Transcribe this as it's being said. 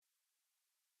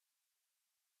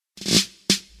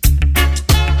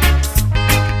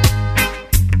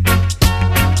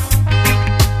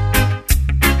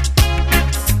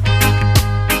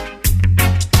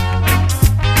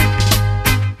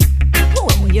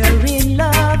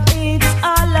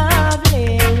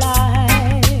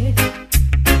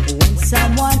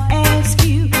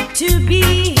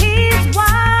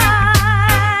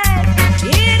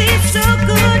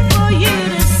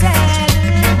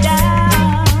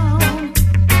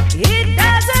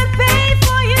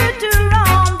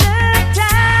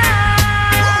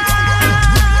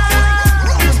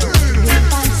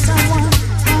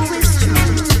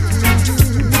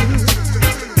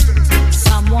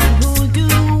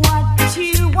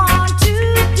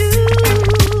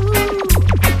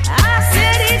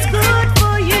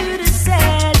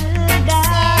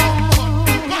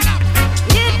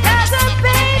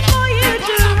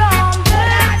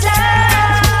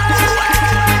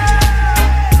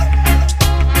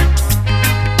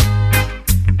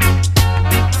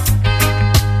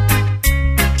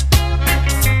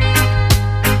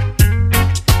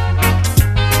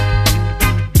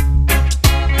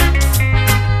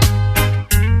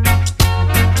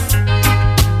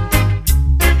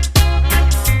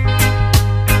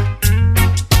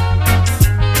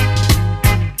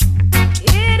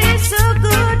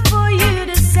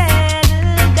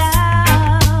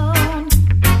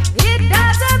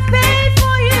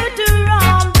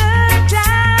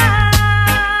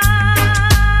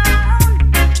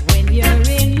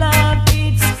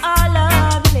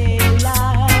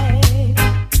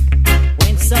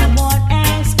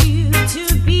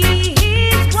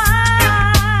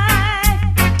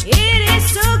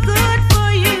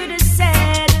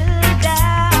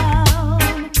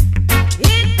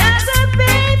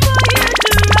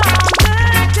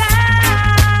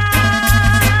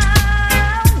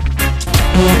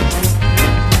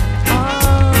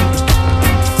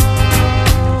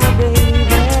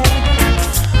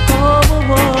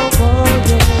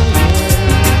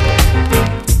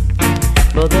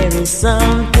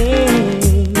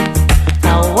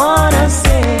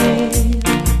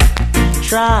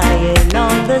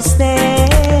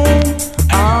understand.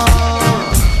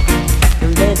 Oh,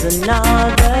 there's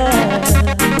another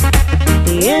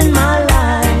in my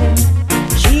life.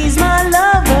 She's my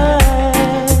lover,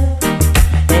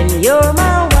 and you're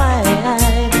my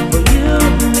wife. For you,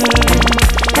 me,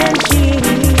 and she.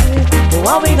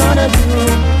 What we gonna do,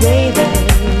 baby?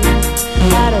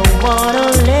 I don't wanna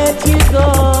let you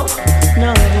go.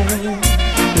 No,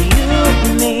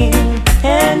 you, me,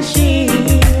 and she.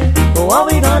 What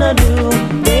we gonna do,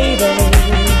 baby?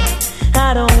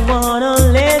 I don't wanna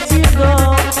let you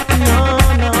go. No,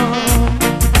 no.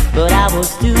 But I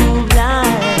was too blind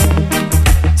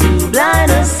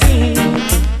to see.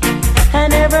 I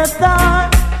never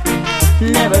thought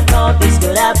this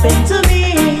could happen to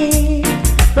me.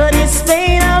 But it's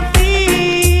pain I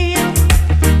feel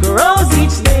grows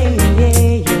each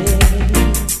day.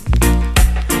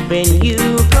 When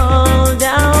you call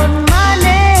down my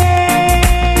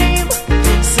name,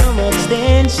 so much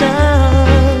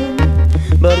tension,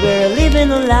 but we're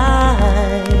living a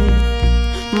lie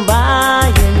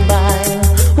by and by.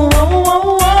 Whoa,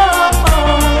 whoa, whoa,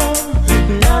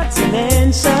 not to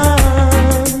mention,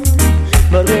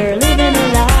 but we're living a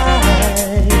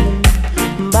lie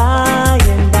by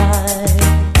and by.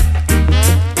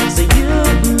 So you,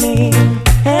 me,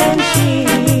 and she,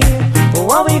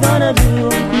 what we gonna do,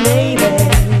 baby?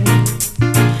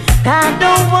 I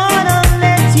don't wanna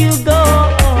let you go.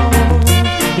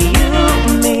 You,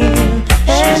 me,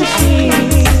 and she,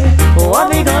 what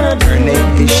we gonna do,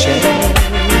 baby?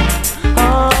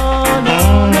 Oh, no,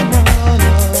 no,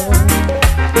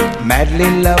 no. Madly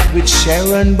in love with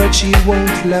Sharon, but she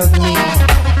won't love me.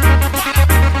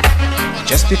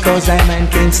 Just because I man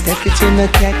can't step it in a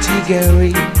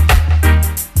category.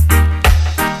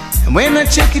 And when I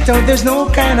check it out, there's no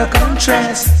kind of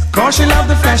contrast. Cause she love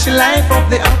the flashy life of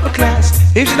the upper class.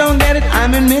 If she don't get it,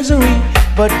 I'm in misery.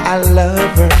 But I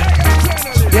love her.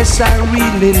 Yes, I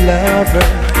really love her.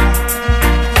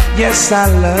 Yes, I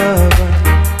love her.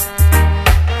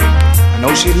 I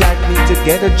know she'd like me to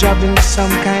get a job in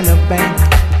some kind of bank.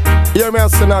 Hear me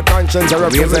as in our conscience, I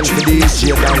represent the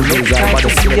DJDangles, I want to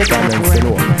see the comments, you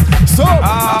know. So, but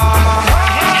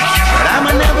I've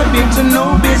never been to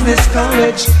no business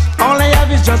college. All I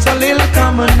have is just a little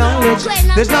common knowledge.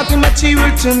 There's nothing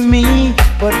material to me,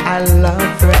 but I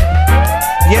love her.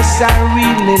 Yes, I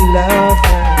really love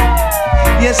her.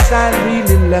 Yes, I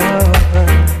really love her.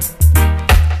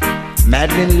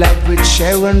 Madly in love with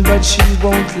Sharon, but she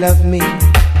won't love me.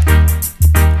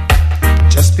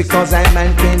 Just because I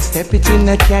man can't step it in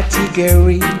a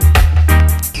category.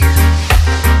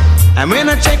 And when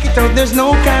I check it out, there's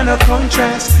no kind of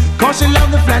contrast. Cause she love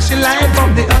the flashy life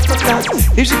of the upper class.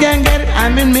 If she can't get it,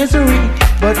 I'm in misery.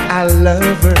 But I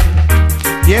love her.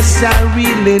 Yes, I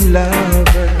really love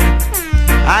her.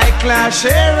 I clash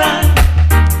Sharon.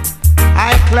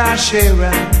 I clash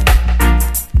Sharon.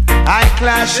 I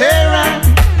clash Sharon.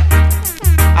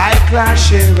 I clash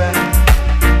Sharon.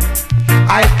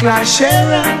 I clash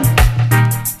Sharon.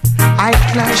 I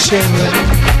clash Sharon.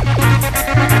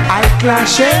 I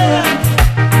clash Sharon.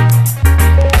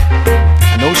 I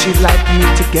know she'd like me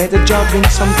to get a job in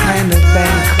some kind of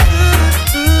bank.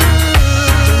 To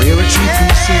wear a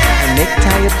three-piece suit, a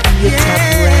necktie, up to your top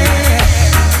rank.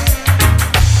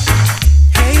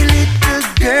 Hey little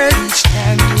girl, each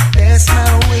time you pass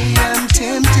my way, I'm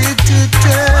tempted to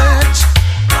touch.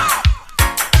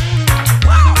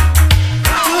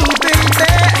 Oh baby,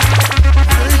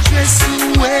 the dress you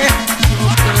wear,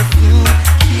 your perfume,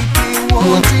 keep me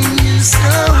wanting you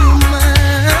so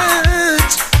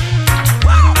much.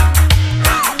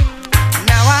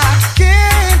 Now I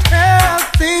can't help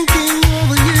thinking of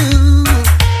you,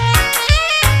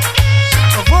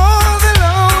 of all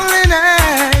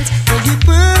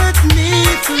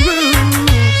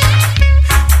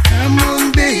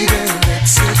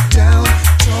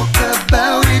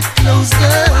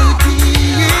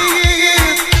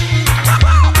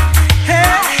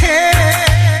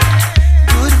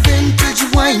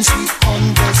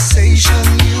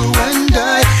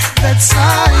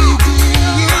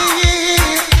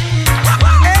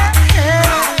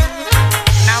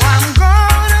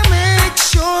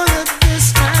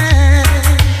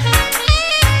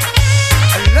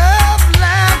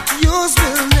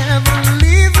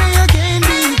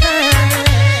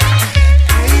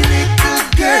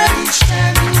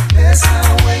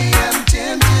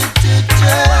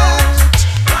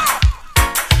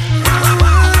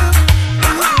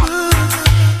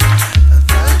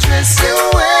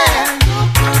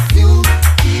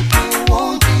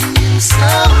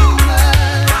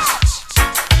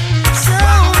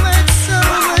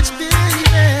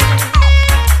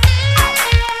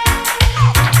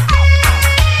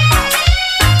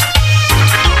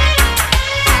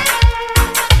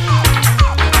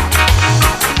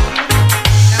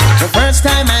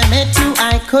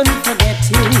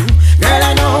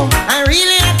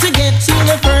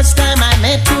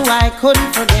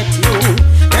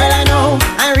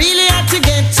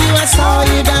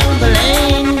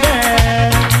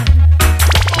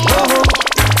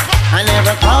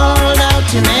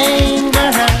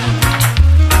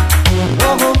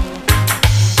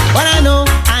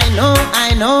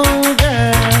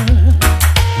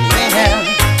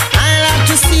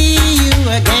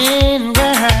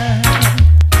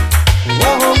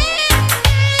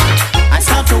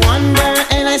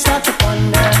start to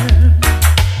ponder.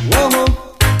 Whoa,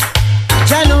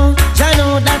 I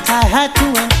know that I had to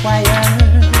inquire.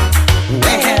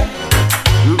 Well,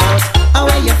 but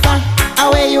where you from?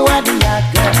 Where you are, the yard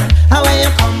girl? Where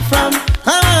you come from?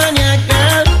 Come on, yard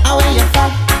girl. Where you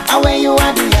from? Where you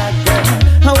are, the yard girl?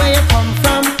 Where you come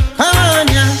from? Come on,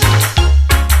 yeah.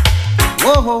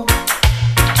 Whoa,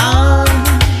 I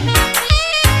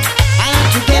have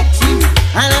to get you.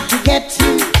 I have to get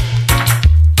you.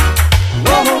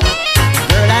 Whoa,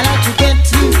 girl, I have to get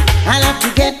you. I have to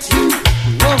get you.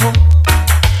 Whoa,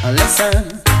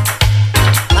 listen,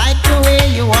 like the way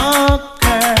you walk,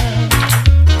 girl.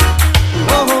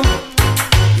 Whoa,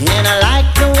 and I like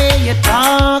the way you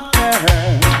talk,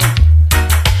 girl.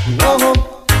 Whoa,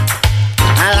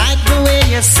 I like the way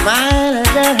you smile,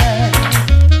 girl.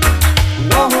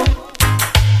 Whoa,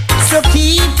 so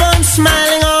keep on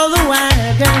smiling all the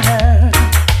while, girl.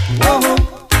 Whoa,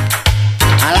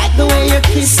 I like the way you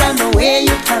kiss and the way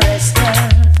you caress, girl.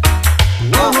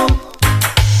 Whoa,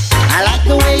 I like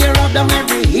the way you rub down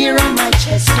every hair on my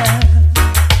chest, girl.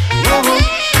 Whoa,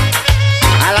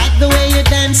 I like the way you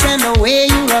dance and the way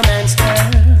you romance,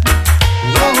 girl.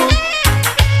 Whoa,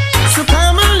 so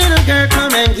come on, little girl,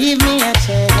 come and give me a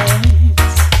chance.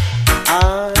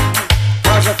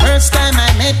 Cause the first time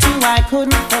I met you, I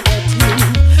couldn't forget you.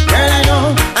 Girl, I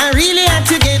know I really had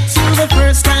to get you. The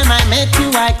first time I met you,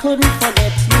 I couldn't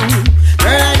forget you.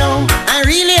 Girl, I know I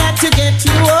really had to get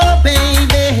you. Oh,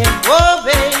 baby, oh,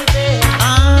 baby.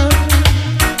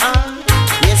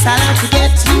 Yes, I have to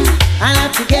get you. I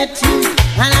have to get you.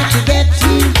 I have to get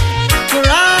you. For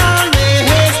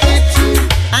always get you.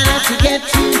 I have to get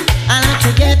you. I have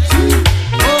to get you.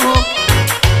 Oh,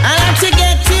 I have to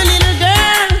get you, little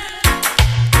girl.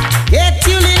 Get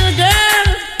you, little girl.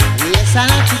 Yes, I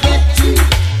have to get you.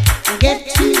 Get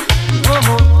you.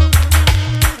 Oh,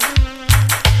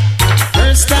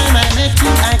 first time I met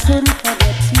you, I couldn't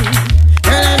forget you.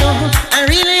 Girl, I know I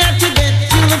really had to get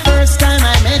you. The first time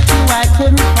I met you, I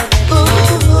couldn't forget you.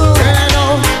 Girl, I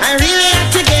know I really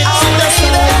had to get you. That's the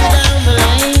way down the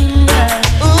lane, girl.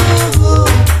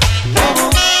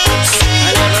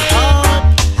 I never thought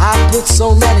I put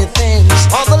so many things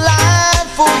on the line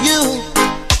for you.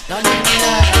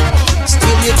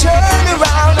 Still you turn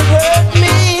around and hurt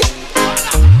me.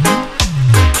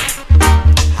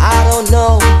 I don't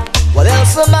know, what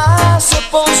else am I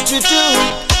supposed to do?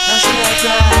 How should I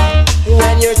cry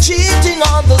when you're cheating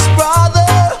on this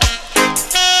brother?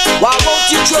 Why won't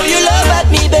you throw your love at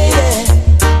me, baby?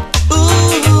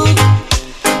 Ooh,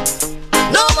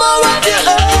 no more of your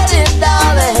hurting,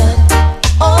 darling.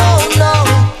 Oh no,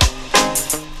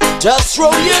 just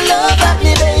throw your love at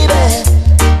me, baby.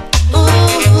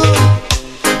 Ooh,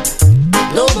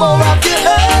 no more of your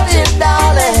hurting,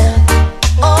 darling.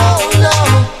 Oh no.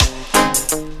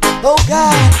 Oh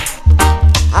God,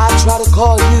 I try to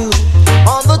call you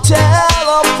on the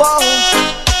telephone,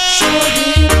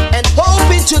 and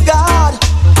hoping to God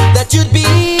that you'd be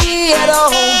at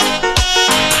home,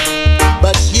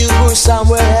 but you were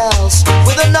somewhere else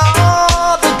with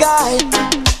another guy.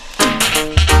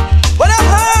 When I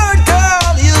heard,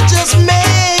 girl, you just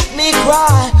make me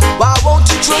cry. Why won't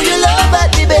you throw your love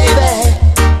at me, baby?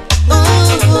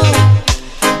 Ooh,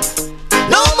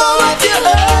 no more of your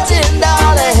hurting,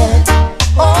 darling.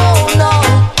 Oh no,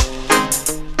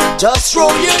 just throw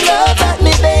your love at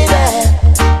me, baby.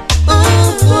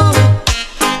 Ooh,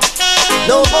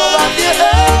 no more of your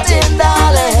hurting,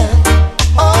 darling.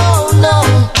 Oh no,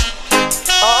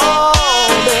 oh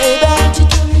baby,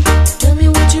 tell me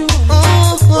what you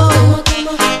want. Ooh,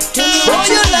 throw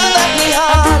your love at me,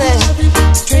 honey.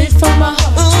 Straight from my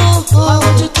heart. Ooh, why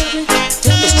won't you tell me?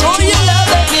 Just throw your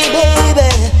love at me, baby.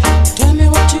 Tell me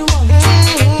what you want.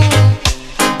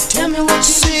 Tell me what you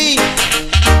see.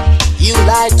 You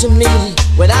lied to me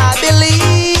when I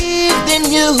believed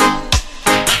in you,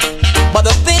 but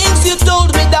the things you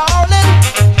told me, darling,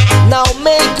 now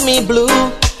make me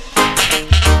blue.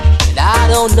 And I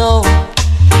don't know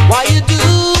why you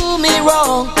do me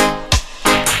wrong.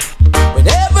 With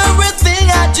everything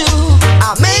I do,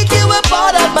 I make you a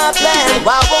part of my plan.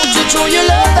 Why won't you throw your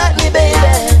love at me,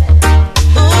 baby?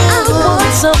 Ooh, I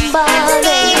want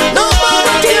somebody. No more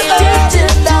of your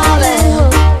hurting,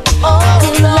 darling. Oh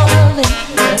no,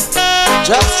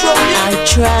 just throw your. I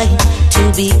try to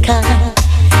be kind,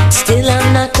 still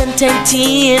I'm not content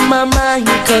in my mind,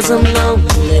 'cause I'm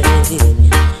lonely,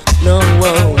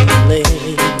 lonely.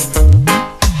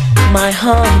 My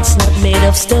heart's not made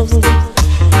of stone.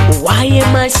 Why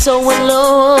am I so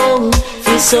alone?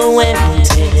 Feel so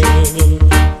empty,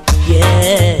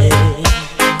 yeah.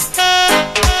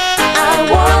 I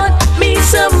want me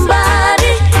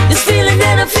somebody. This feeling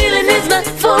that I'm feeling is not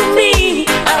for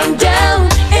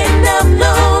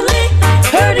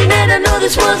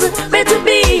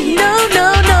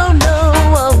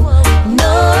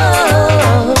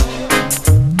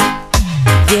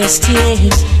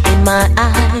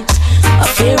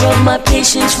of my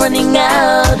patience running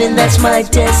out, and that's my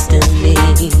destiny.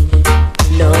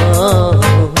 No.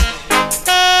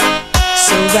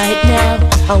 So right now,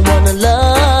 I wanna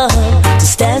love to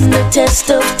stand the test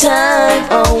of time,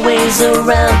 always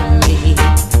around me.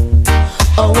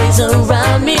 Always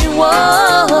around me,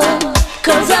 whoa.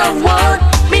 Cause I want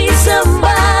me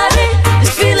somebody.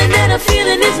 This feeling that I'm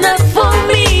feeling is not for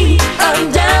me.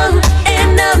 I'm down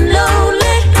and I'm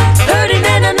lonely, hurting,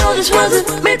 and I know this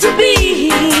wasn't meant to be.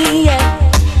 Yeah.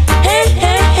 Hey,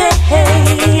 hey, hey,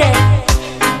 hey, yeah.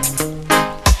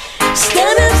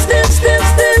 Stand up, stand, stand,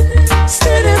 stand.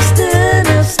 Stand up, stand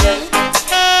up, stand.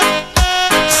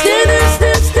 Stand up,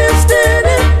 stand, stand, stand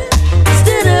up.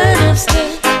 Stand up,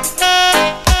 stand.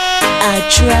 I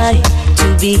try to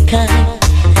be kind,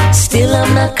 still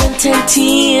I'm not content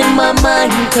in my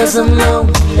mind, cause I'm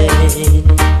lonely,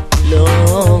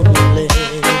 lonely.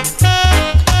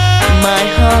 My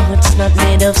heart's not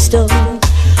made of stone.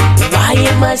 Why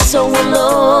am I so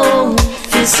alone?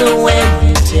 Feel so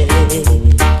empty.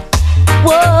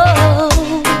 Whoa.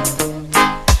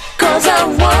 Cause I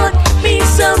want me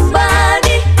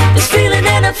somebody. This feeling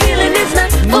that I'm feeling is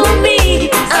not for me.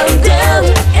 I'm down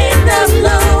and I'm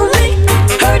lonely,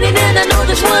 hurting, and I know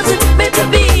this wasn't meant to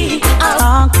be. I'll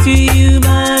talk to you,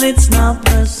 but it's not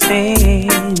the same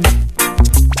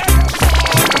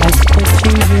as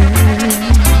touching you.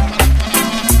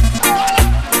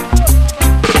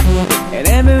 And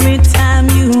every time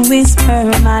you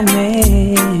whisper my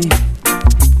name,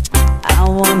 I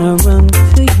wanna run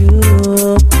to you.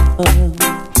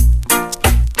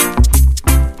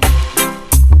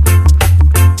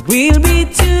 We'll be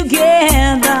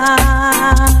together,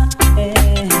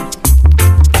 yeah.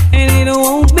 And it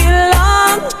won't be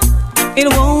long, it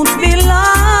won't be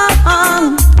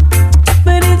long,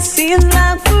 but it seems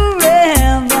like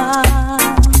forever,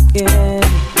 yeah.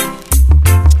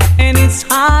 And it's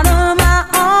hard on my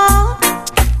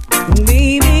own,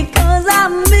 baby, cause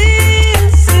I'm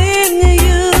missing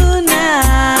you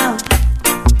now.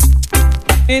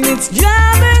 And it's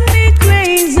driving me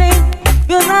crazy,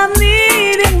 cause I'm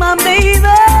needing my baby.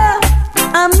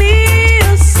 I'm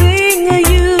missing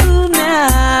you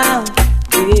now,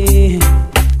 yeah.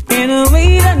 In a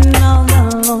way that now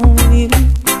I'm lonely,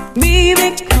 baby,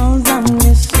 cause I'm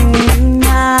missing you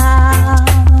now.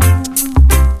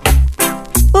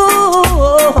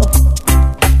 Ooh,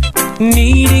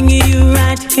 needing you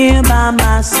right here by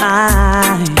my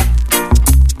side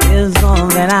is all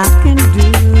that I can do.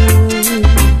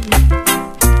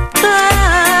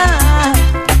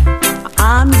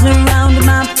 Arms around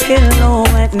my pillow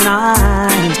at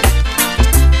night,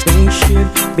 they should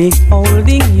be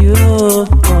holding you.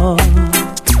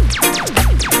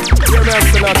 You're not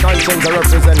in our conscience, I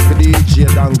represent for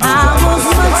DJDangles. I was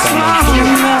much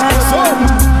stronger.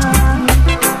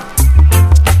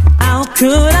 How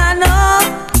could I know?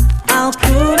 How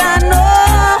could I know?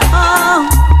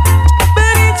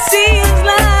 But it seems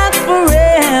like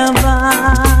forever,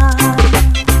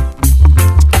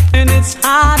 and it's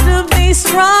hard to be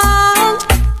strong,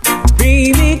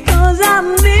 baby, cause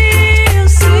I'm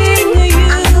missing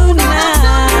you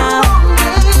now.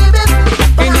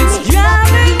 And it's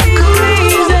driving me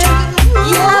crazy,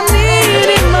 I'm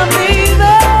needing my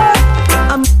baby.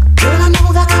 Girl, I know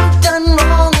that I've done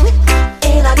wrong,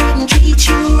 and I didn't treat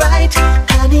you right.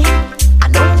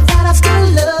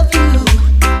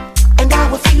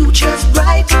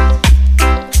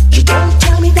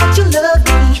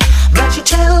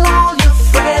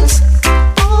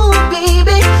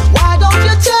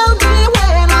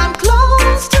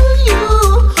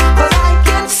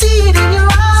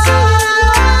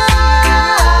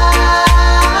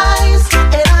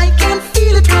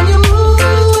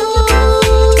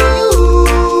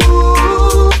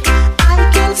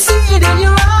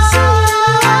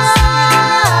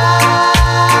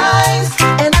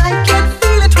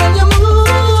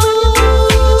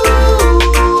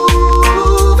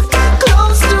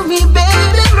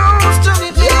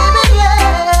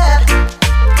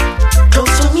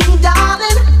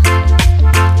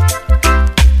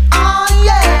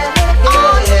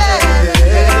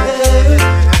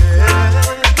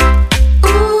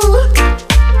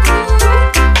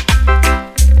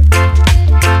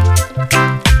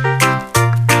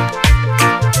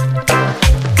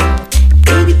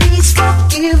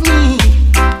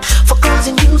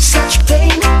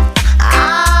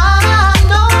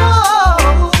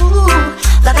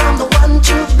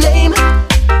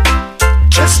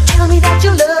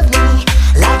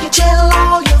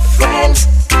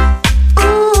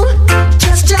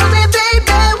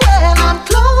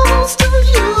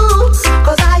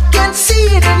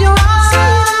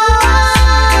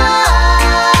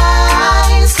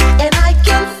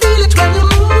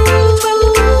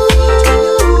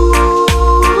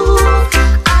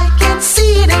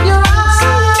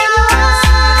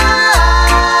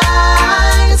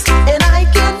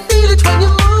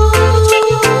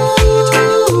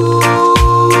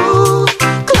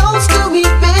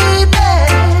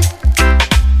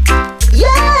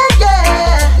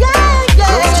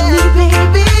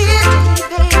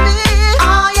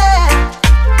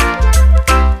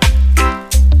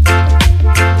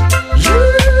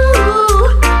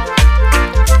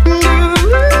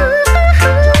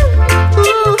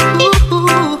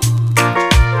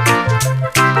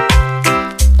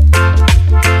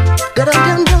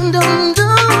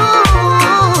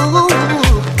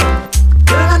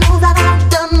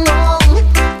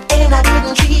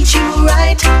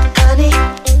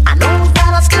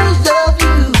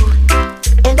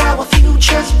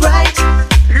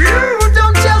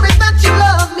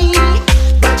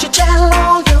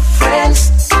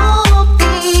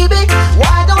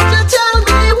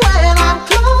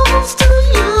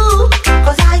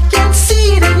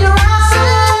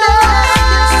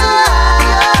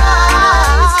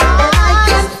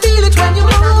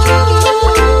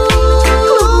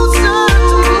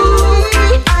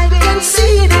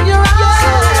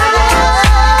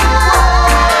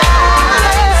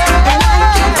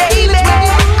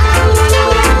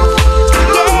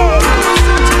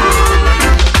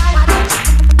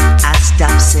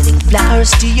 sending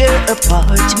flowers to your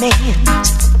apartment.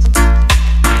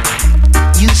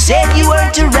 You said you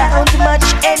weren't around much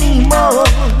anymore.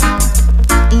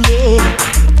 Yeah,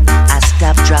 I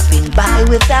stopped dropping by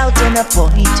without an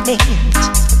appointment.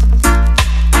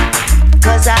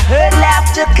 'Cause I heard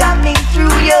laughter coming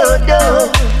through your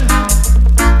door.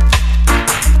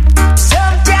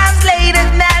 Sometimes late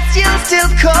at night you'll still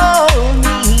call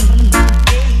me.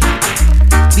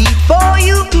 Before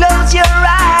you close your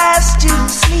eyes to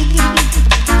sleep.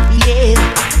 Yeah,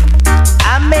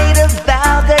 I made a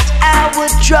vow that I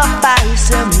would drop by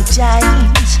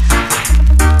sometimes,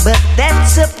 but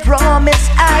that's a promise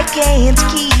I can't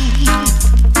keep.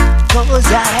 'Cause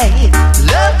I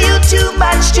love you too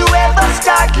much to ever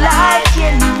start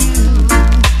liking you.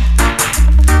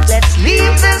 Let's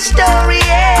leave the story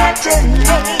at an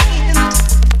end.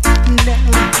 No,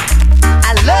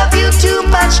 I love you too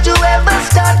much to ever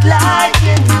start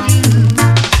liking you.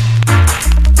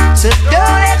 So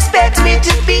don't expect me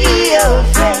to be your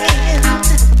friend.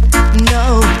 No,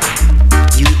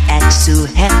 you act so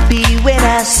happy when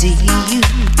I see you.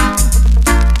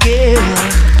 Girl,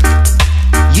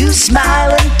 you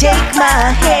smile and take my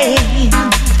hand.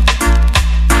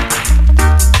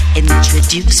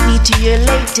 Introduce me to your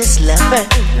latest lover.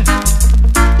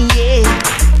 Yeah,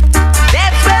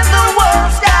 that's when the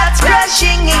world starts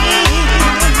crushing in.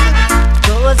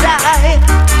 'Cause I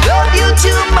love you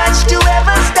too much to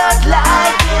ever start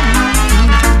liking you.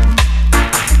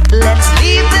 Let's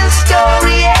leave the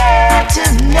story at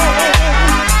an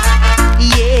end.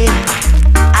 Yeah,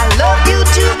 I love you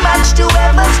too much to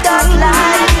ever start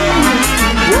liking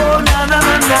you. Oh, na na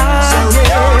na na. So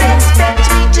don't expect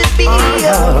me to be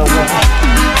your friend.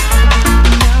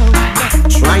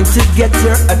 Trying to get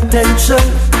your attention.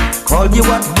 Call you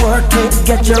at work, can't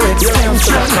get your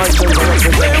extension.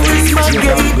 Where is my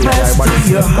gate pass to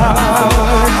your heart?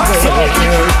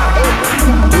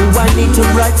 Do I need to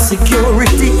write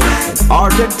security in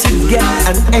order to get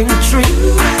an entry?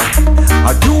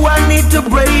 Or do I need to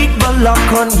break the lock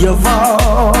on your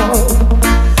vault?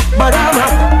 But I'm a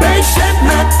patient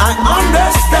man, I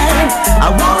understand. I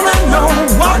wanna know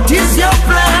what is your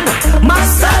plan.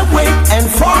 Must I wait and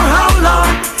for how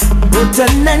long? Put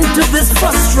an end to this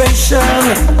frustration.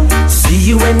 See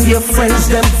you and your friends,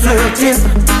 them flirting,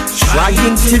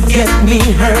 trying to get me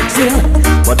hurting.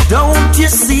 But don't you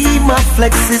see my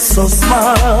flex is so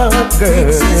smart,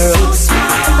 girl?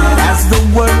 And as the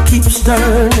world keeps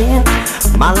turning,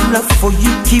 my love for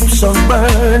you keeps on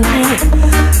burning.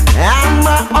 Am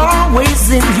I always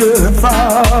in your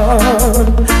thought?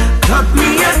 Cut me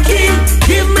a key,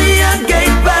 give me a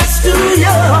gate pass to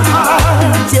your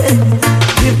heart, yeah.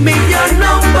 Give me your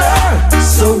number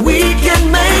so we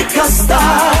can make a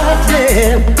start,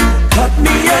 yeah. Cut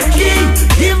me a key,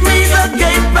 give me the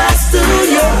gate pass to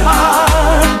your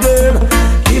heart, girl.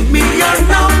 Give me your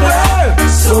number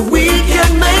so we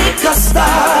can make a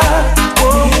start.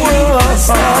 Oh, oh,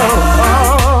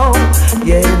 oh.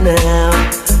 Yeah, now.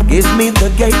 Give me the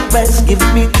gate pass, give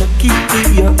me the key to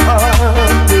your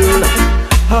heart, girl.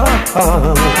 Oh,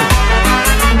 oh.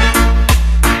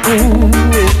 Yeah.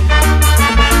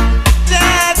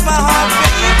 My heart,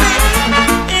 baby,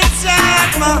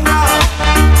 inside my heart.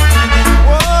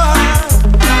 Whoa.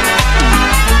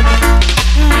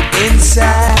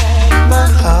 Inside my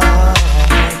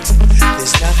heart,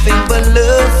 there's nothing but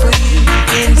love for you.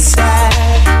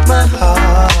 Inside my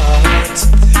heart,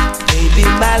 baby,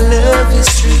 my love is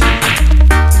true.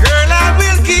 Girl, I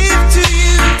will give to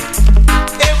you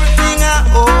everything I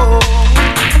owe.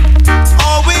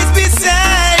 Always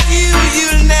beside you,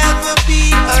 you'll never be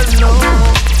alone.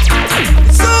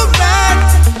 It's alright,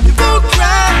 we won't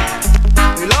cry.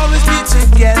 We'll always be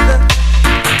together.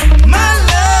 My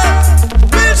love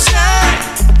will shine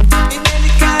in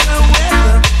any kind of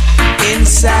weather.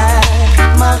 Inside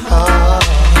my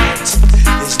heart,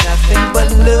 there's nothing but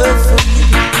love for you.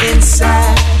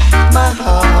 Inside my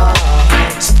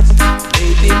heart,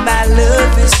 baby, my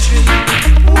love is true.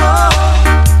 Whoa,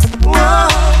 whoa,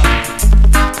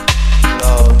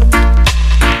 Lord.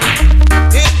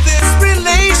 In this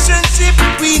relationship,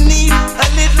 we need a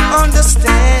little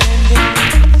understanding.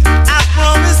 I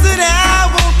promise that I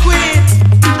won't quit.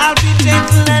 I'll be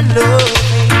gentle and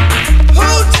loving.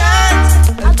 Hold tight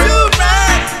and do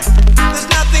right. There's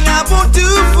nothing I won't do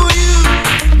for you.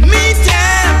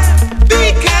 Meantime, be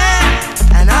kind,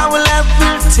 and our love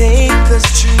will take us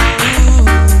through.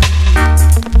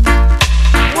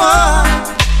 Whoa,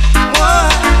 whoa.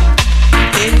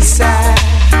 Inside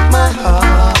my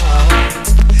heart,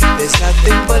 there's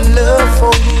nothing but love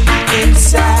for you.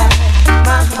 Inside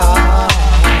my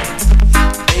heart,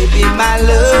 baby, my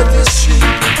love is true.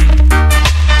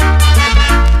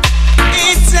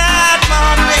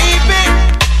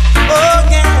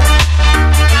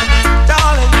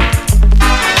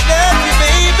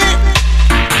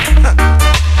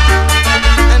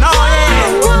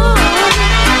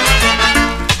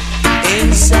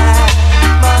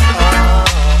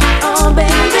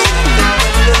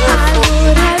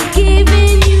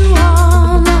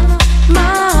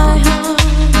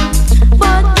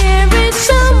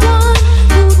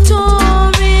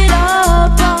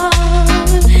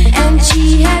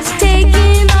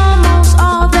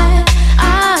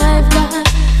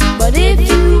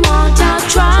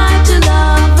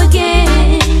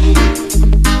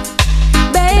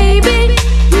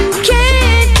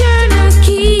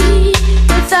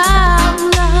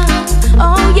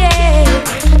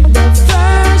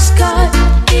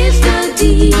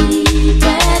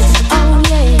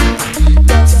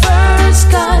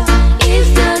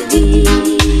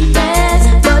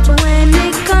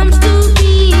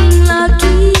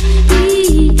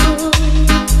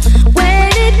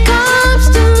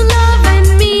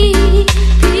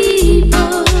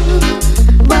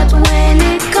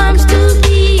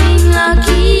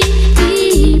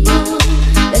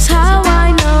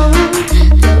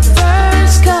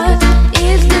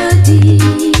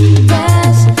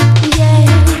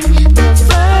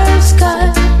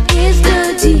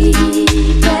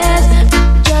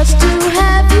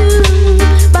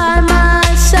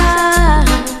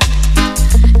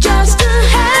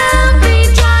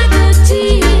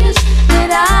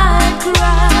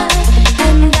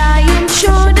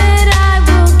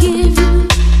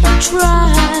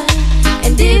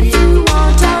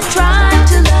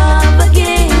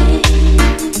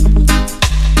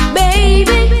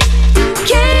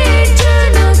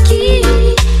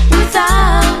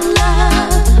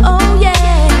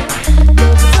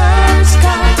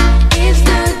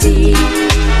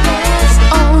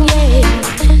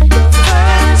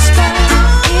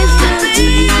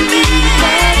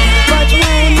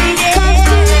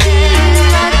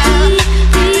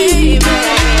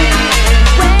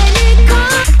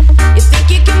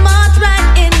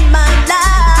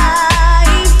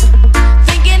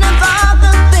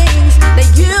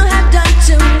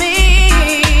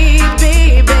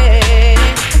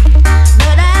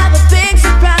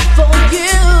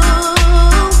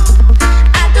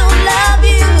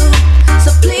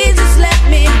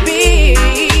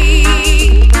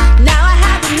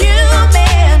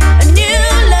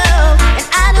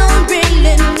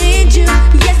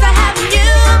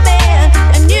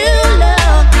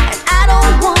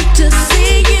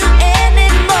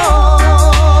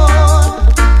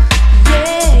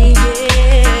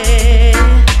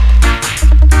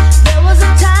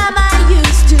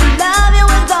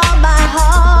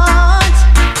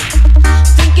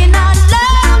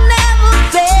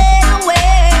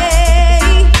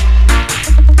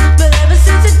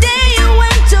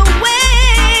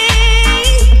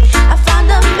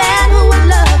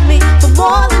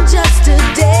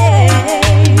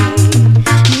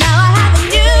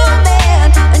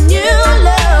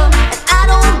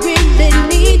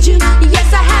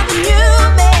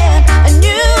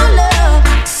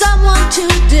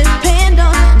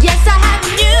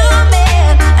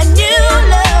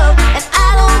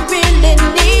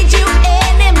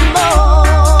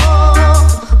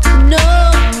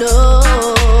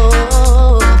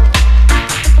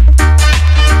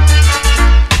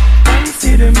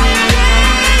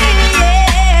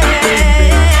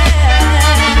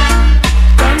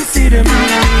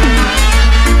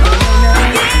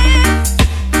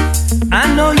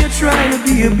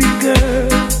 a big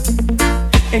girl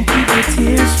and keep the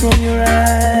tears from your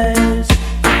eyes.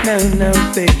 Now,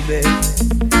 baby.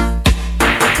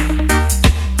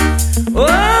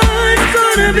 Oh, it's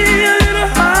gonna be a little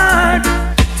hard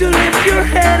to lift your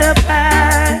head up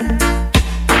high.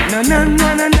 No.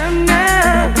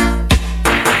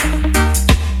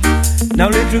 Now,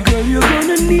 little girl, you're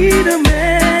gonna need a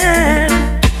man.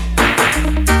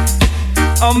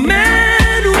 A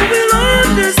man who will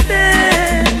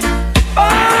understand.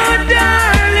 Oh,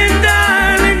 darling,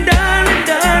 darling, darling,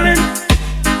 darling,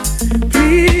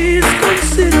 please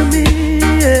consider me.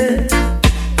 Yeah.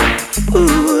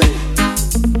 Ooh.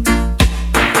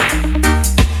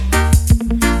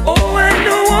 Oh, I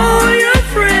know all your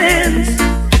friends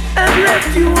have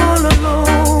left you all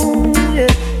alone.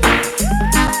 Yeah.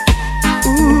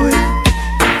 Ooh.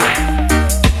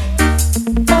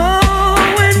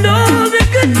 Oh, and all the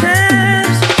good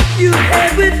times you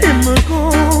had with him are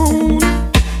gone.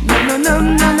 No.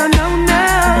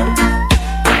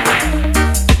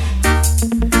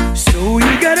 So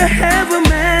you gotta have a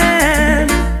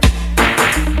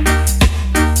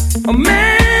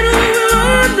man who will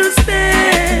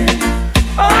understand.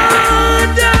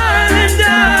 Oh, darling,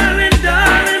 darling,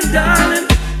 darling, darling,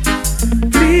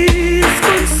 please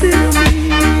consider me.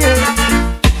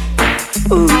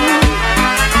 Yeah. Ooh.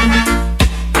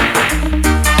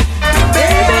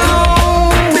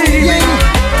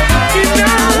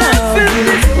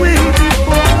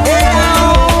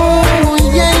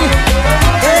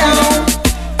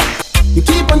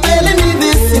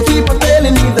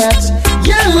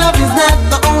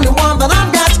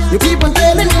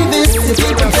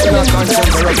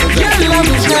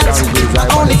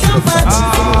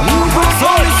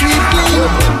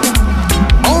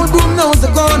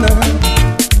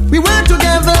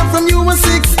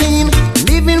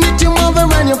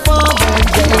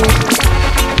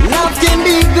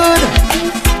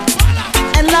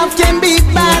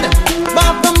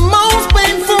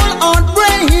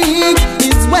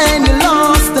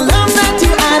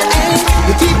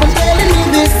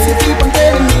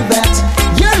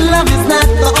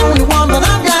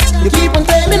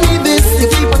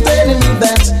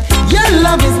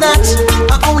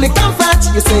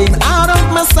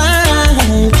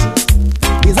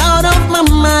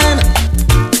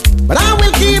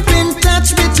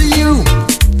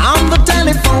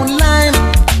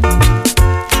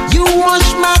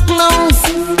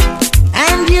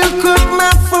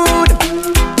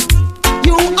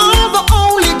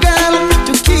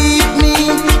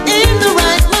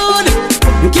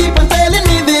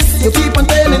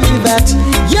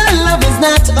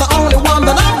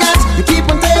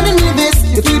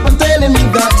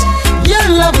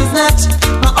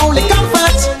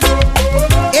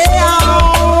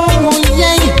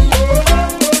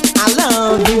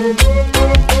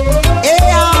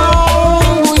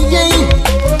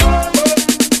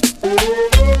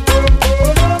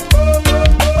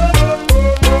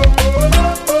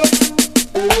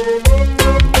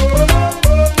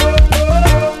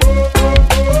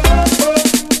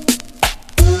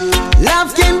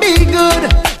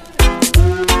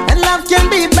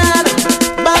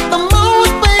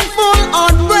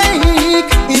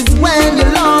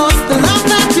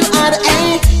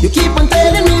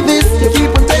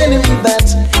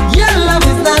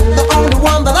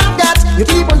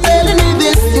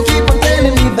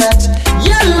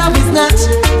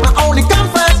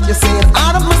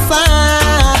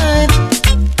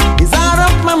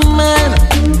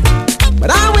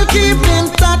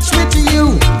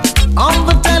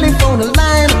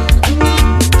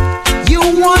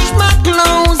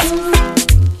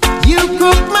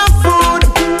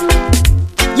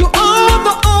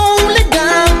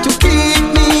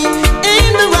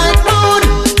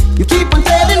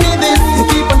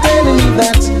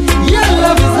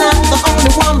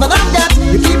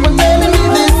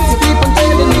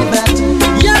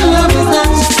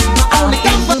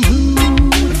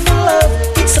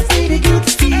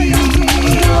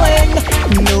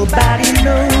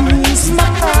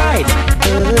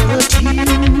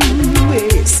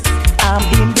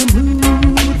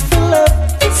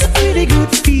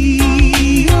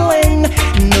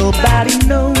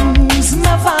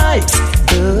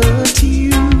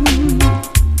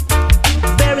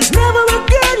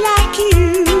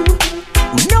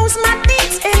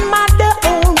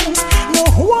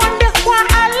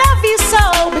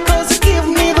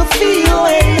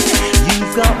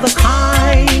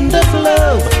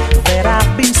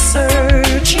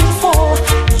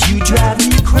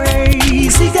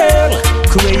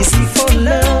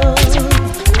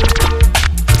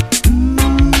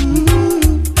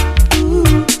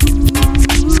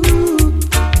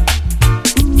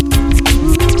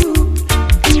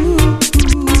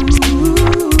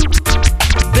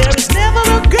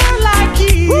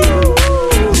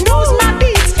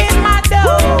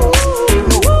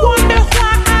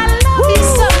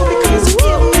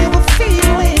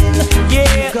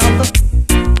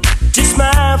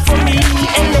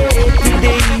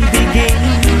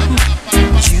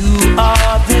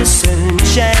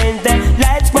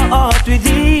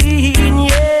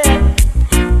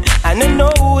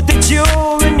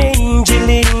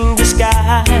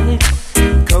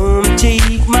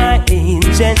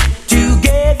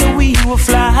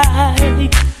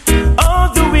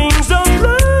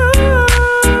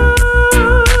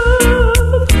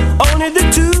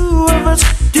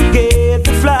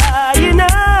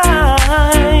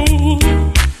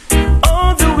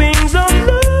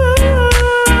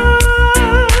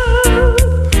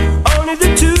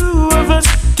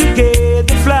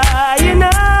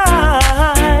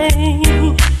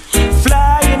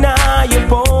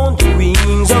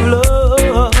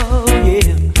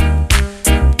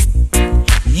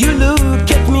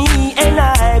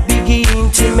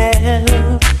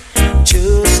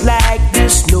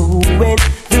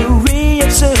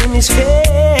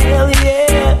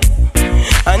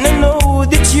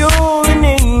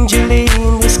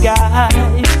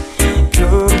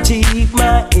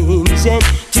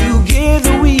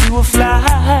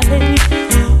 fly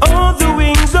on the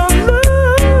wings of love.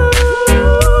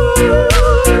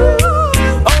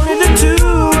 Only the two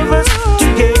of us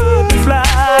together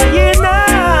flying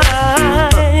high.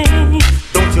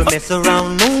 Don't you mess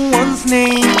around no one's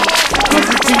name, 'cause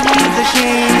it is a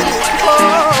shame. Oh,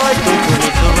 don't you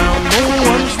mess around no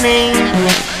one's name,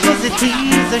 'cause it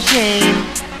is a shame.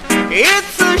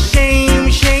 It's a shame,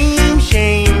 shame,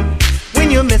 shame, when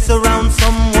you mess around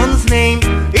someone's name.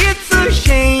 It's a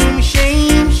shame,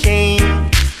 shame, shame,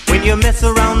 when you mess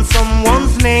around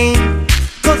someone's name,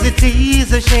 'cause it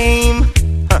is a shame.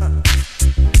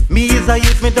 Me as a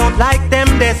youth, me don't like them,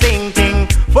 they sing thing.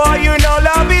 For you know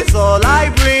love is all I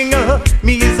bring.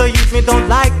 Me as a youth, me don't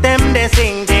like them, they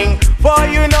sing thing. For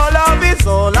you know love is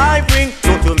all I bring.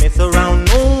 Don't you mess around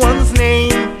no one's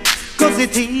name, 'cause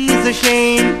it is a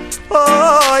shame.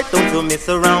 Oh, don't you mess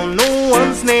around no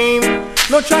one's name.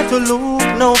 No try to look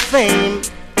no fame.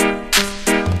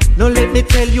 No let me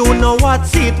tell you no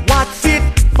what's it, what's it.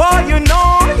 For you know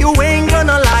you ain't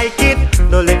gonna like it.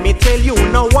 No let me tell you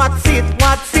no what's it,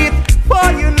 what's it. For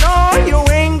you know you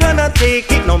ain't gonna take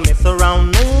it. No mess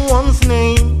around no one's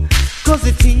name, 'cause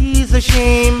it is a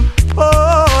shame.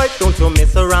 Oh, don't you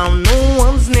mess around no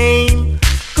one's name,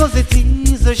 'cause it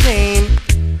is a shame.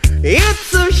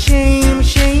 It's a shame,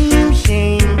 shame,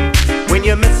 shame, when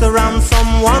you mess around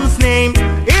someone's name.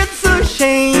 It's a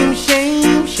shame,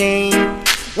 shame, shame,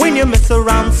 when you mess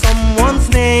around someone's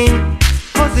name,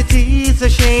 'cause it is a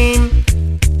shame.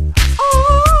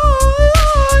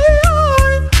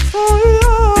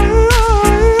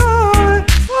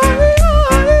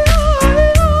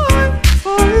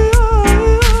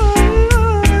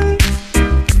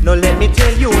 No, let me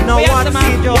tell you, no what's it,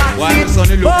 Why the son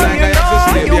look like I have to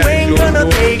slip you ain't gonna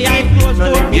take it.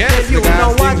 No, let me Yes, tell you, because no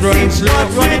things what's running it, slow.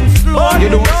 running slow. You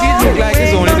don't see it look like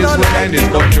it's only this one and this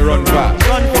country run fast.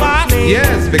 Run fast.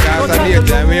 Yes, because at the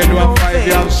time when you do a 5,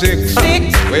 you have 6.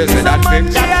 Where you say that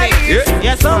fix? Yeah.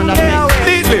 Yes, man, that's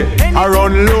Completely. I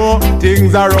run low,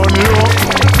 things are run low.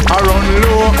 I run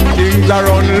low, things are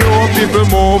run low. People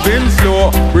moving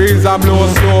slow, breeze a blow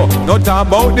slow. Not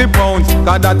about the pounds,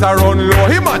 cause that a run low.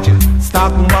 Imagine,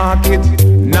 stock market,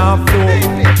 now flow.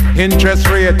 Interest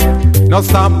rate, no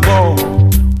stop go.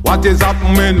 What is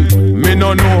happening? Me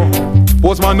no know.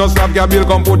 Postman no stop, your bill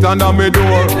come put under me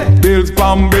door. Bills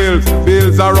pam bills,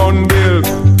 bills are run bills.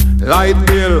 Light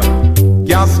bill,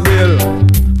 gas bill,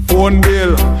 phone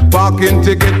bill, parking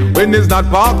ticket. When it's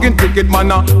not parking ticket,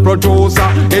 man a producer.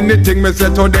 Anything me say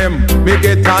to them, me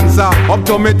get answer. Up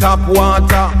to me tap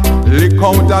water, lick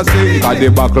out a sink. Got the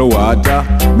buckle water,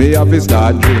 me have to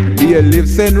start drink. They live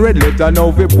send red letter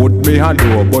now fi put me hand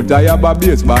over. But I have a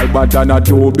baseball bat and a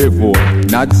two before.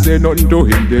 Not say nothing to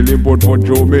him till he put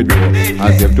through me door.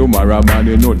 As if tomorrow man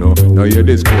you no hear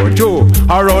the score. Joe,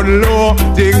 I run low,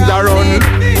 things are run.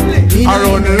 I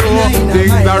run low,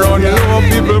 things are run low.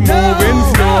 People moving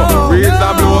slow, breeze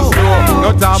a blow slow.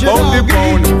 Not about the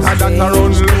pound, and that a run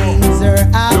low. Things are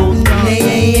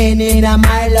happening in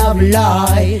my love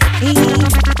life.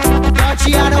 Thought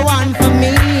she had the one for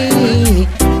me.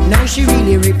 Now she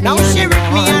really ripped me. Now she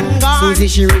ripped me and gone. Susie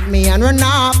she ripped me and run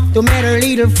off to make her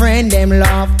little friend them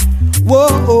laugh.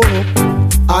 Whoa.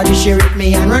 Audie she ripped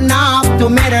me and run off to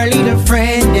make her little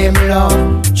friend them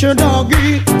love. Sure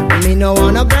doggy, me no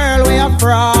want a girl with a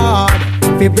fraud.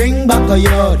 Fi bring back a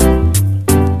yard.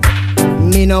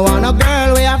 Me no want a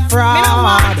girl with a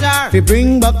fraud. Fi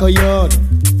bring back a yard.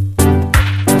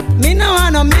 Me no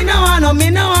want no, me no want no, me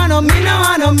no want no, me no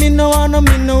want no, me no want no,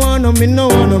 me no want no, me no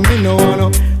want no, me no want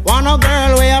no. Want a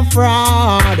girl with a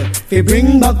fraud. Fi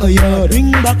bring back a yard,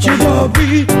 bring back a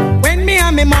yard. When me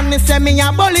and me money say me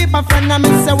a bully for friend, and me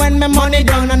say when me money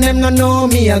down and them no know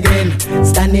me again.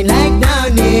 Standing like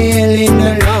Daniel in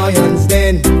the lion's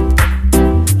den.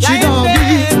 She don't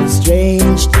be.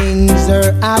 Strange things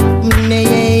are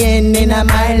happening in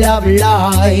my love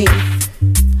life.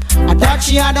 I thought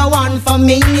she had the one for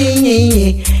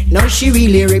me. Now she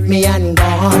really ripped me and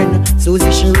gone.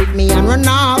 Susie she ripped me and run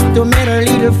off to make her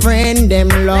little friend them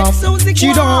love.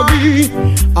 She don't be.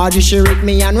 Audie she ripped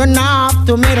me and run off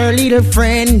to make her little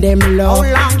friend them love.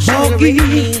 How long she will rip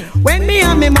me? When me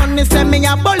and me money say me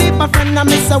a bully for friend, and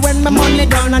me say when my money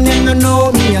down and them no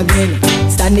know me again.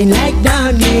 Standing like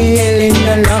Daniel in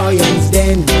the lion's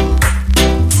den.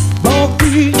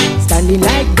 Bucky, standing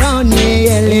like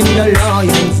Daniel in the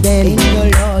lion's den. In the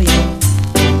lion.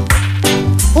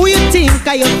 Who you think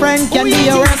are your friend can be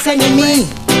your worst enemy?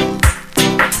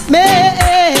 Me.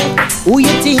 Who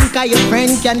you think are your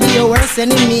friend can be your worst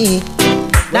enemy?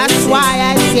 That's why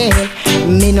I say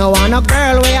me no want a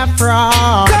girl with a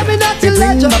fraud. Coming at the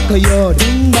legend. Bring back a yard.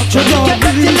 Bring back a yard.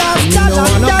 Me no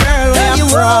want a girl with a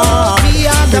fraud.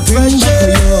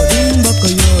 pressure.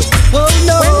 Oh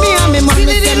no. When me and me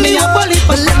money say me a bully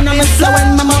for them, no me slow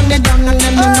when my money down and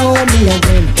then you know me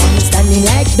again. Standing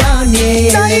like down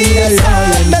here in the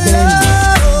lion's den.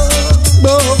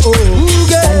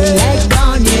 Standing like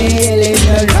down here in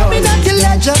the lion's den. I'm not your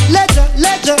ledger.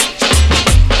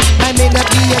 I may not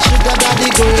be a sugar daddy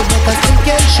girl, but I still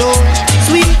can show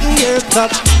sweeten your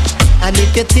cup. And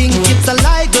if you think it's a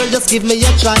lie, girl, just give me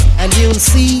a try, and you'll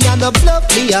see I'm a bluff,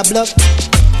 me a bluff.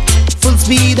 Full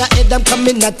speed ahead, I'm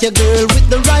coming at your girl with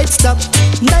the right stuff,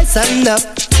 nice enough.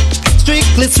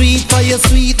 Strictly sweet for your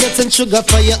sweetness and sugar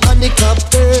for your honey cup.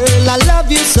 Girl, I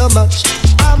love you so much.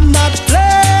 I'm not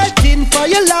flirting for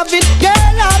your loving,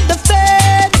 girl, I'm the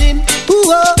fading. Ooh,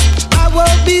 oh, I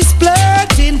won't be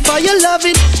splurging for your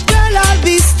loving, girl, I'll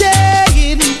be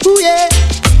staying. Ooh, yeah.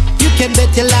 You can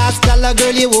bet your last dollar,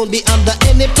 girl, you won't be under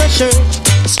any pressure.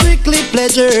 Strictly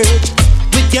pleasure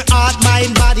with your heart,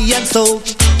 mind, body, and soul.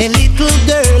 And little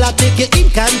girl, I'll take you in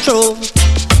control.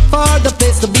 For the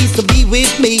place to be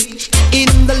with me in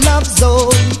the love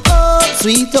zone. Oh,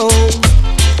 sweet home,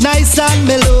 nice and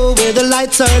mellow where the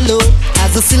lights are low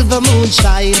as the silver moon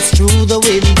shines through the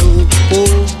window.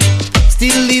 Oh,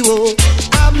 still you,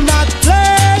 I'm not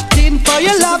flirting for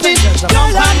your loving,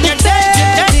 girl, I'm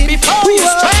pretending.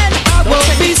 I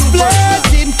won't be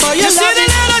splurging for your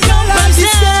loving, girl, I'm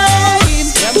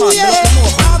staying.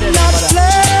 I'm not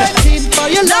flirting for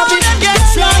your loving,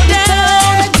 girl, I'm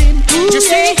pretending. You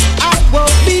see, I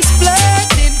won't be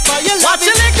splurging for your loving. Watch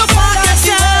a little pocket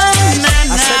sound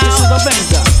now. I said this is the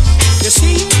Benza. You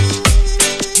see,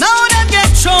 now that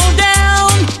get thrown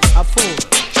down. A fool.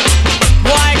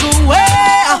 Boy, go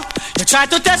away. You try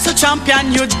to test the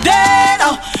champion, you're dead.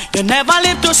 You never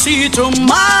live to see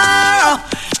tomorrow.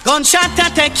 Gunshot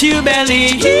attack you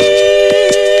belly.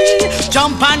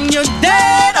 Jump and you're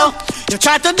dead. You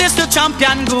try to diss the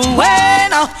champion, go away.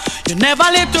 You never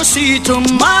live to see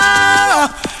tomorrow.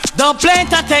 Don't play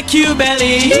to take you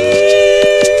belly.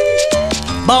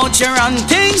 Bout your own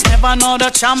things, never know the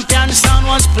champion sound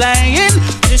was playing.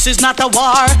 This is not a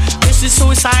war, this is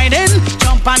suiciding.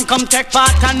 Jump and come take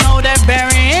part and now they're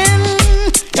burying.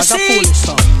 You see,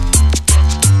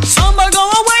 somebody go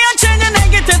away and change your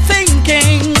negative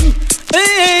thinking.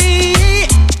 Hey.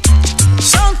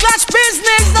 Some clash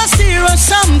business, that's serious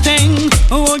something.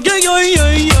 Oh,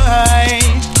 yeah.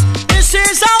 This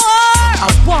is a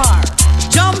war.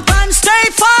 Jump and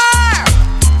stay far.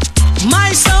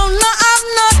 My son, no have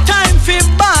no time for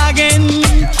bargain.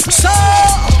 So,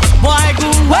 boy, go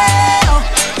well.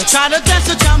 You try to test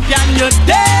the champion, you're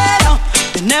dead.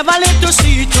 You never live to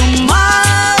see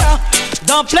tomorrow.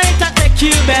 Don't play to take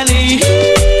you belly.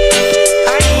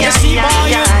 You see, boy,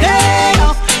 you're dead.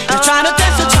 You try to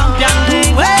test the champion, go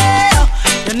well.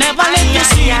 You never live to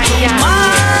see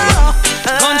tomorrow.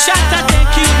 Gunshot to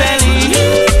take you belly.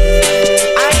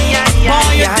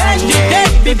 Boy, you're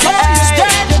dead before you're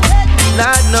dead.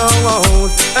 Lord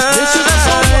knows.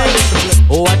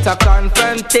 What a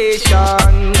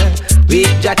confrontation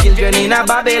with the children in a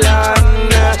Babylon,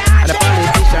 and the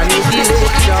politician is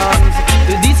elections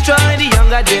to destroy the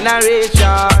younger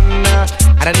generation.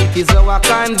 And it is our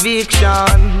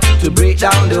conviction to break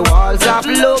down the walls of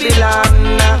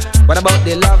Babylon. What about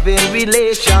the loving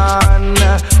relation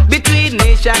between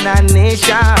nation and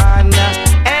nation?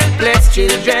 Helpless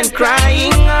children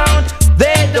crying out,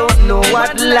 they don't know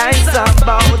what life's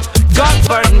about.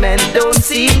 Government don't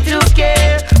seem to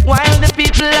care, while the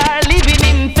people are living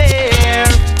in fear.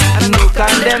 And no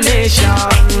condemnation,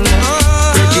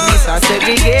 prejudice and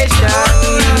segregation,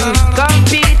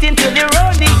 competing to the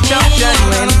road destruction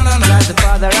when God's the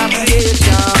father of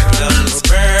creation. Love is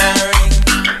burning,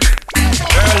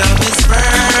 girl, love is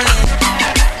burning,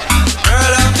 girl,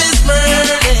 love is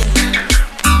burning,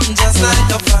 just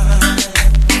like a fire.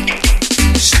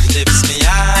 She lifts me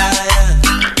higher,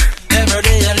 every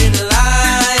day a little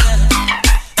higher,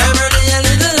 every day a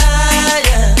little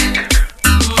higher.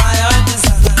 My heart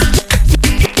desire.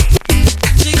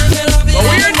 She give me loving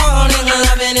in the morning,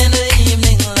 loving in the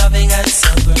evening, loving at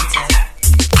supper time.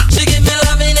 She give me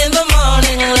loving in the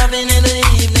morning, loving in the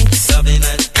evening.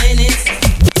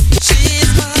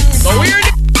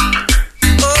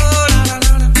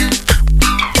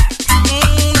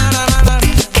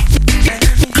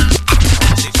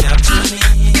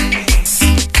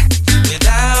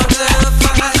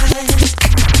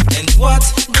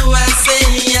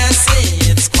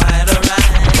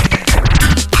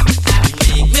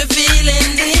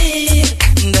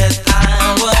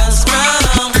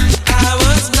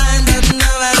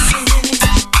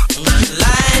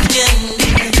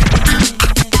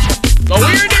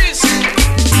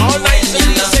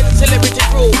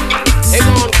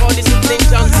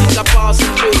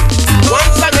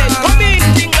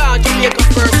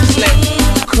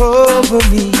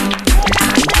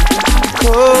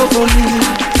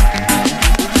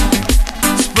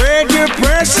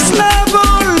 love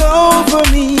all over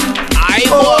me.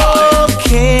 Oh,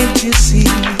 can't you see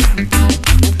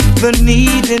the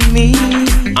need in me?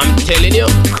 I'm telling you.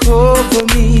 Cover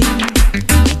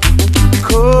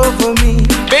me,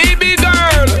 baby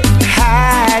girl.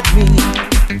 Hide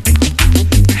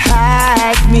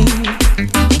me,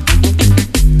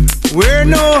 where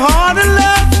no heart of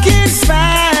love can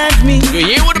find me. You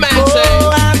hear what the man say?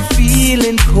 Oh, I'm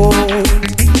feeling cold.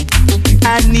 I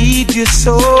need you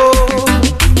so.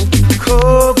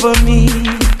 Cover me.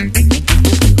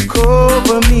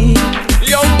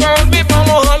 Young girl, be from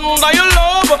under your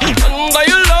love.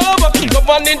 Come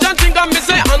on in and think of me,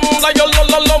 say under your love.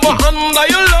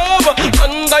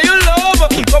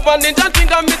 Come on in and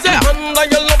think of me, say under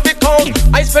your love. Because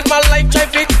I spend my life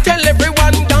trying to tell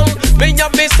everyone down. Me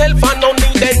and myself, I don't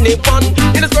need anyone.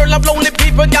 In this world of lonely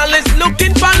people, girl is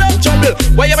looking for love trouble.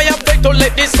 Why am I afraid to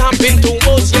let this happen to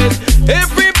us? Yes,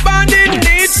 everybody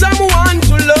needs someone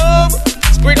to love.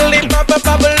 Squiggly, bubble,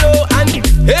 and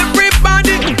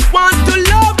everybody want to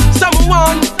love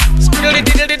someone. Squiggly,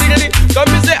 diddly. So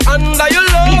me say under your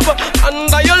love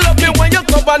me when you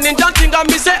come and ninja thing and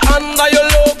me say under your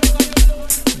love.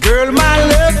 Girl, my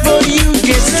love for you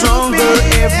gets stronger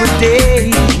every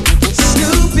day.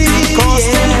 Snoopy, cause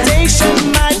temptation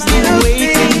might be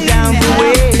waiting down the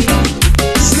way.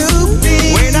 Snoopy,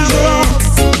 when I'm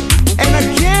lost and I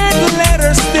can't let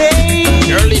her stay.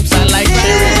 Your lips are like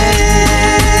cherry.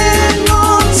 Hang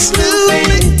on,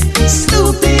 Snoopy,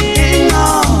 hang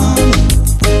on.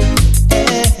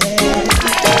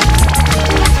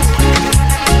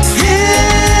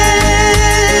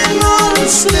 Hang on,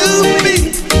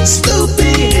 Snoopy,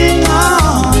 hang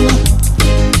on.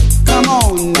 Come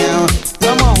on now.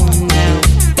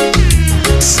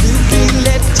 Snoopy,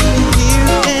 let you hear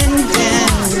and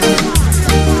down.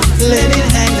 Let it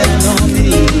hang down on me.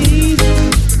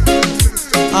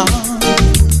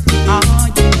 Yeah.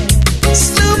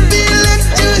 Snoopy, let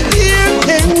you hear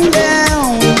and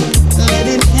down. Let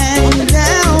it hang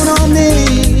down on me.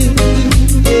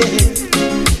 Yeah.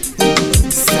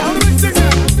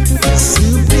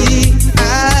 Snoopy,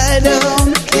 I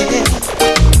don't care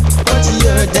what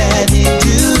your daddy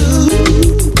do.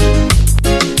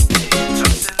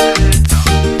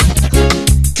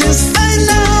 'Cause I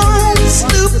know,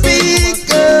 Snoopy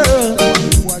girl,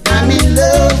 I'm in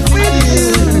love with you.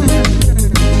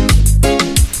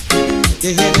 You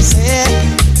hear me say it?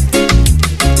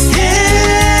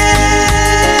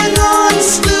 Hang on,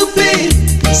 Snoopy,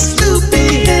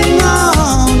 hang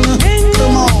on.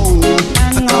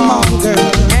 Come on, girl.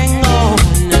 Hang on,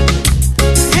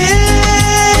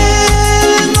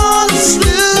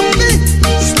 Snoopy,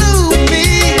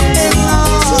 hang on.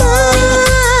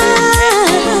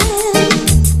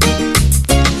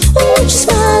 Won't you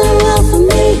smile around for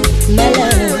me, my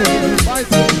love?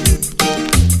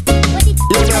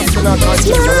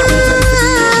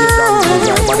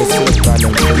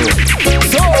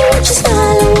 So won't you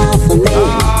smile around for me,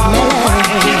 my love?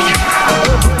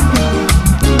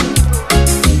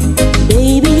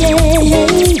 Baby, yeah,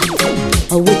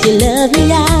 with your lovely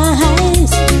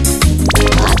eyes,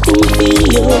 I can feel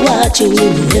you watching me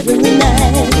every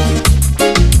night.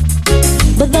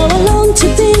 But though I long to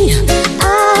be,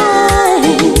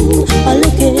 I'm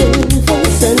looking for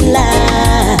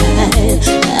sunlight.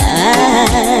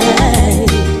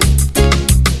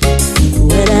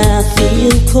 When I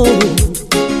feel cold,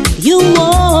 you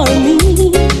warm me.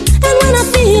 And when I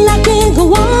feel I can't go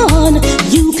on,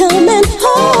 you come and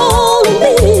hold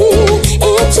me.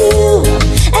 It's you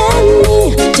and me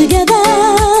together,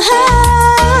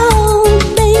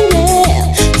 baby,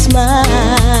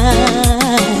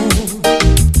 smile.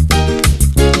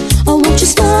 Oh, won't you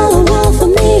smile around for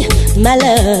me, my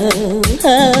love?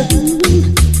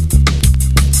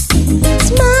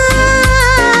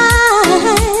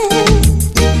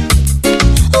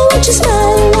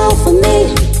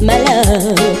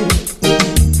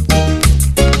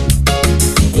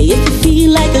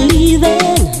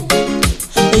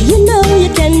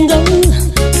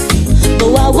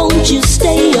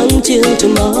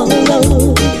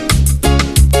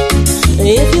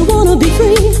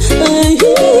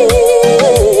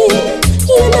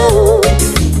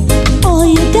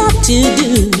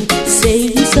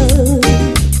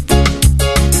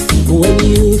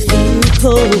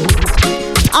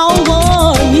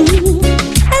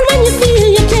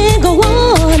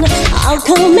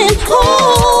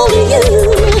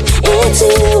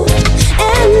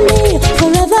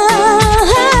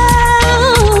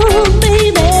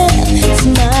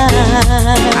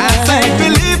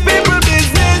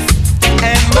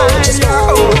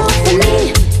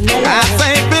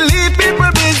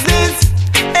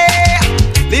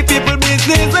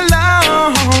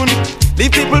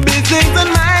 Leave people business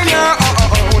and mind your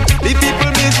own. Leave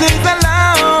people business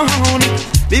alone.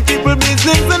 Leave people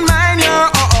business and mind your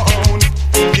own.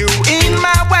 You in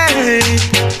my way,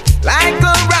 like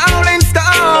a rolling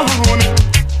stone,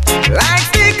 like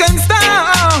stick and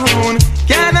stone,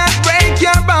 cannot break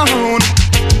your bone.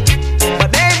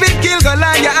 But David killed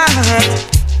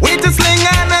Goliath with a sling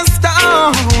and a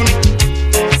stone.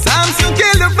 Samson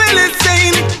killed the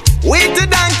Philistine with a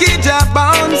donkey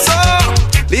jawbone. So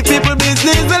leave people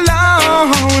business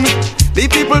alone.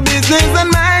 Leave people business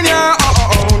and mind your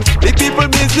own. Leave people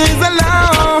business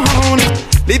alone.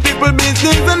 Leave people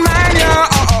business and mind your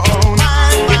own.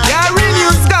 You carry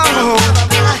new scum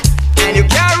and you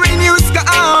carry new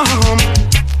scum,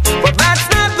 but that's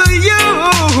not the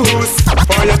use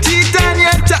for your teeth and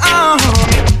your tongue.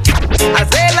 I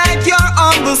say like you're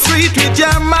on the street with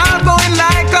your mouth going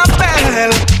like a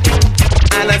bell,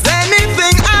 and as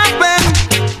anything happen,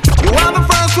 you are the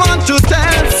first one to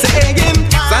tell. Saying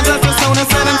Sandra says sound and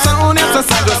said and sound, yes the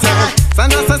Sandra said.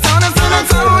 Sandra says sound and said and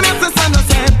sound, yes the Sandra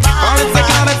said. All it's a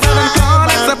cloud, it's a cloud,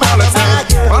 it's a politics.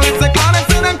 All it's a cloud,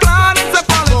 it's a cloud, it's a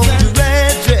politics.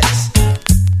 Red dress,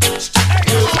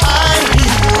 high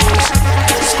heels,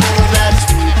 smell that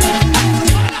sweet.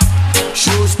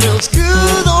 Sure smells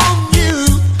good on you.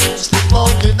 Slip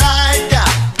on your nightgown,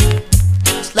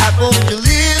 slap on your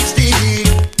lipstick.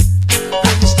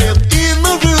 When you step in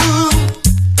my room,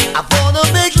 I wanna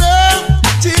make love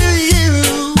to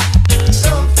you.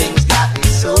 Something's got me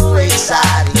so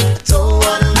excited, I don't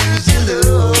wanna lose your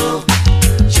love.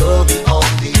 You're the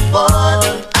only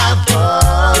one I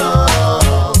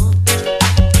want.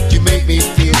 You make me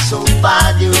feel so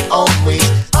fine, you're always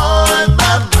on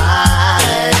my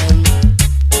mind.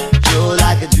 You're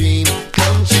like a dream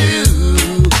come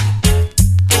true.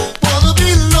 Don't wanna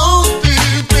be lonely,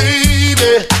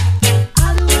 baby. I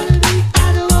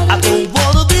don't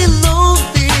wanna be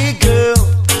lonely, girl.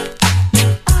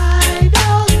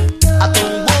 I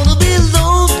don't wanna be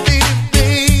lonely,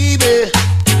 baby.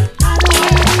 I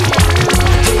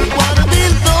don't wanna be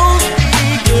lonely,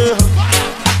 girl.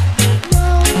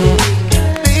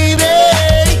 Baby,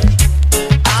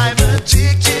 I'm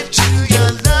addicted to your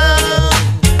love.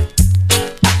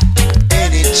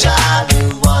 Anytime you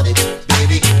want it,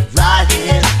 baby, right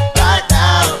here, right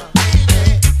now. Baby,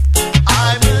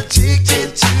 I'm addicted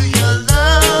to your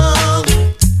love.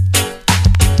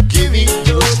 Give me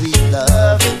your sweet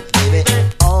loving, baby,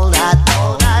 all night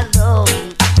long.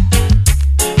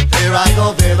 There I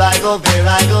go, there I go, there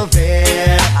I go,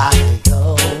 there I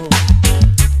go.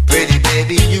 Pretty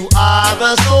baby, you are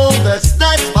a soul that's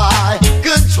not my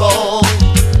control.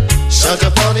 Such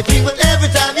a funny thing, but every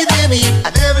time you're near me,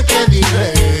 I never can be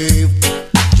brave.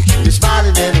 You keep me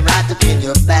smiling and I'm wrapped up in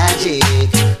your magic.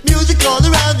 Music all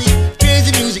around me,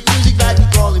 crazy music, music like you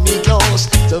calling me close,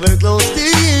 so very close to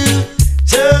you.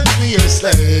 Turn me a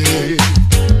slave.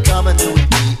 Come and do with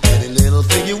me any little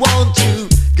thing you want to.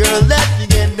 Girl, let me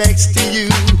get next to you.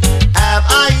 Am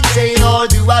I insane or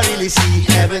do I really see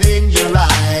heaven in your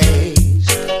eyes?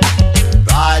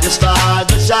 Bright as stars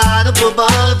that shine up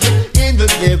above in the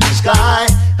clear blue sky.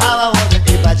 How I wonder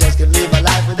if I just can live my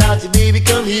life without you, baby,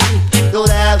 come here. Don't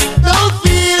have no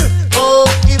fear. Oh,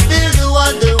 if there's a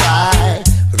wonder why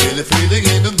I'm really feeling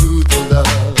in the mood for love.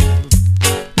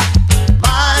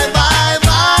 My, my,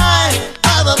 my,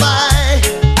 my, my, my.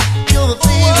 You're my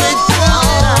favorite girl.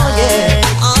 Oh, yeah.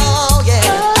 Oh, yeah.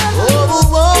 Oh, oh,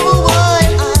 oh,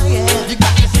 oh, yeah. You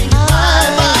got to sing my,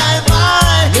 my,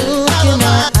 my. Look in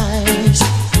my eyes.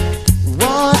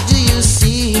 What do you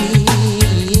see?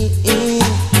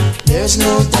 There's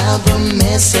no doubt the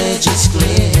message is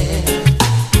clear.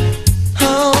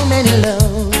 How many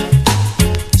love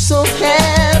so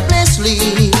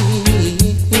helplessly?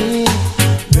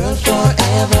 Girl,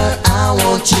 forever I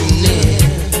want you near.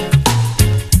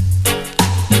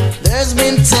 There's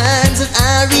been times that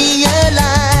I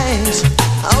realize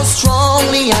how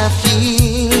strongly I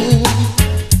feel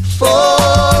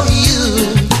for you.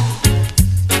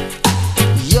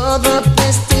 You're the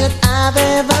best that I've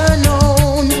ever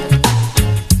known,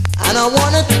 and I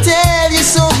wanna tell you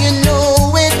so you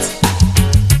know it.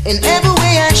 In every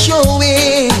way I show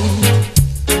it,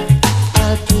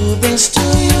 I'll prove this to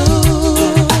you.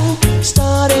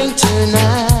 Starting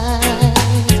tonight,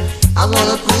 I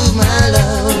wanna prove my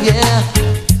love, yeah.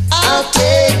 I'll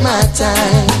take my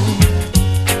time.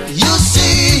 You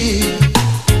see,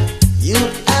 you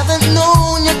haven't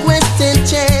known your question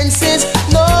chances,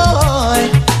 Lord.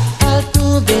 I'll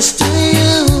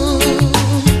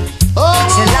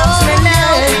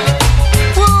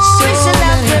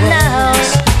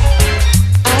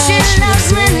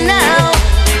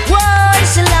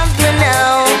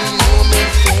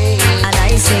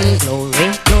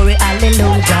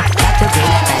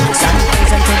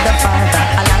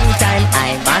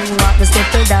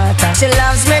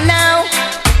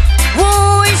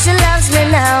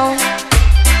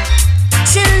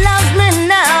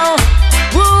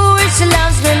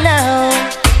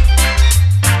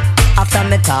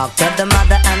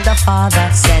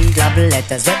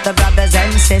letters with the brothers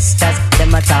and sisters.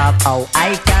 Them a talk, oh,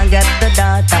 I can't get the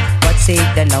daughter. But see,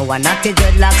 they know I knock the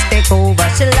dreadlocks take over.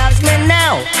 She loves me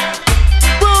now.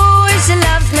 Boy, she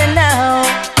loves me now.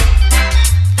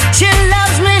 She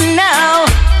loves me now.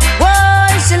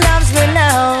 Boy, she loves me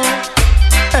now.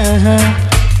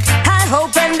 I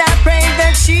hope and I pray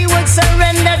that she would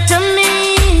surrender to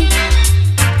me.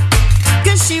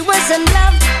 Cause she was in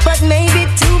love, but maybe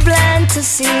too blind to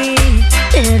see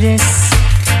it is.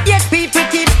 Yet people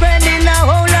keep spreading a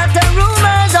whole lot of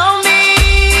rumors on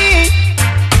me.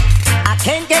 I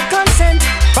can't get consent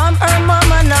from her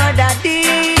mama nor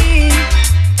daddy,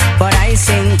 but I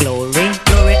sing glory,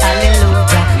 glory, hallelujah.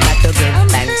 Got to give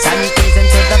thanks and praise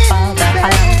to the Father. A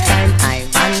long time I'm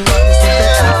on one step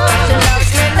to the she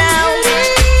loves me now.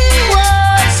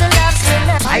 Whoa, she loves me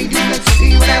now. I did not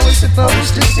see what I was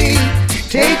supposed to see.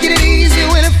 Taking it easy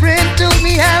when a friend told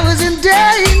me I was in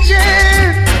danger.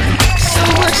 So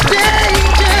much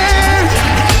danger.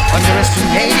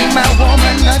 Underestimating my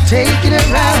woman, not taking her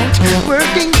out.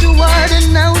 Working too hard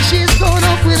and now she's gone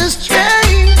off with a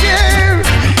stranger.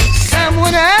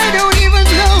 Someone I don't even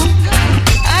know.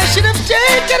 I should have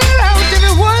taken her out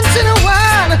every once in a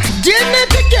while. Dinner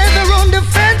together on the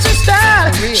fancy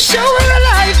style. Show her a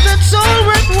life that's all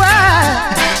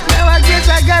worthwhile. Now I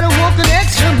guess I gotta walk an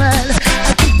extra mile.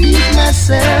 I could beat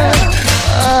myself.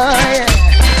 Oh yeah.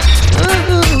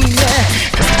 Ooh yeah.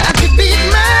 I could beat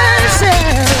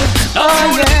myself.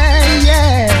 Oh yeah,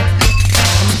 yeah.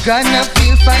 I'm gonna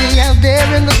feel funny out there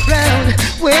in the crowd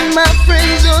when my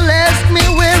friends all ask me,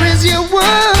 where is your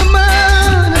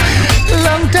woman?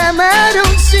 Long time I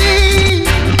don't see.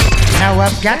 Now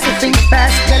I've got to think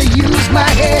fast, gotta use my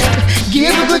head.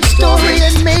 Give a good story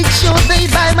and make sure they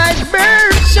buy my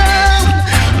version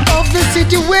of the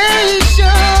situation.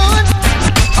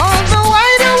 Although I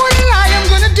don't wanna lie, I'm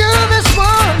gonna do this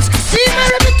once. See my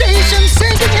reputation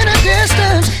sinking in a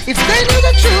distance. If they knew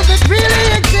the truth that really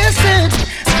existed,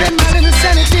 then my little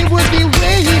sanity would be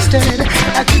wasted.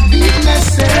 I could beat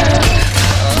myself.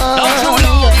 Oh, don't you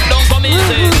know? yeah. Don't come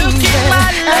easy. Look at my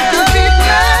love. I could beat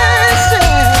myself.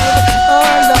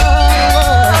 Oh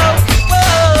Lord.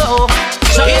 Whoa.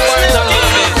 So it's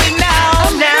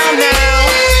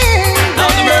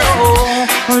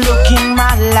looking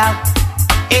my love,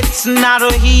 it's not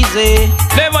easy,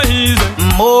 never easy.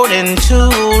 More than too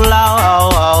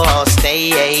long,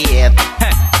 stay.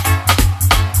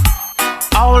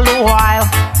 All the while,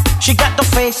 she got the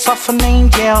face of an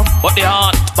angel,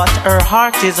 but her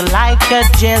heart is like a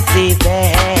Jezebel.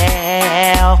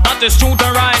 That is true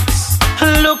to rights.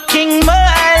 Looking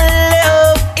my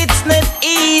love, it's not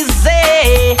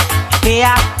easy.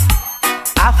 Yeah,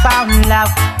 I found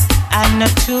love on a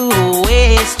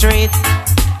two-way street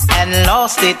and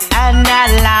lost it on a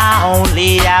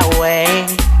lonely way.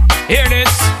 Hear this,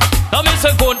 now me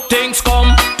say good things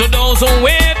come to those who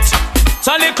wait.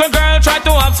 So little girl, try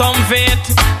to have some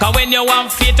faith, cause when you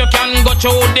have faith you can go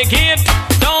through the gate.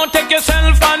 Don't take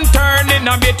yourself and turn in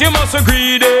a bit, you must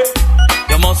agree there.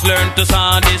 You must learn to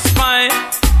satisfy.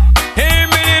 Hey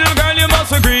me little girl, you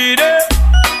must agree there.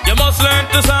 You must learn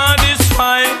to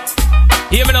satisfy.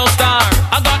 Hear me now, star,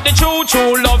 I got the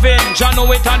true loving. Jah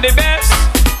know it and the best.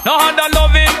 No other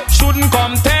loving shouldn't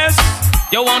contest.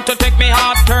 You want to take me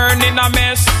heart, turn in a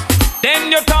mess.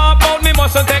 Then you talk about me,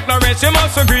 mustn't take no rest. You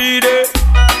must agree there.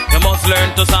 You must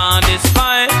learn to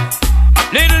satisfy.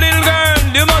 Little girl,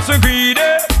 you must agree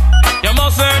there. You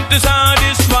must learn to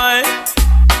satisfy.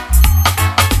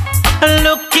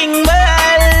 Looking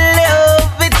my love,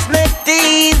 it's not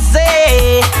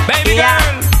easy. Baby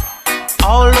girl,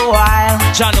 all the while,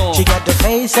 Jano, she got the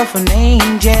face of an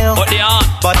angel,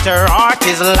 but her heart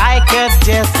is like a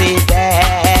Jezebel.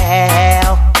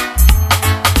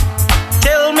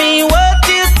 Tell me what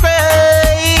you're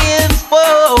praying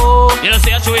for. You know,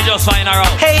 see, actually, just find her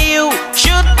out. Hey, you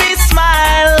should be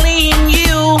smiling,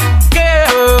 you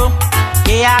girl.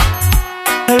 Yeah,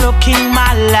 looking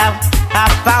my love, I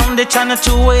found it on a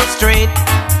two-way street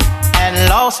and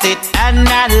lost it on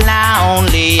a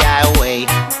lonely highway.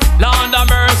 Lord of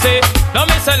mercy, no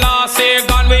me say last year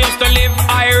gone we used to live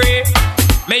irie.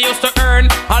 Me used to earn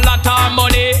a lot of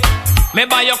money. Me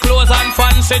buy your clothes and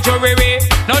fancy jewelry.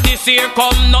 Now this year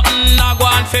come nothing a go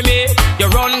on for me. You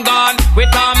run gone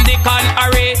with Dick and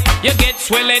Harry. You get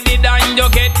swelled and you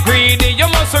get greedy. You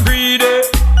must agree there.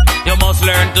 You must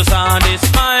learn to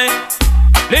satisfy.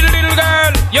 Little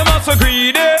girl, you must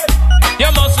agree there.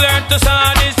 You must learn to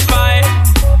satisfy.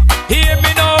 Hear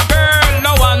me now, girl.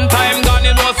 No one time gone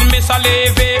it was Miss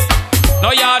Levy.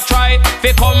 Now you try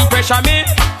fi come pressure me.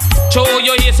 Show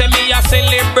you here say me a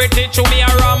celebrity. Show me a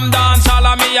ram dance all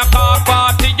of me a car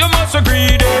party. You must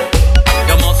agree there.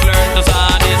 You must learn to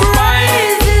satisfy.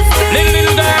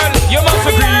 Little girl, you must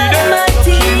agree that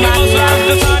you must learn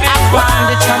to satisfy.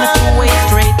 I'm trying to two-way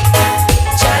straight.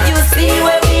 Shall you see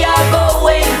where we are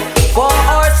going? For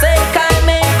our sake I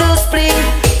make the split.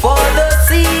 For the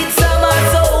seed some are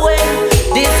sowing,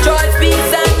 destroys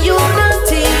peace and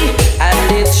unity.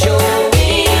 And it's showing,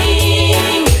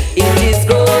 it is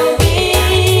growing.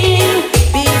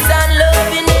 Peace and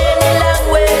love in any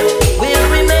language will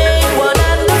remain one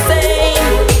and the same.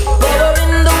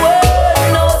 Covering the world,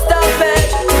 no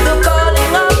stoppage to the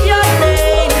calling of your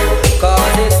name.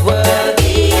 Cause it's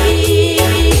worthy,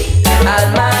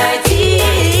 Almighty.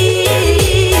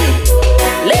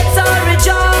 Let's all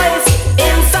rejoice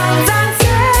in songs and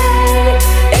say,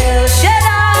 El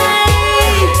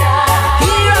Shaddai,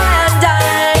 here and I,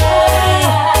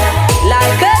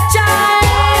 like a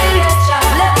child,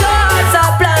 let our hearts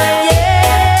apply,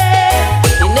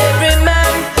 yeah. In every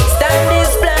man stand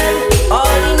his plan,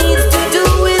 all he needs to do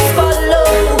is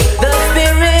follow the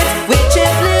spirit which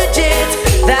is legit.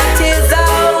 That is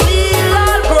how we'll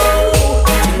all grow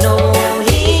to know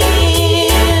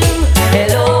him,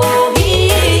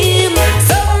 Elohim.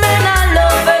 Some men are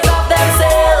lovers of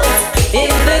themselves.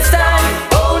 In this time,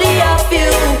 only a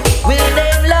few will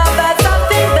name love as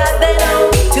something that they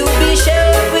know to be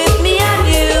shared with me and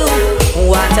you.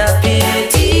 What a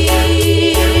pity,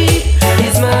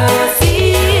 His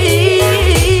mercy.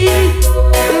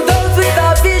 Those with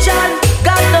a vision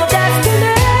got no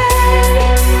destiny.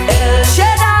 El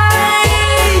Shaddai,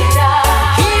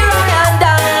 here and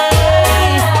I,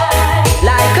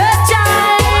 like a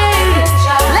child,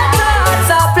 let our hearts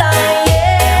apply,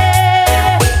 yeah.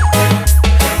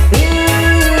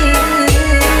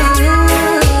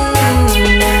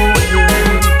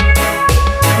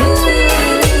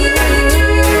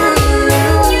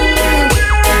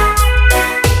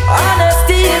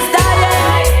 Honesty is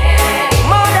dying,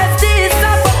 modesty is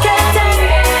suffocating.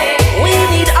 We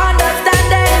need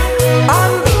understanding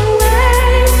on the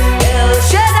way. El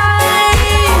Shaddai,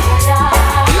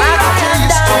 Like I tell you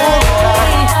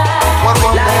story about what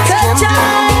one like dance a can do.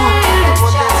 child,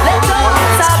 One let our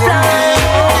hearts apply.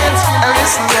 And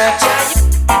listen that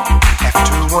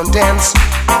after one dance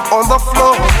on the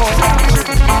floor,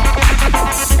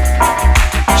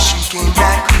 she came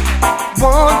back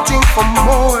wanting for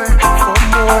more, for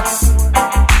more.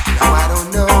 Now I don't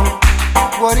know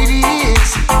what it is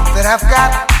that I've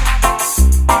got.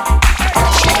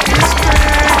 She whispered,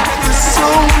 it was so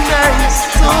nice,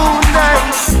 so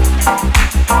nice.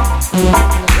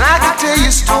 I could tell you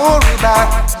a story about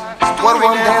what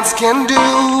one dance can do.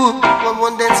 What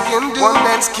one dance can do. One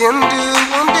dance can do.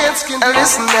 One dance can do. And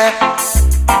listen there.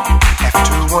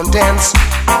 After one dance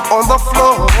on the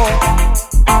floor,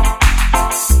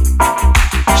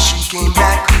 she came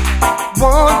back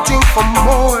wanting for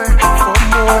more, for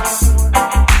more.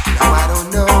 Now I don't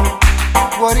know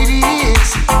what it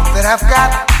is that I've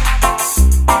got.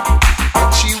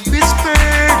 But she whispered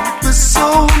it was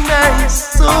so nice,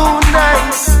 so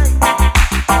nice.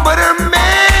 But her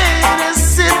man is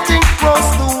sitting across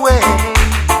the way,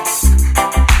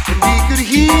 and he could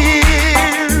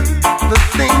hear the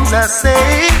things I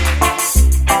say.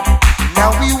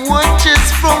 Now he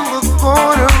watches from the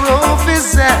corner of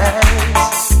his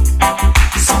eyes.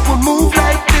 So a move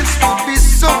like this would be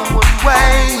so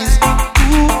unwise.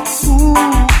 Ooh,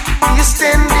 ooh, you're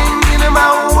standing in my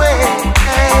way.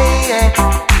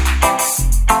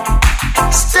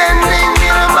 Standing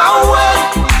in my way.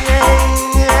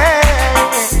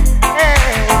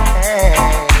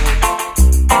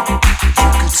 You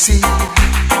could see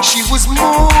she was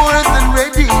more than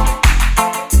ready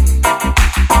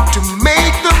to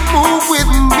make the move with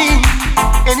me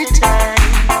anytime.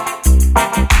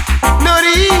 Not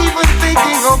even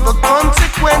thinking of the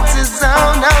consequences. Oh,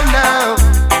 no.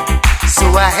 So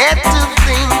I had to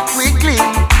think quickly.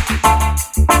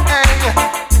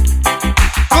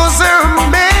 Cause her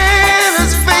man,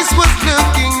 his face was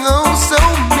looking oh so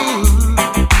mean.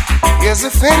 As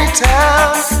if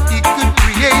anytime he could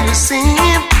create a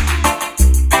scene.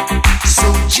 So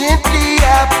gently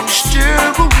I pushed her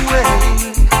away.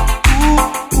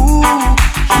 Ooh,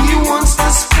 he wants to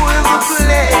spoil the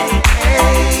play.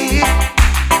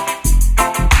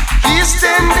 He's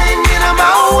standing in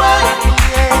my way.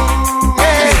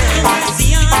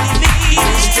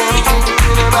 He's standing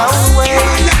in my way.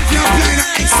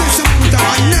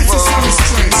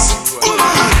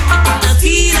 I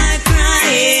feel like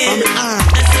crying.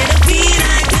 I said I feel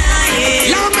like crying.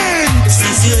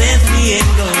 Since you left me and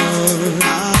gone,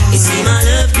 you see my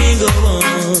love can go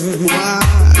on.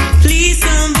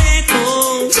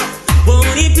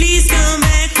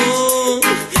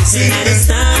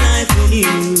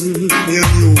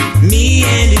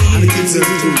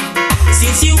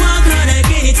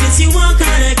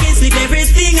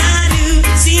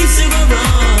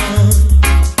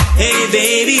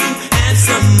 lady, have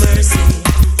some mercy.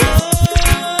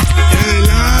 Hey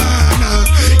Lana,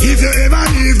 if you ever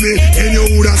leave me, and you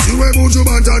woulda see where Buju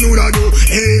Banton woulda do.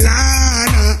 Hey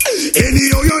Lana,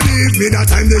 anyhow you leave me, that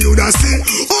time they woulda say,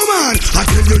 oh man, I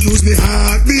tell you use me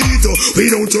heartbeat.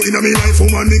 Without you in my life,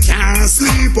 woman, me can't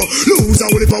sleep. Lose a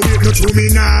whole heap of weight, no true me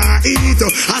nah eat.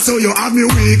 I saw you have me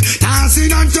weak,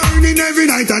 dancing and turning every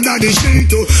night under the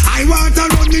sheet. I want to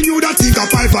run me, you that think a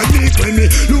pipe and make when me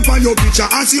look on your picture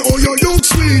and see how you look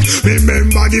sweet.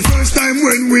 Remember the first time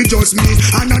when we just meet,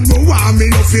 and I know why me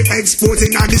love you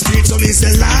exporting on the streets. So me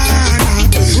say Lana,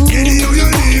 anyhow you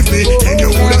leave me, and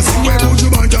you woulda see where Buju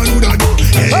Banton woulda do.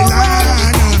 Hey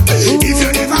Lana, if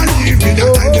you never leave me, that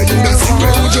time you woulda see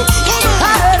where Buju.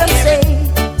 I heard him say,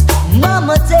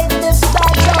 Mama, take this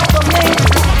badge off of me.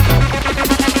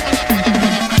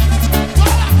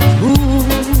 Ooh,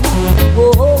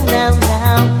 oh,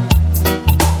 now.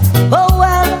 Oh,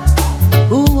 well.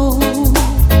 Ooh,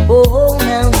 oh,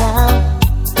 now.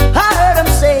 I heard him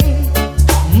say,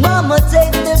 Mama,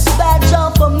 take this badge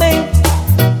off of me.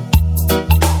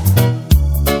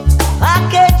 I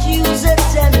can't use it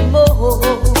anymore.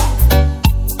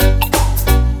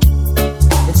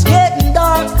 It's getting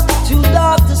dark, too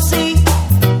dark to see.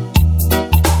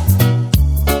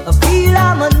 I feel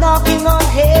I'm knocking on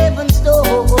heaven's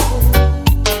door.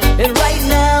 And right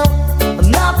now, I'm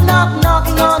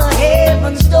knocking on a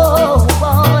heaven's door,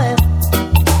 boy.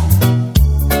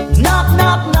 Knocking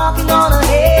on a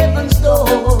heaven's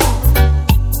door.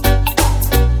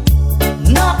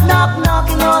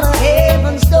 Knocking on a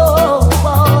heaven's door,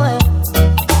 boy.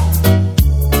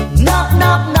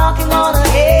 Knocking on a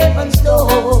heaven's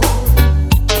door.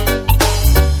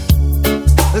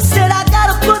 I said I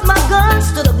gotta put my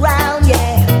guns to the ground,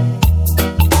 yeah.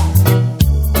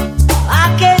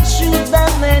 I can't shoot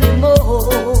them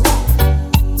anymore.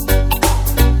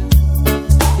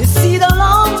 You see the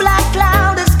long black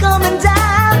cloud is coming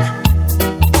down.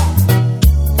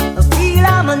 I feel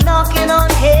I'm knocking on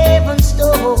heaven's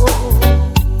door.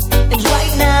 And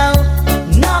right now,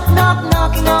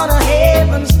 knocking on a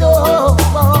heaven's door,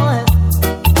 boy.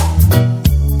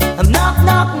 I'm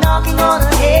knocking on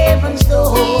a heaven's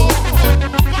door.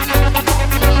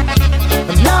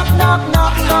 I'm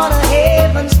knocking on a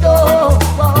heaven's door,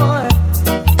 boy.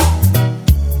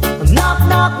 I'm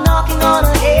knocking on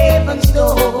a heaven's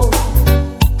door.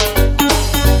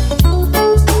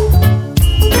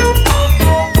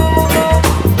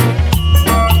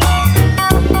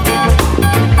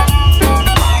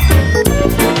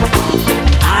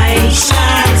 I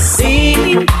shall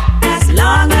sing as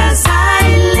long as I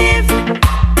live,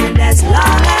 and as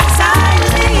long as I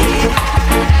live,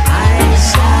 I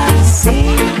shall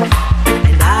sing,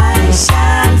 and I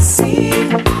shall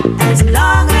sing as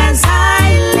long as I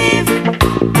live,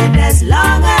 and as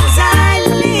long as I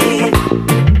live,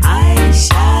 I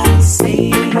shall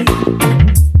sing.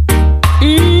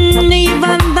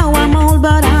 Even though I'm old,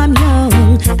 but I'm young,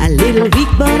 a little weak,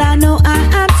 but I know I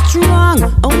am strong,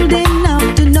 old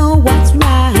enough to know what's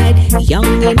right,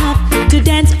 young enough to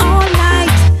dance all night,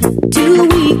 too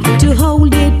weak to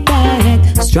hold it back,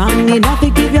 strong enough to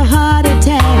give your heart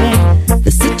attack.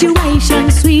 The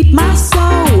situation sweet my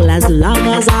soul as long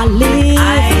as I live.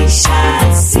 I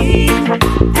shall sing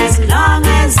as long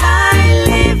as I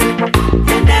live,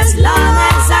 and as long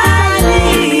as I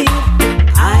live,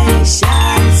 I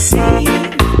shall sing,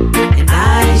 and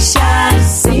I shall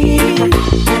sing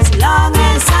as long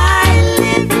as I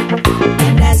live,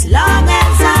 and as long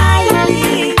as I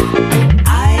live,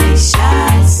 I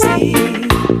shall sing.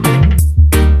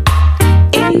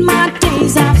 In my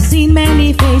days I've seen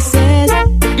many faces,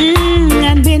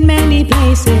 and been many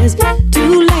places.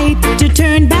 Too late to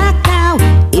turn back now.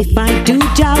 If I do,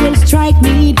 Jah will strike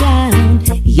me down.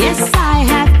 Yes, I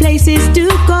have places to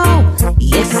go.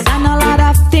 Yes, and a lot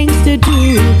of things to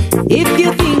do. If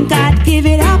you think I'd give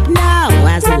it up now,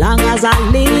 as long as I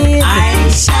live, I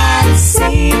shall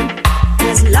sing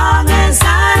as long as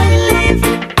I live,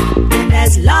 and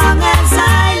as long as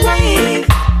I live,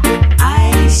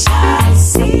 I shall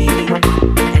sing,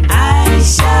 and I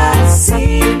shall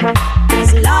sing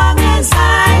as long as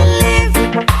I live,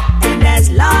 and as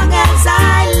long as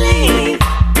I live,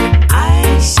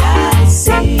 I shall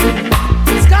sing.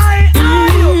 Sky,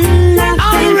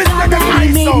 I respect the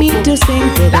God made me to sing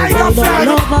to the world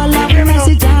of love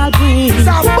message I'll bring.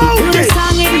 Put a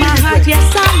song in my heart,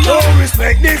 yes I know. No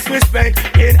respect, disrespect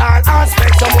in all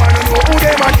aspects. Someone to know who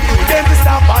them are, them to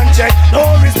stop and check. No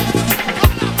respect.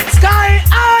 Sky,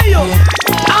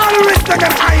 all respect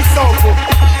and I sound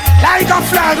like a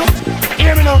flag.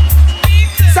 Hear me now.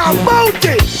 Somebody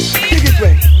dig it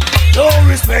way. No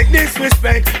respect,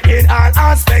 disrespect in all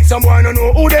aspects. Some boy no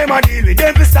know who them a deal with.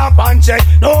 Them fi stop and check.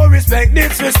 No respect,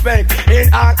 disrespect in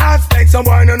all aspects. Some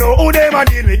boy no know who them a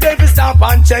deal with. Them fi stop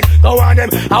and check. Go on them.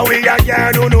 How we a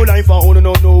girl who know life and who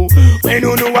no know. When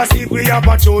who know a sleep we a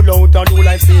patrol out and do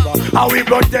lifesaver. How we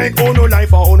protect who know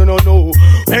life and who no know.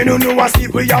 When who know a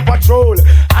sleep we a patrol.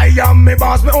 I am me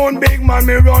boss, me own big man.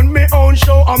 Me run me own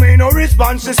show. I mean no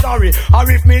response to sorry.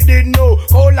 Or if me did know.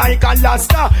 Oh like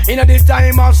Alaska in a the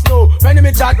time of snow. When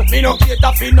me chat, me no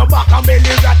cater for no back and belly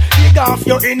rat. Dig off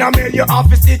your inner mail, you have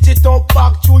to stitch it up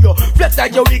back to you. Flex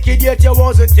like your wicked yet you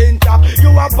wasn't in top. You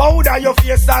a powder your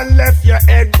face and left your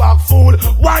head back fool.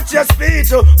 Watch your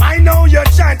speech, I know your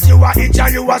chant. You a itch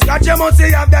and you a scratch. You must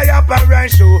see have the apparent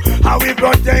show. How we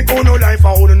protect who no life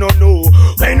and who no know.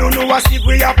 When who know a sleep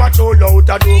we a patrol out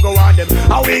a do go on them.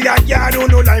 How we a guard who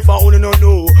no life and who no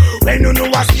know. When who know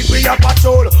a sleep we a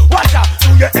patrol. Watch out,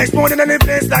 do you explode in any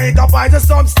place like a poison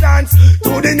substance.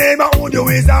 To the neighborhood you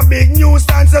is a big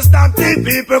nuisance. So stop the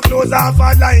people close off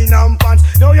a line and pants.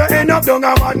 Now you end up down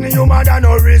a madden, you mad and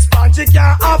no response. You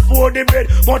can't afford the bread,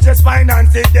 much as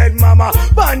finance it dead mama.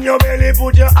 Ban your belly,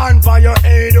 put your hand for your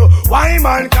head. Why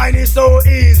mankind is so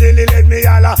easily let me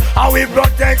holler. How we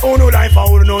protect who no life and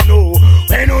who no know.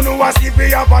 When who know a sleep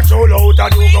we a patrol out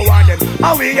and do go on them.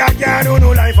 How we a can who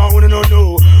no life and who no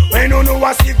know. When who know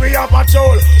a sleep we a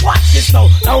patrol. Watch this now,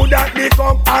 now that the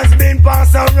cup has been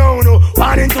passed around.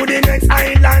 One into the next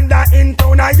islander in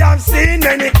town. I have seen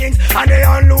many kings and they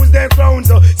all lose their crowns.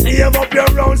 So save up your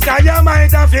rounds, cause you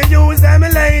might have to use them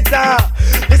later.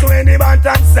 This when the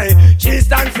bantam say, she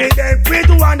stand for them. With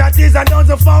one that is a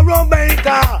dozen for a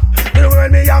baker. The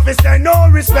world me have to say no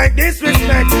respect,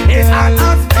 disrespect. It's an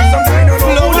aspect, sometimes don't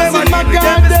know who them and we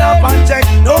have to stop and check.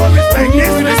 No respect,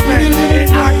 disrespect. It's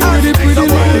an aspect, sometimes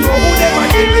don't know who them and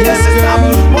we have to stop.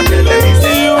 What the hell is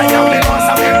this? I am the boss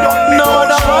of them, don't me no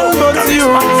one but you.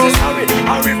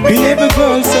 Baby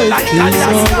girl say it feels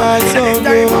so right, so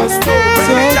good, so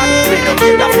good.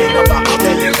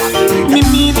 Me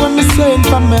mean when me say it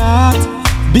from my heart.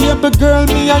 Baby girl,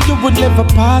 me and you would never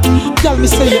part. Tell me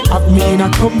say you have me in a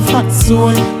comfort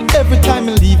zone. Every time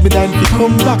you leave me, then you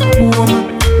come back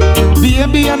home.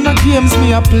 Baby, and the games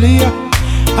me a play.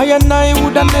 I and I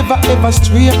woulda never ever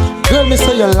stray. Girl, me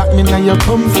say you lock me in your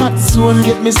comfort zone.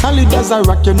 Get me solid as a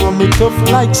rock, you know me tough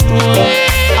like stone.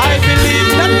 I believe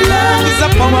that love is a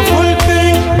powerful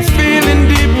thing, a feeling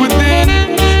deep within.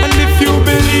 And if you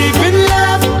believe in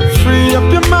love, free up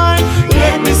your mind,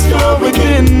 let this flow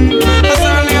within. As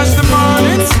early as the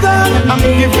morning star, I'm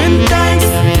giving thanks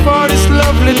for this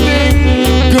lovely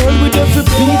thing. Girl, with every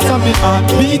beat of me heart,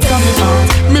 beat of me heart,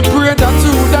 me pray that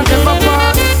you woulda never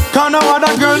part. Can't no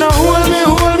other girl no hold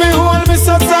me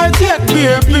so tight yet,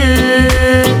 baby.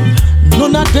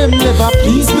 None of them never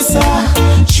please me, sir.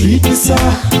 Treat me, sir.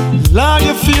 Lord,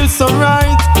 you feel so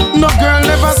right. No girl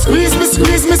never squeeze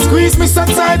me so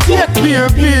tight yet,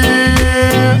 baby.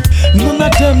 None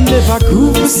of them never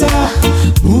groove me, sir.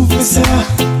 Move me, sir.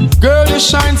 Girl, you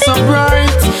shine so bright.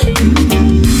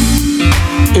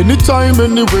 Anytime,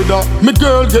 any weather, me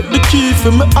girl get the key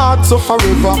for me heart so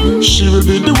forever. She will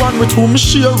be the one with whom me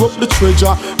share up the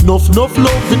treasure. Enough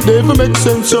love, it never make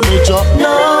sense, you major.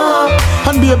 No.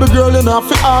 And baby girl, you have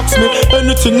to ask me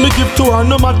anything me give to her,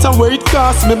 no matter where it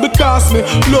costs me. Because me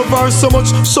love her so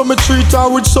much, so me treat her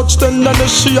with such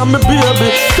tenderness. She and me baby.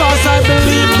 Cause I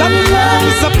believe that love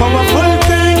is a powerful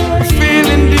thing, a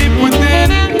feeling deep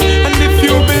within. And if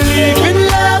you believe in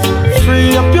love,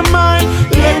 free up your mind,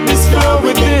 let this flow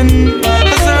within.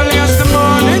 As early as the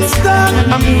morning star,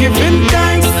 I'm giving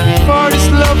thanks for this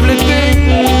lovely thing.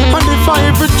 And if I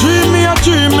ever dream me a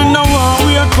dream, me now I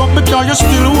wake up because you're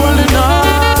still holding on.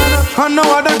 And no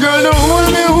other girl no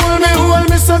hold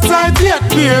me so tight yet,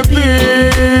 baby.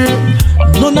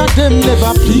 None of them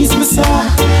never please me, sir.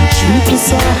 Treat me,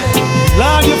 sir.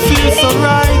 Lord, you feel so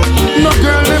right. No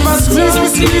girl never squeeze me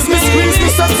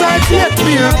so tight yet,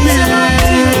 baby.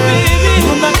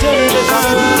 None of them never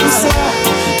move me, sir.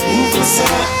 Move me,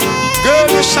 sir. Girl,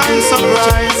 you shine so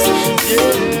bright.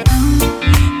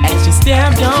 Yeah. As she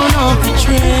stepped down off the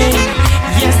train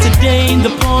yesterday in the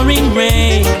pouring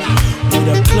rain, with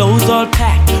her clothes all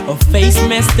packed, her face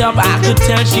messed up, I could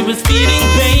tell she was feeling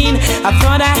pain. I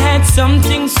thought I had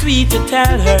something sweet to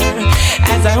tell her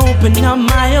as I opened up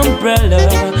my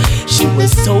umbrella. She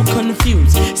was so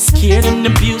confused, scared and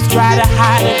abused, tried to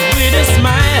hide it with a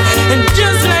smile. And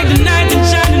just like the night in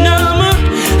shining armor,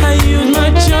 I used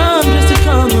my charm just to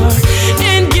calm her,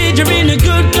 engage her in a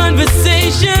good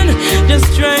conversation, just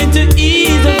trying to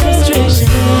ease her frustration.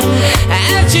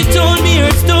 As she told me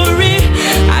her story,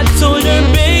 I told her,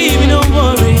 baby, don't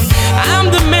worry, I'm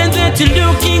the man that you're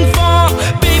looking for.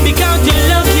 Baby, count your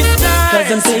lucky stars,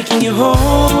 'cause I'm taking you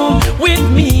home with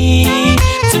me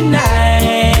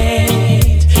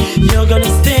tonight. You're gonna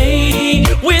stay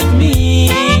with me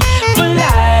for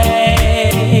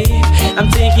life. I'm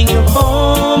taking you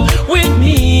home with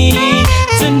me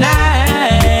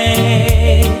tonight.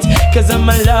 'Cause I'm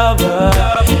a lover,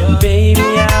 baby,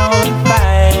 I'll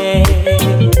fight.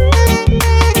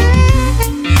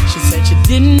 She said she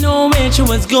didn't know where she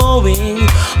was going.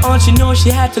 All she knows,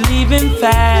 she had to leave him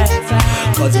fast.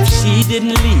 'Cause if she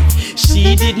didn't leave,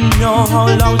 she didn't know how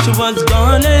long she was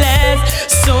gonna last.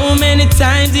 So many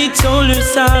times he told her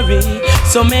sorry,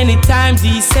 so many times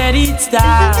he said he'd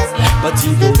stop, but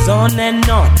he goes on and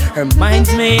on, her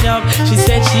mind's made up. She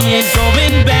said she ain't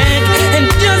going back. And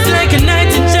just like a knight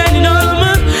in shining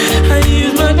armor, I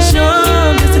use my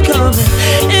charm just to cover,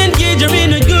 engage her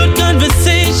in a good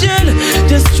conversation,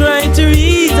 just try to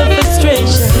ease her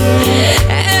frustration.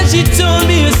 And she told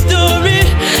me a story.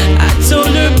 I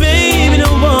told her, baby,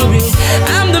 don't worry,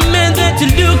 I'm the man that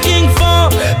you're looking for.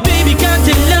 Baby, got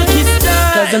your lucky star.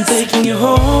 'Cause I'm taking you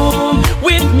home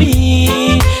with me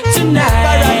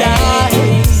tonight.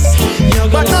 You're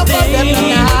gonna stay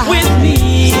with me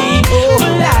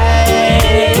for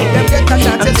life.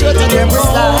 I'm taking you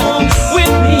home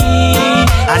with me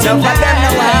tonight.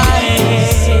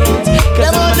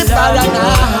 'Cause I'm a lover,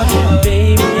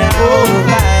 baby,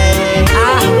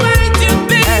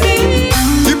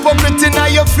 Hypocrite in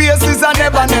your faces are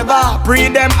never, never. Pre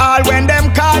them all when them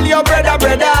call you brother,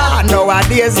 brother.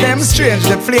 Nowadays them strange,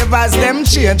 the flavors them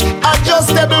change.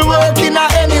 Adjustable working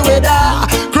any weather.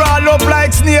 Crawl up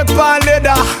like snake on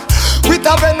leather. With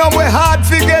a venom we hard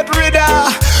to get rid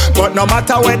of. But no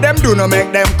matter what them do, no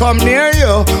make them come near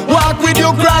you. Walk with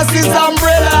you cross this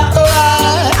umbrella.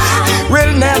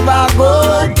 We'll never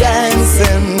go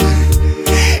dancing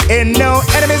in no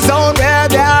enemy zone where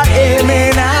they're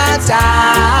aiming at I.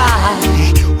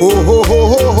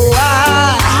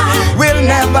 We'll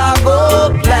never go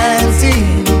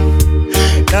planting.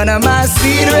 None of my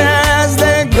seed, as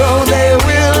they grow, they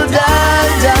will die,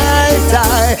 die,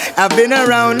 die. I've been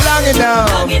around long enough.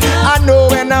 I know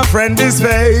when a friend is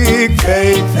fake,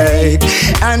 fake, fake.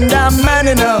 And I'm man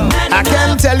enough. I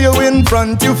can tell you in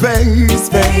front you face,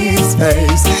 face,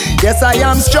 face. Yes, I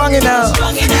am strong enough.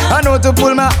 I know to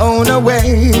pull my own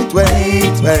weight,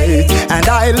 wait, wait. And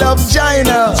I love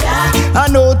China. I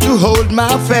know to hold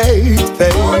my faith,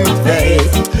 faith,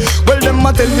 faith. Well, them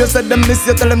I tell you, said them miss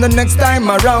you, tell them the next time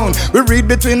around. We read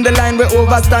between the line, we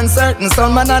overstand certain.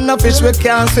 Some man and no fish, we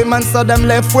can't swim, and so them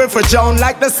left way for drown.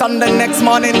 Like the sun, the next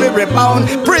morning we rebound.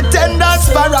 Pretenders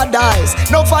paradise,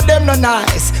 no for them no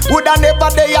nice. Would I never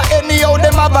they anyhow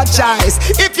them have a choice.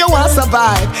 If you want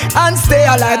survive and stay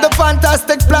alive, the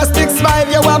fantastic plastic smile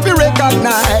you have to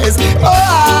recognize.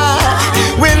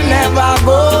 We'll never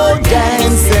go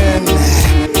dancing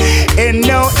in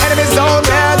no enemy zone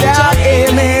where they're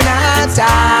aiming at I.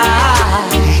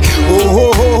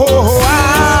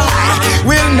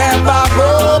 We'll never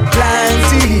go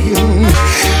planting.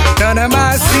 None of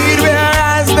my seed,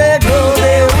 whereas they grow,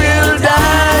 they will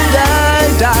die, die,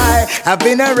 die. I've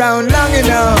been around long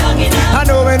enough. I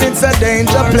know when it's a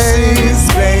danger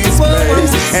place, place,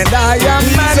 place. And I am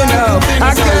man enough.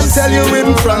 I can tell you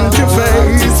in front your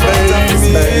face, face,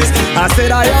 face. I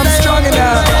said I am strong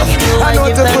enough. I know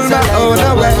to pull my own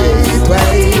weight,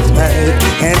 wait, wait.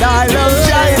 And I love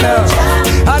China.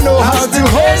 I know how to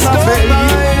hold my faith,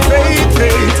 faith,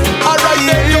 faith.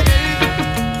 Alright.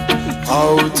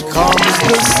 Out comes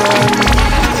the sun,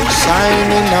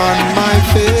 shining on my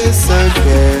face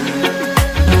again.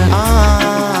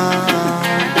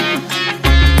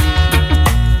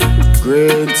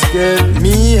 Grades get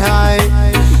me high,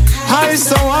 high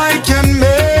so I can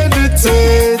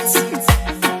meditate.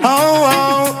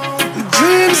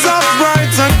 Dreams of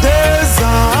brighter days.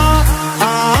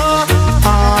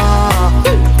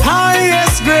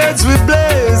 Highest grades we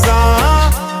blaze.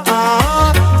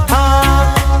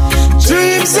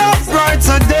 Dreams of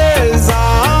brighter days.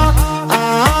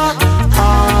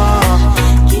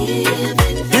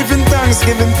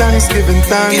 Giving thanks, giving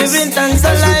thanks. Giving thanks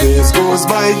as alive. the days goes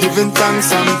by, giving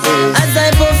thanks and praise. As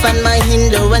I puff on my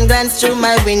window and glance through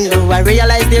my window, I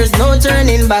realize there's no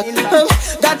turning back.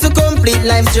 Got to complete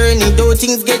life's journey, though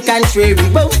things get contrary.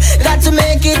 Got to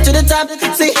make it to the top.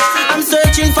 See, I'm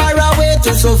searching for a way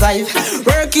to survive.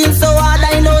 Working so hard,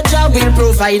 I know job will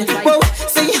provide.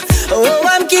 See,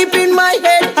 I'm keeping my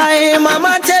head high.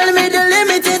 Mama tell me the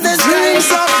limit is the sky.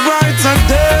 Dreams of brighter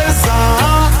days.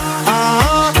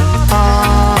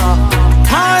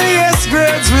 Highest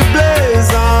grades we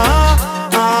blaze.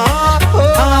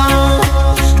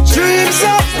 Dreams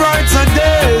of brighter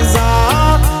days.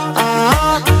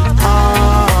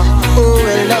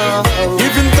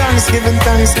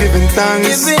 thanks, giving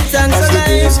thanks. As the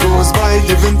days goes by,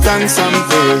 giving thanks and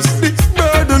praise. Big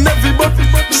burden everybody,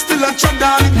 but still a tread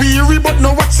weary, but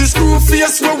no watch the screw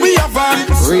face where we have on.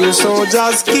 Real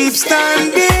soldiers keep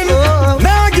standing,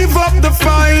 now give up the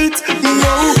fight.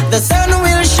 No, the sun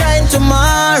will shine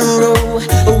tomorrow.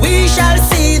 We shall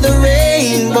see the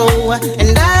rainbow,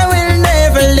 and I will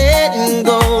never let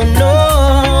go. No,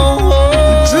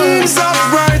 dreams of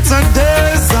brighter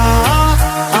days.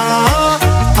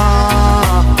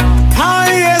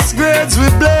 Highest grades we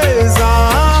blaze.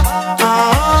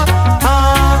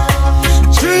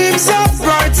 Dreams of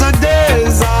brighter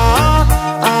days.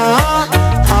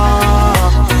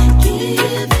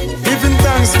 Giving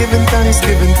thanks, giving thanks,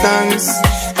 giving thanks.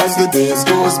 As the days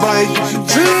goes by,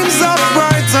 dreams of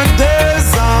brighter days.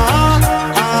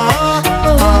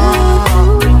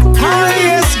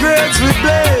 Highest grades we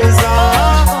blaze.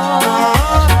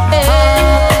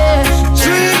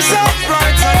 Dreams of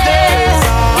brighter days.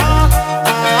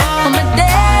 On my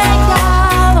day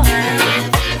job,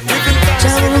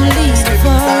 Jah won't leave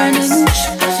for an inch.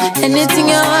 Anything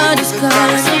you want, just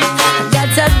call me.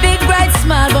 Got a big bright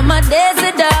smile, but my days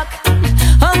are dark.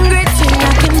 Hungry till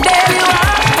I can barely walk.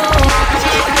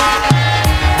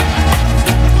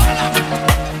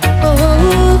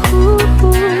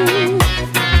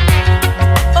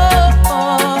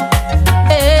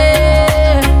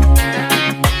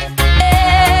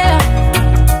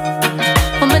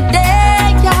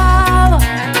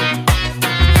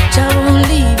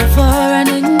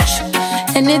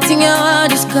 Anything you want,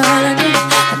 just call on me.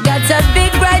 I got a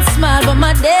big bright smile, but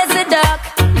my days are dark.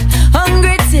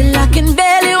 Hungry till I can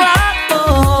barely walk.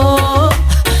 Oh,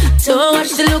 don't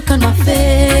watch the look on my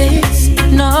face.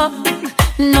 No,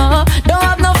 no, don't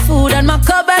have no food and my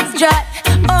cupboard's dry.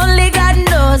 Only God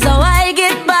knows how I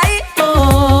get by.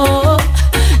 Oh,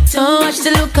 don't watch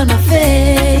the look on my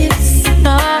face.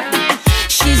 No,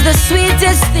 she's the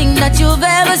sweetest thing that you've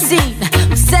ever seen.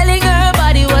 Selling her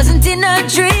body wasn't in her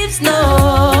dreams, no.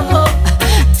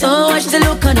 Don't watch the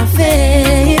look on her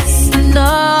face,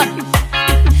 no.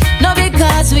 No,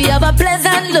 because we have a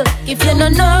pleasant look. If you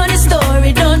don't know the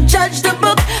story, don't judge the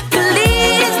book.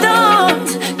 Please don't.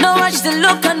 No, watch the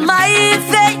look on my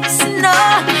face, no.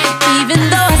 Even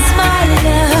though I smile,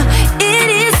 it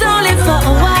is only for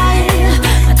a while.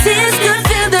 My tears could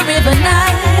fill the river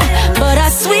Nile, but I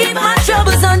sweep my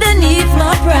troubles underneath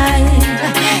my pride.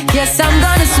 Yes, I'm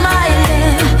gonna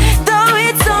smile, though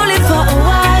it's only for a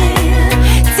while.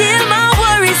 Till my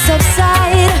worries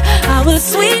subside, I will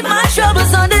sweep my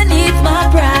troubles underneath my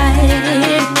pride.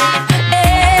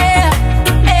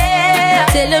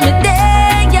 Tell me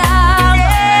there,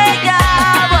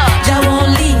 Jah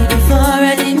won't leave you for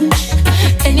an inch.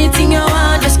 Anything you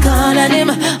want, just call on him.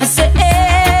 I say,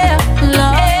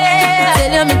 Lord,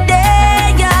 tell me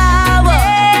there,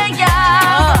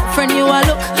 friend, you are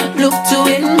look to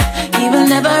him. He will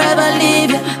never ever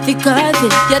leave you because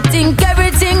you think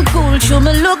everything cool. Show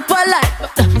me look polite,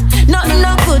 nothing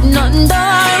no good, nothing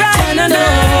done right. No,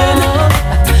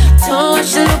 don't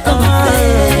watch the look on my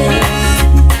face.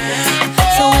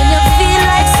 So when you feel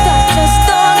like stuck, just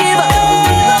don't give up.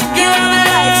 You have a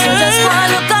life, so just wanna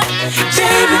look up,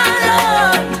 baby.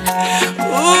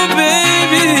 Oh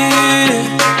baby,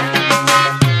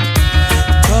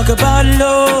 talk about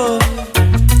love,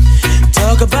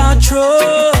 talk about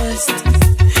trust,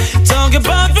 talk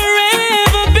about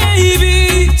forever, baby.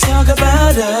 Talk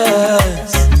about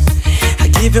us. I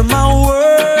give you my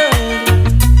word,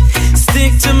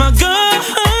 stick to my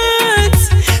guns.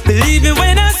 Believe me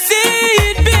when I say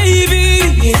it, baby.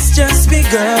 It's just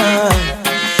begun.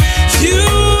 You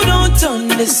don't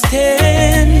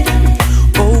understand,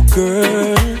 oh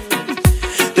girl,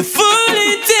 the full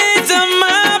intent of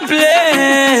my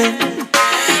plan.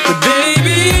 But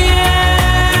baby,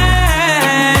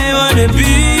 I wanna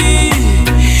be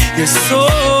your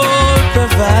sole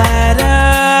provider.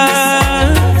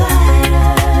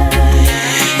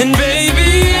 And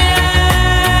baby,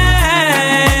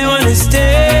 I wanna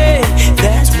stay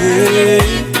that way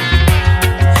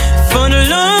for the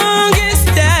longest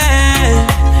time.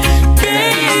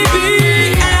 Baby,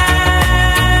 I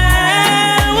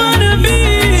wanna be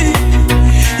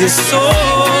your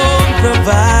sole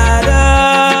provider.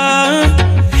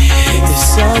 It's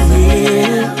so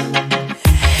real.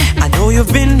 I know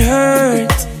you've been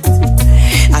hurt.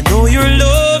 I know you're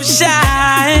love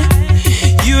shy.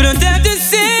 You don't have to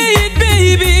say it,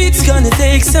 baby. It's gonna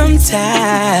take some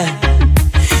time.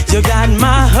 You got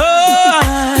my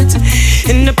heart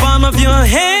in the palm of your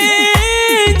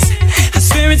hands. I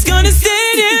swear it's gonna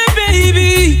stay there,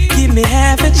 baby. Give me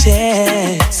half a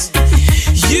chance.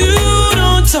 You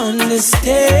don't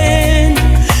understand,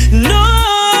 no.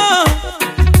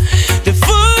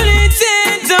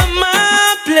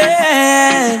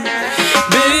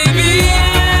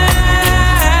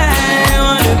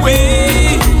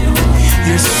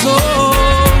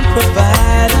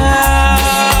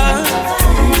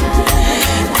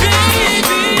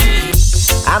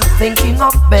 thinking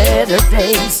of better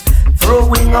days,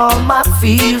 throwing all my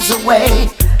fears away,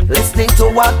 listening to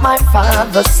what my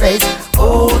Father says.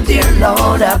 Oh dear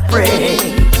Lord, I pray.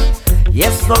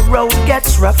 Yes, the road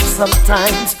gets rough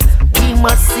sometimes. We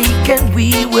must seek and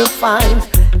we will find.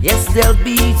 Yes, there'll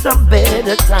be some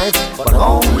better times, but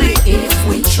only if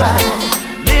we try.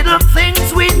 Little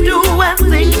things we do and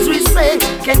things we say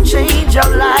can change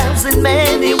our lives in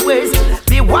many ways.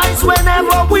 Be wise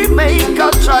whenever we make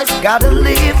a choice. Gotta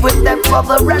live with them for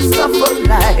the rest of our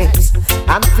lives.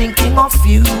 I'm thinking of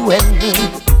you and me,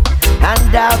 and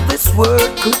how this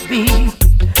world could be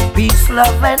peace,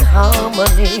 love, and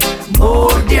harmony.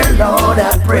 Oh dear Lord,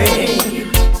 I pray.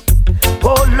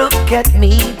 Oh, look at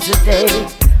me today,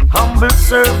 humble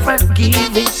servant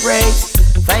giving praise,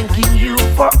 thanking you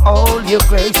for all your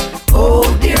grace. Oh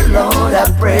dear Lord, I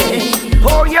pray.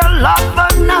 For your love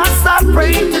on us, I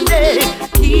pray today.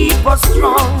 Keep us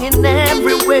strong in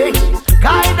every way.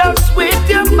 Guide us with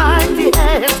your mighty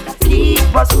hand.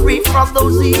 Keep us free from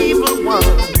those evil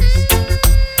ones.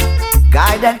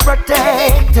 Guide and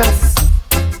protect us.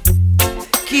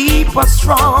 Keep us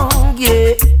strong,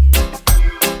 yeah.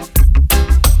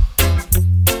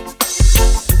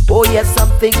 Oh yes, I'm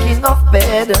thinking of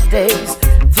better days,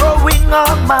 throwing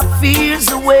all my fears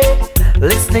away,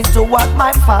 listening to what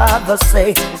my Father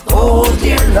say. Oh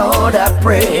dear Lord, I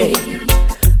pray.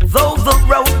 Though the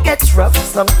road gets rough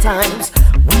sometimes,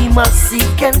 we must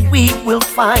seek and we will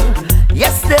find.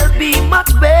 Yes, there'll be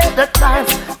much better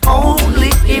times,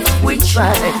 only if we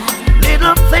try.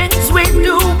 Little things we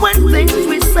do and things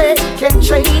we say can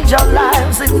change our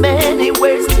lives in many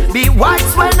ways. Be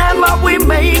wise whenever we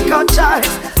make a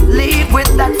choice. Live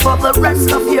with that for the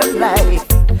rest of your life.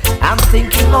 I'm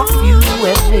thinking of you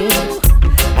and me,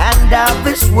 and how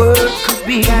this world could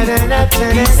be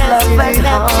peace, love, and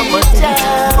harmony.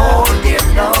 Oh dear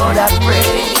Lord, I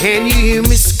pray. Can you hear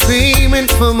me screaming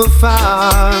from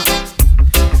afar?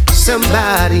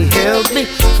 Somebody help me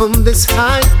from this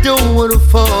high, don't wanna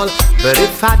fall. But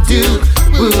if I do,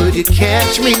 would you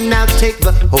catch me? Now take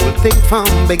the whole thing from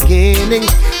beginning.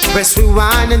 Press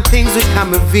rewind and things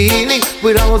become revealing,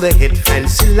 with all the hit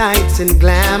fancy lights and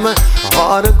glamour.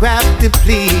 Autograph to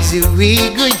please you,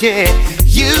 eager, yeah.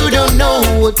 You don't know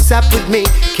what's up with me.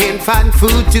 Can't find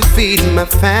food to feed my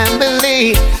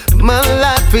family. My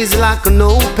life is like an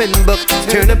open book.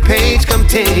 Turn a page, come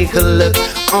take a look.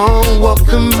 Oh,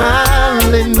 walk a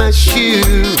mile in my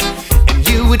shoe, and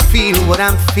you would feel what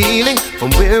I'm feeling.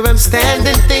 From where I'm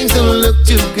standing, things don't look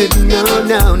too good. No,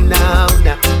 no, no,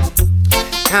 no.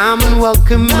 Come and walk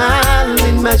a mile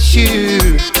in my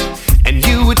shoe, and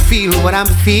you would feel what I'm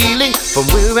feeling. From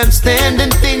where I'm standing,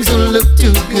 things don't look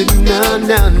too good. No,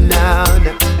 no, no,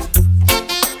 no.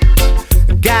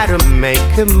 Gotta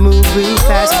make a move real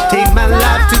fast. Take my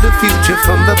life to the future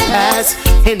from the past.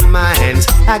 In my hands,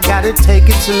 I gotta take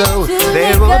it slow.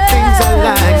 There are things I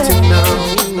like to know.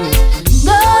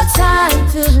 No time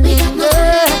to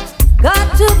linger.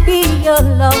 Got to be your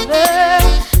lover.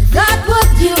 Got what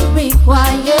you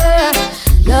require.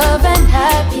 Love and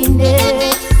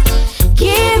happiness.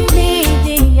 Give me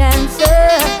the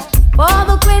answer for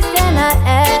the question I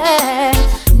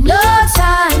ask. No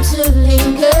time to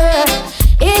linger.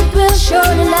 It will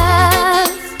surely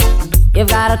last. You've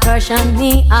got a crush on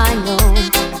me, I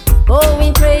know.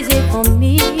 Going crazy for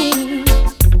me.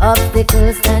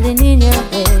 Obstacles standing in your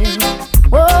way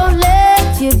won't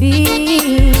let you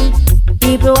be.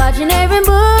 People watching every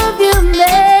move you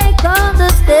make, all the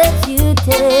steps you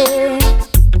take.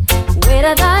 Wait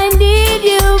as I need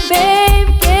you, babe,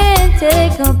 can't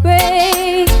take a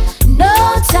break.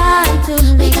 No time to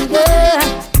linger.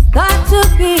 Got to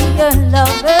be your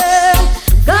lover.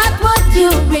 Got what you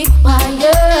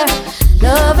require.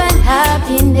 Love and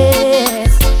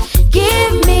happiness.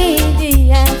 Give me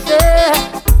the answer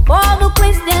for the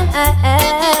question I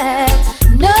ask.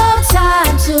 No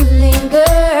time to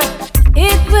linger.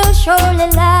 It will surely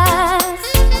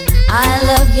last. I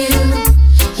love you,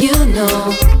 you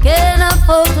know. Can't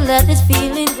afford to let this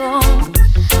feeling go.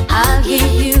 I'll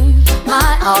give you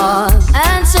my all.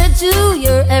 Answer to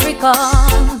your every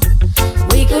call.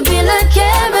 We could be like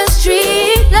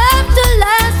chemistry, love to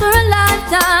last for a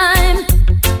lifetime.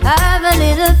 Have a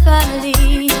little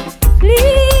family,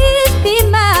 please be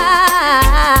mine.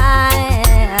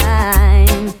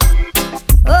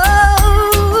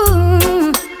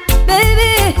 Oh,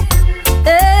 baby,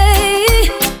 hey,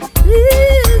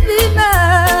 please be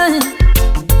mine.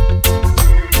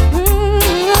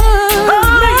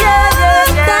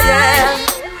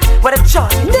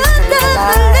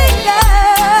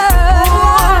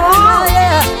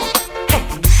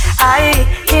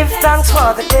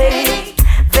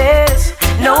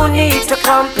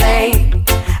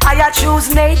 I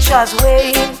choose nature's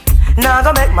way. Now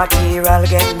go make material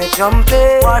get me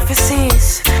jumping.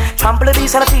 Orifices, trample the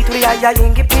beast on the feet with the eye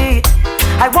inky Pete.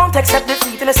 I won't accept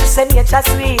defeat unless it's nature's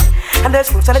sweet. And there's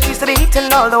fruits on the trees to be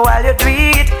eaten all the while you do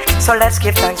it. So let's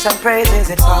give thanks and praises.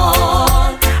 It's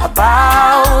all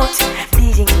about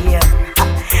being here.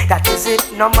 That is it,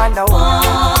 no man no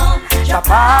one. Drop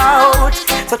out,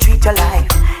 so treat your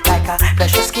life like a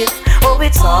precious gift. Oh,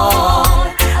 it's all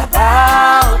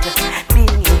about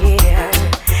being here.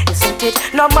 Isn't it,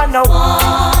 no man no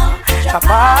one. Drop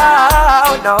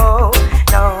out, no,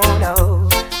 no, no.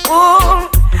 Ooh.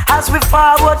 As we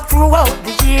forward throughout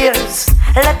the years,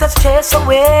 let us chase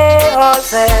away all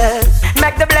fears.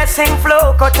 Make the blessing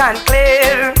flow cut and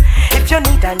clear. If you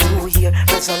need a new year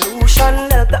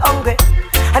resolution, help the hungry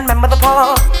and remember the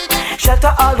poor.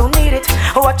 Shelter all who need it.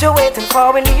 What you waiting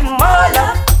for? We need more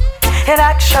love in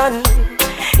action,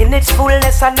 in its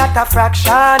fullness and not a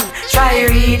fraction. Try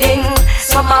reading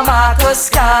some of Marcus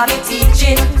Garvey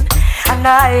teaching, and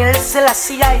I'll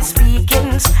Selassie I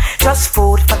speakings. Just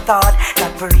food for thought,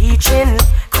 not for reaching.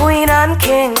 Queen and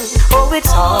king, oh,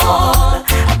 it's all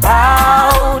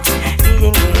about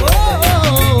being here.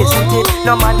 Isn't it?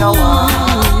 No man, no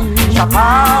one. Drop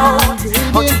out,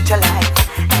 oh, treat your life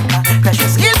like a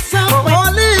precious gift. It's I'm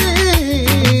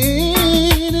falling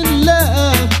in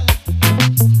love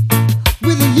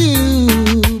with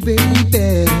you,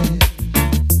 baby.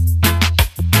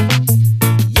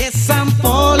 Yes, I'm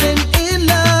falling in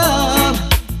love,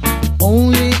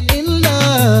 only in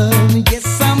love.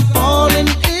 Yes, I'm falling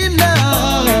in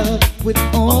love with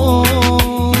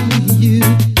only you.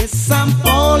 Yes, I'm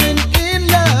falling in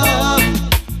love,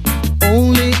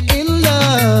 only in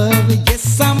love.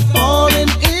 Yes, I'm falling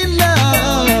in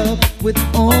love with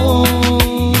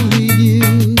only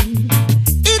you.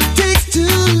 It takes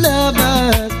two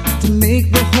lovers to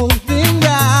make the whole thing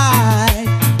right.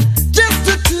 Just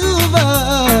the two of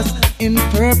us in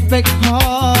perfect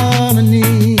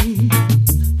harmony.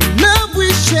 The love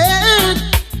we shared,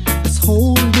 let's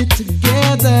hold it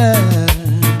together.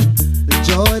 The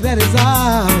joy that is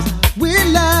ours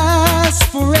will last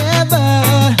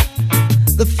forever.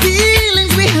 The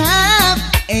feelings we have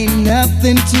ain't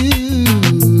nothing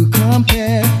to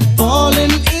compare.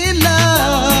 Falling in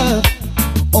love,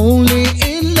 only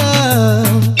in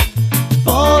love.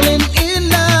 Falling in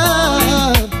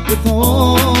love with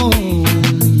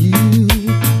only you.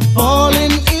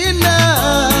 Falling in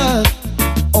love,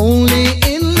 only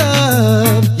in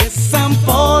love. Yes, I'm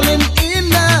falling in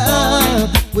love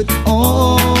with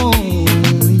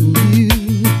only you.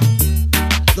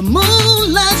 The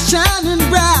moonlight shining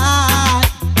bright,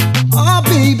 oh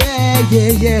baby,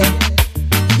 yeah, yeah.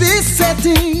 This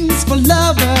setting's for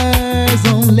lovers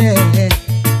only.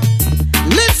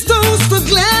 Let's toast a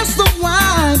glass of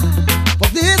wine for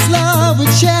this love we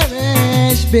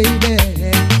cherish, baby.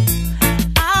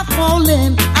 I've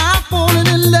fallen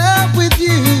in love with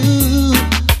you.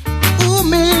 Who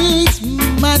makes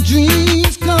my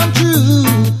dreams come true?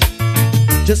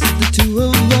 Just the two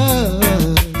of us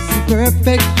in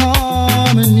perfect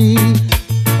harmony.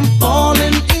 I'm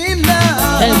falling in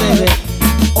love. Hey, baby.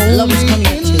 Only Love is coming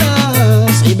at you, love.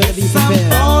 so you better be prepared. I'm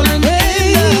falling in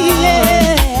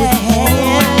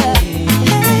love.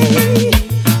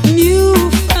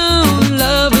 Newfound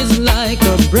love is like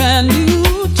a brand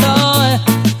new toy.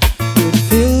 It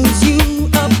fills you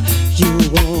up, you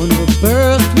wanna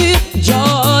burst with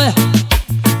joy.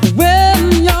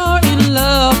 When you're in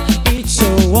love, it's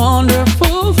a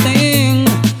wonderful thing.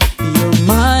 Your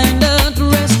mind at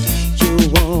rest, you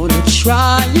wanna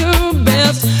try your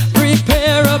best.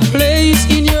 Prepare a place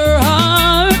in your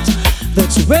heart,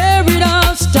 that's where it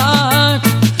all starts.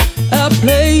 A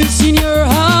place in your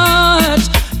heart,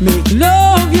 make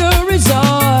love your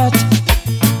resort.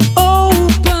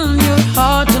 Open your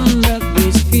heart and let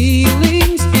these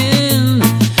feelings in.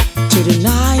 To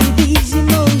deny these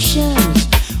emotions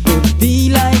would be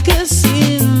like a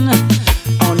sin.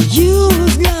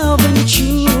 Unused love and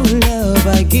true love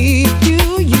I give to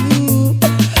you.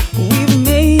 We've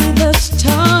made the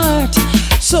start,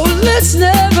 so let's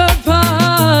never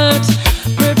part.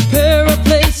 Prepare a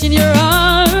place in your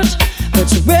heart,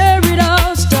 that's where it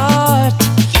all starts.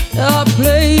 A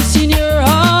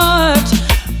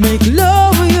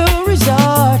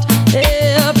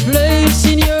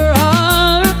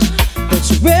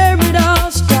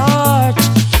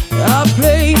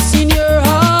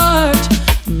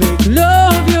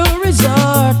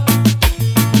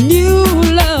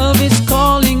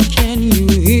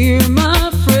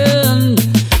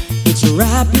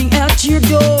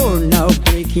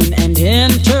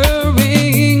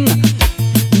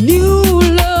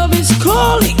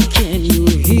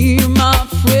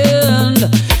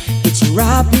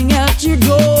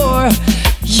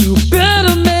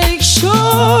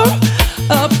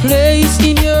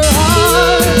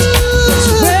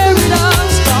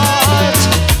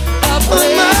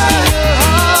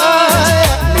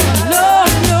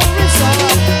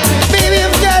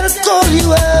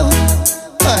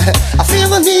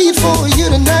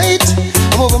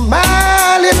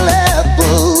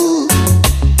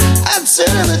sit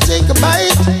and take a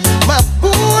bite. My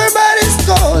poor body's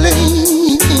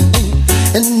calling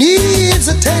and needs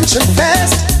attention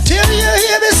fast. Till you're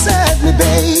here beside me,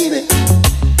 baby.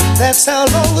 That's how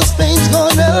long this pain's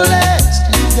gonna last.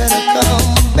 You gotta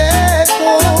come back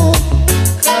home.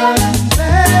 Come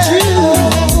back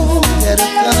home. You gotta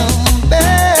come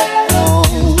back home.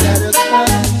 You gotta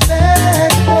come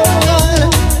back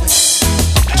home.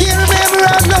 Can't remember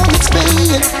how long it's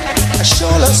been. I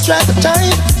sure lost track of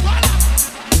time.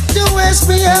 Don't ask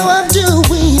me how I'm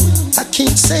doing. I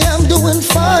can't say I'm doing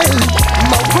fine.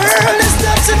 My world is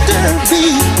topsy-turvy.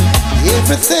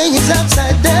 Everything is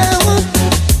upside down.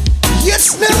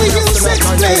 It's no use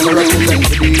explaining.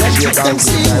 Let them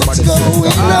see what's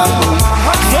going on.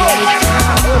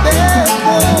 Back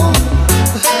home.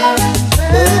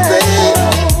 Oh, baby,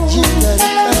 you gotta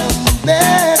come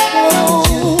back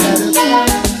home. You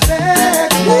gotta come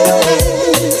back home.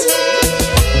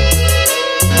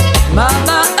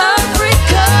 Mama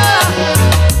Africa,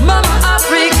 Mama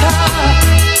Africa,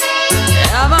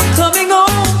 am I coming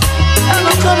home? Am I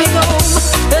coming home?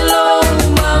 Hello,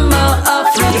 Mama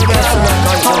Africa.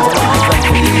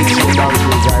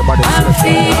 I'm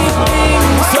feeling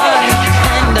fine,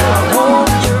 and I hope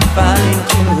you're fine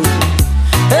too.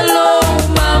 Hello,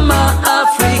 Mama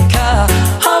Africa,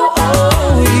 how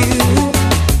are you?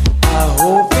 I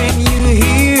hope when you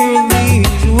hear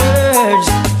these words,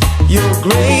 your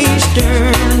grace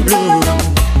turn blue,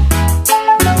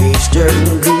 grace turn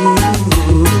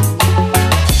blue.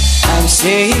 I'm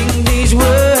saying these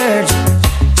words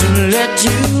to let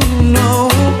you know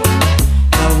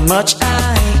how much I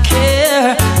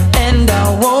care, and I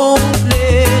won't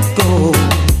let go.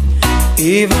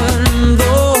 Even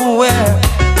though we're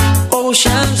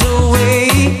oceans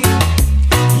away,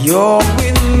 you're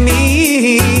with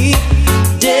me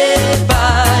day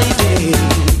by day.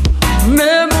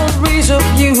 Memories of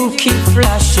you keep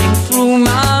flashing through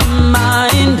my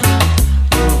mind.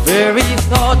 The very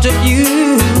thought of you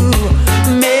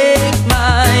make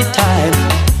my time.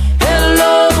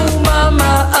 Hello,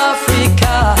 Mama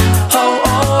Africa, how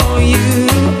are you?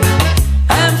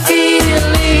 I'm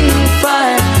feeling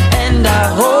fine, and I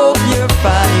hope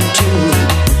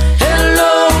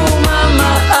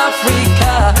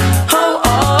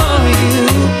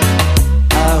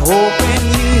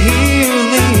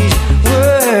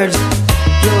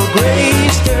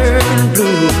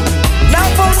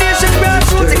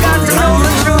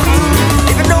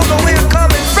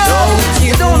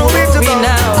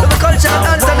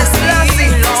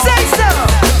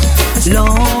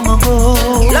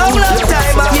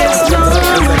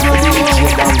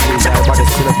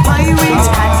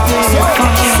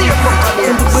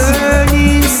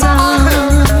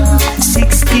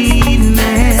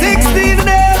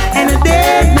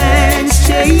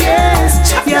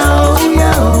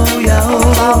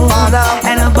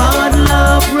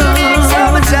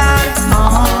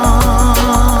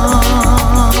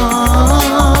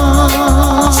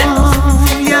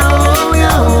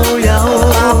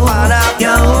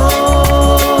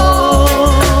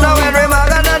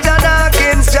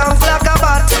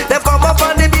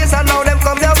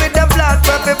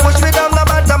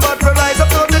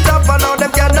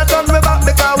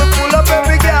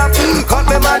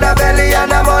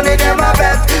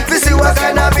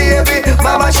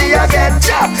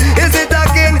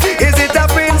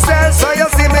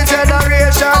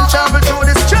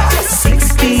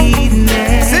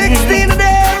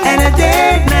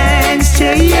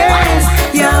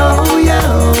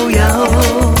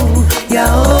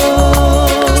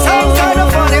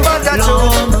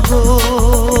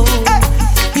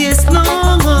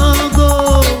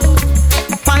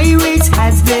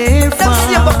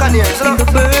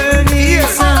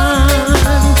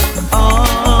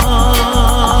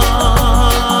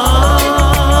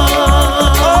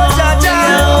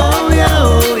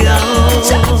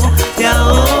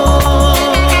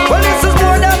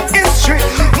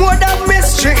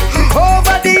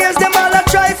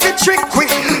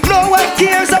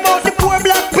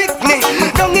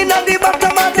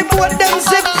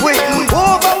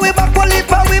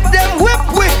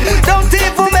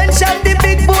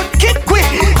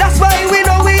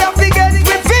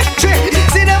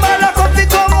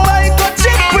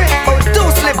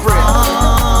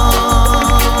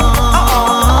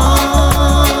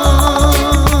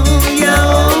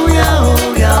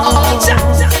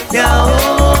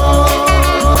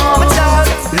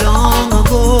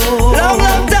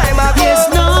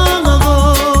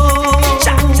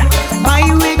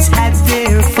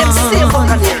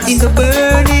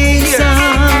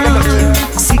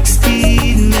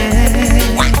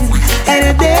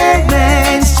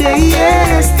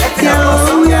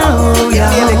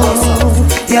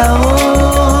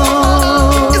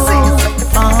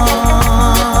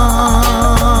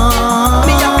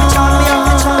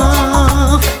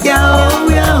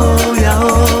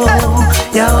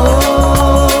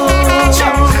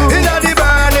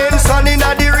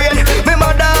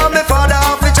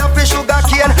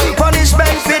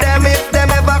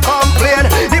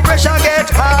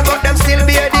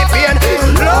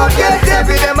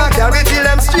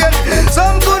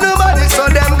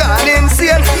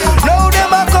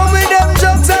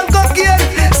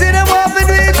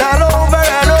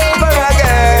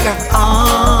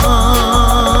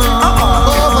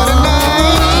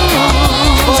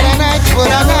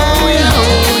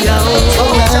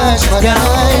what a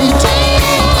night.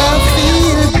 I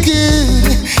feel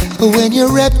good when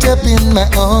you're wrapped up in my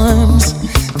arms,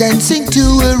 dancing to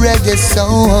a reggae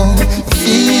song.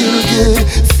 Feel good,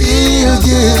 feel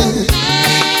good.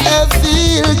 I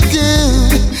feel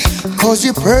good, cause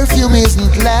your perfume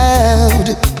isn't loud,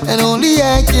 and only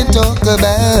I can talk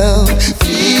about.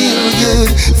 Feel good,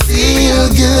 feel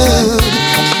good.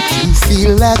 You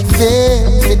feel like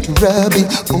velvet rubbing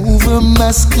over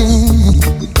my skin,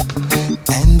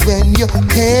 and when your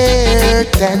hair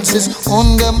dances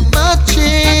under my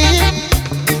chin,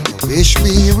 wish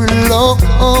we were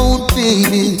alone,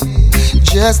 baby,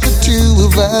 just the two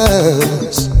of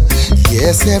us.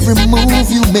 Yes, every move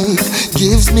you make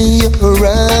gives me a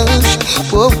rush.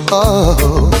 Oh,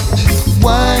 oh.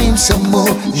 Wine some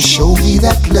more, show me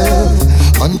that love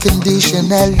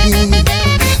unconditionally.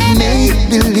 Make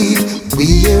believe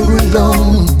we're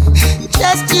alone,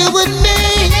 just you and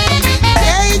me.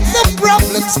 Take the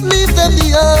problems, leave them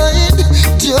behind.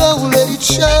 Don't let it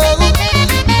show.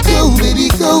 Go, baby,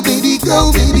 go, baby,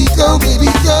 go, baby, go,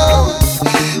 baby, go.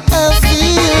 I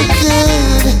feel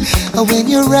good when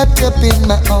you're wrapped up in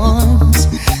my arms,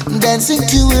 dancing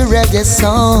to a reggae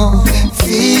song.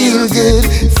 Feel good,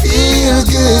 feel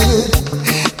good.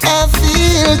 I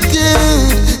feel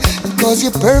good, cause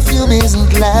your perfume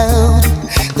isn't loud,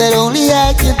 that only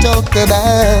I can talk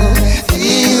about.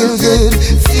 Feel good,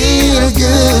 feel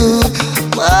good.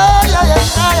 Oh, yeah, yeah,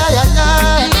 yeah, yeah,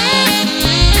 yeah.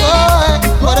 Oh,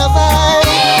 what a vibe,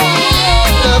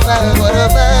 what a vibe, what a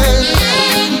vibe.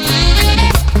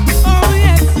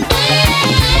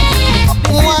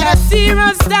 What a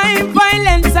serious time,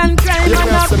 violence and crime,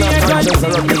 and not fear God to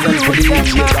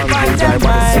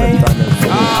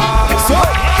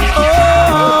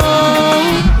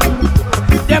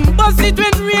them bust it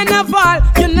when rain a fall.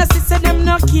 You know, sister, them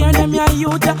no care, them your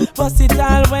youth. Bust it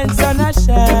all when sun a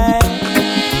shine.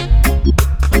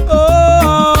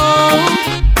 Oh,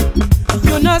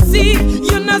 you know see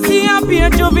a pure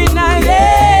juvenile.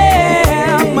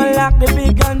 Yeah, I'ma lock the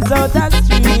big guns out the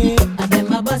street. And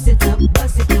them a bust it up,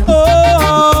 bust it up.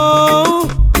 Oh,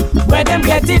 where them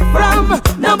get it from?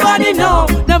 Nobody know.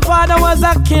 The father was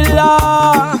a killer.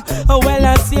 Oh, well,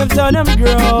 I see him so them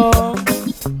grow.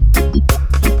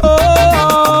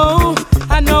 Oh,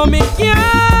 I know me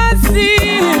can't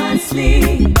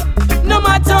sleep. No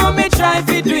matter how me try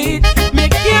to do it, me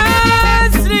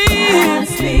can't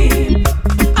sleep.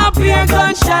 Up here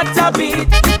gunshot a beat,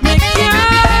 me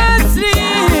can't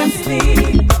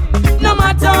sleep. No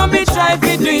matter how me try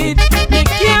to do it, me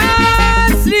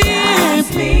can't sleep.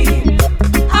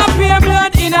 Up here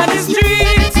blood in the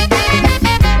street.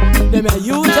 Them a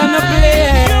youth on the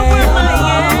play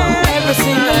every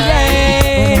single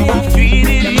day.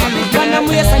 Them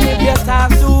waste and if you talk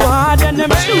too hard, then them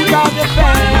shoot out the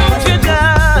fence. You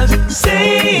just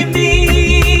save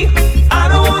me. I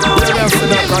don't wanna wait till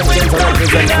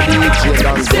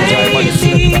You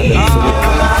see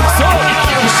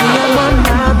I'm on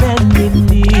my bending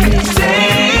knees.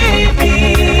 save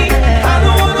me. I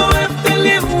don't wanna have to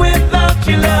live without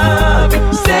your love.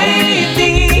 Save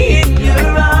me in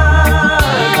your arms.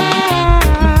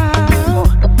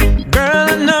 Girl,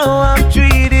 I know I've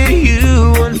treated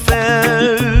you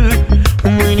unfair.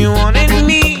 When you wanted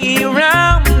me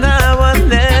around, I was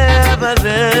never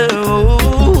there.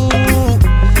 Oh.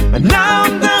 But now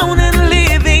I'm down and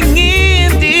living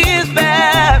in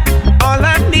despair. All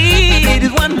I need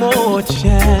is one more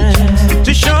chance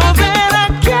to show that I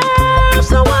care.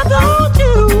 So why don't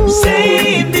you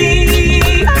Save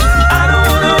me. I don't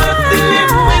wanna have to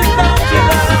live without your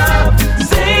love.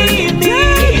 Save me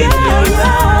in your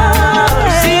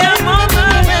love. see I'm on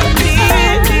my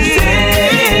knees?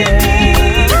 Save me.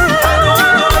 I don't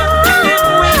wanna have to live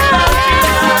without your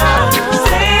love.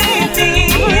 Save me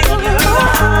in your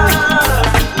love.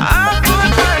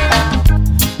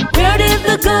 Where did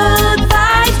the good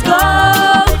vibes go?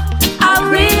 I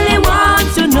really want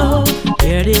to know.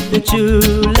 Where did the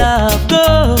true love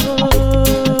go?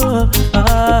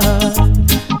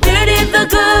 Where did the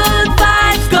good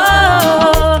vibes go?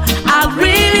 I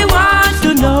really want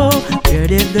to know. Where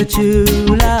did the true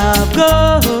love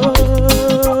go?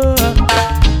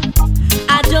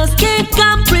 I just can't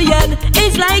comprehend.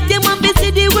 It's like they want to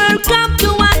see the world come to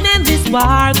an end. This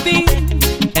war thing.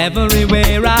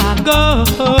 Everywhere I go,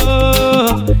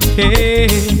 hey.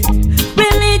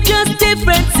 Religious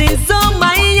differences, oh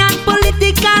my, and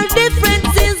political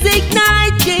differences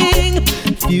igniting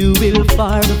Fuel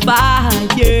for the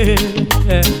fire.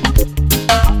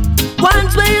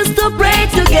 Once we used to pray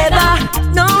together,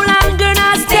 no longer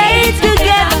now stay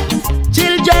together.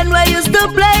 Children we used to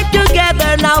play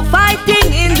together, now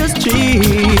fighting in the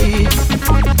streets.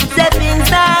 Say things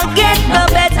again.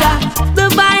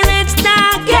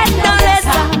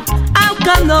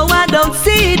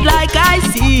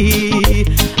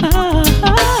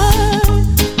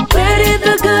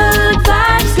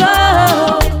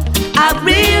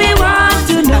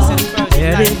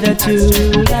 need the true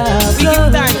love. We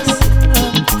give thanks.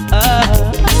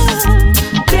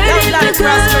 Getting the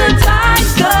good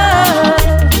times, girl.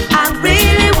 I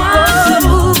really want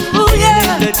to.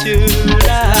 Yeah. The true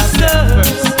love.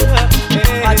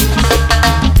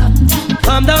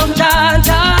 Come down,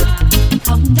 Jaja.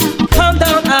 Come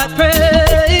down, I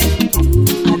pray.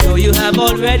 I know you have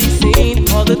already seen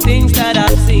all the things that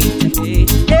I've seen today.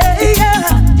 Yeah, yeah.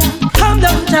 Come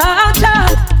down, Jaja.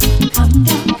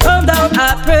 Come down,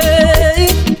 I pray.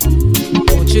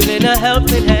 Won't you lend a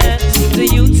helping hand? Seems the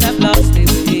youths have lost their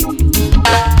way.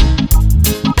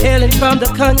 Hailing from the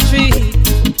country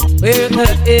where the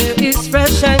air is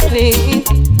fresh and clean.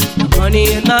 The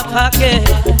money in my pocket,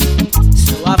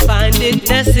 so I find it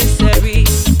necessary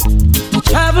to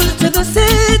travel to the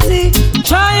city,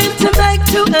 trying to make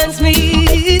 2 ends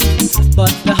meet.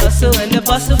 But the hustle and the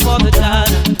bustle for the dollar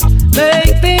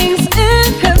make things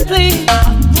incomplete.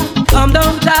 Come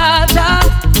down, Jaja.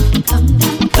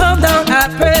 Come down, I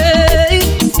pray.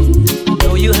 I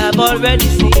know you have already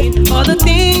seen all the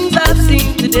things I've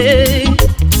seen today.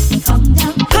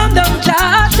 Come down,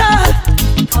 Jaja.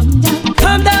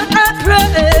 Come down, I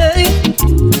pray.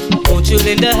 Won't you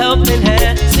lend a helping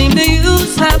hand? Seem the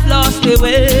youths have lost their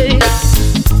way.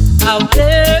 Out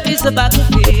there is a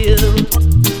battlefield.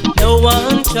 No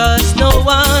one trusts no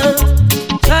one.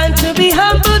 Trying to be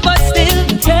humble, but still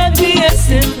can't be a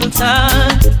simple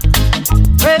time.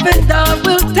 Raven dog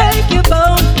will take your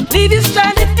bone, leave you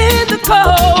stranded in the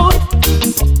cold.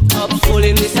 Up full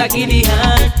in this agony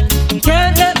hand,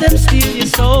 can't let them steal your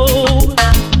soul.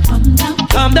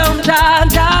 Come down,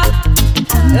 Jaja.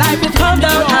 Life will come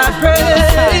down, I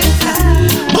pray.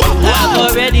 I've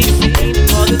already seen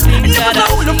all the things that I've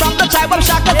seen. From the tribe of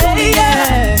Shaka,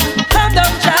 yeah. Come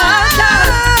down, Jaja.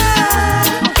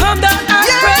 Come down, I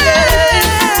pray.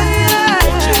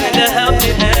 Won't you lend a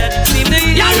helping hand? Seem the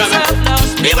years have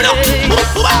lost me.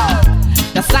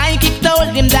 The psychic told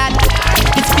him that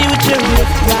his future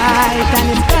is bright and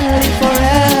it's gonna live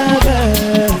forever.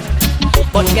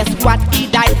 But guess what? He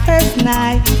died first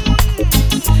night.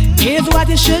 Here's what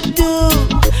you should do.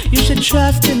 You should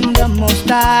trust in the Most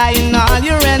High in all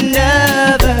your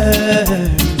endeavors.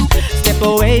 Step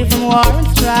away from war and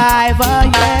strife, oh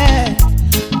yeah.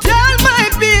 Tell my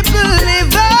people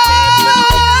live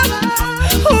on.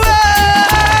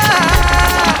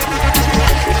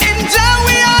 In Jah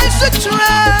we all should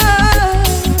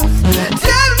trust.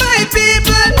 Tell my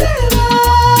people live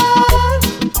on.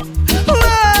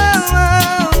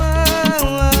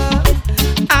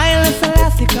 I'll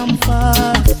Selassie come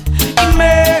first.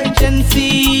 Emergency,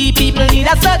 people need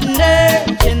a sudden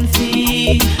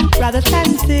urgency. Brothers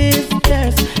and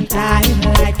sisters dying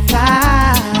like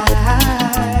fire.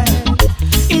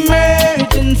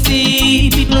 Emergency,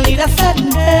 people need a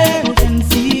sudden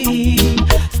urgency.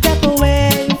 Step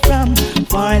away from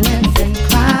violence and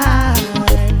crime.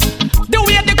 The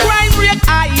way the crime rate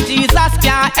high, Jesus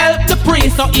can't help the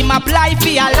priest, so him apply for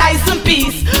a license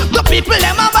peace. The people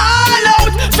them a ball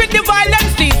out, fit the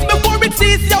violence cease. Before it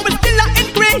cease, you will still a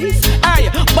increase. Aye,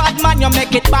 bad man, you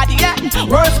make it bad, yeah.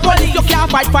 Worse police, you can't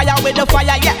fight fire with the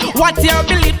fire, yeah. What's your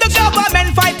belief? The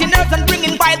government fighting earth and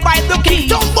bringing by the key.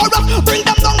 Don't borrow, bring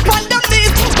them down, plant them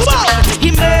knees. Wow.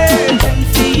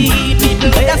 Emergency, people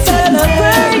better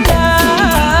celebrate now.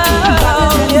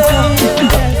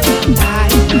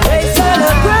 They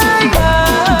celebrate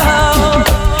now.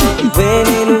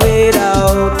 Winning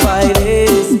without fight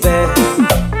is best.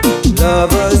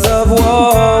 Lovers of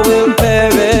war will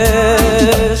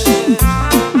perish.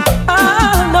 I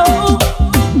know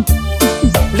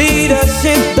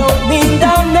leadership don't mean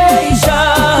damnation.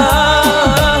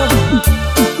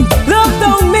 Love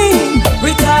don't mean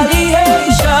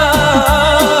retaliation.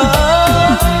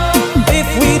 If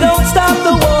we don't stop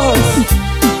the wars,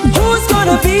 who's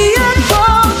gonna be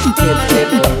involved? Hip hip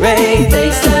hooray, they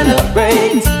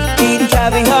celebrate. Eat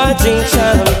caviar, drink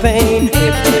champagne.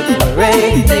 Hip hip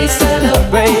hooray, they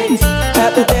celebrate.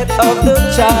 At the death of the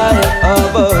child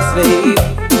of a slave.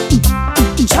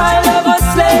 Child of a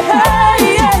slave.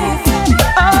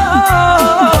 Oh,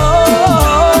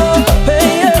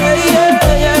 hey, yeah.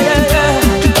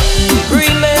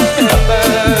 Remember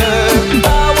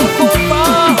our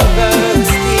forefathers.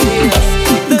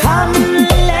 Come,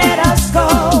 let us go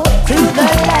to the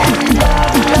land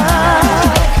of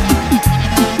love,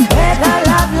 where the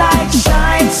love light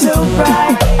shines so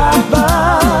bright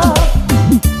above.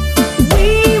 We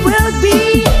will be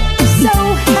so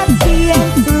happy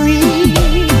and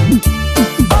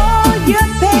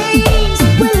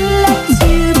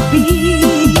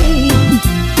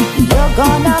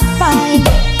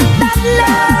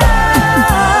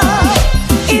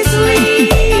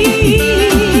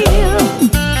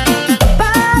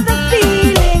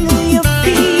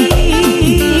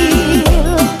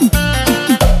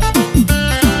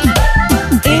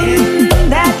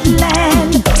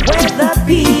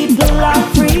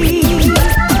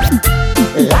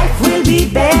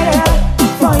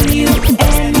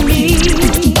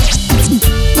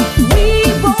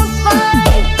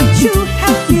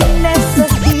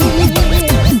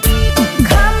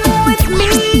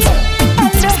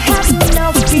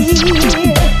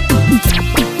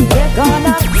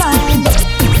gonna find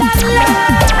that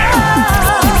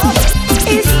love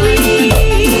is real.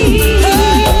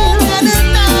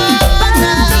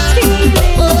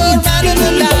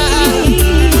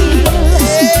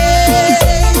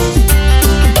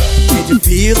 Did you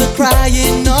feel the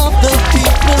crying of the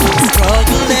people who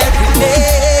struggle every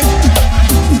day?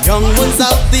 Young ones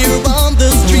out there on the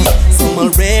street, some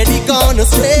already gone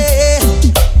astray.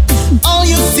 All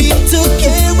you seem to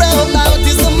care about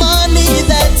is the money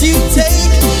that you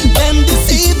take and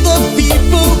deceive the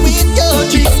people with your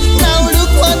tricks. Now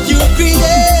look what you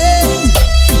create,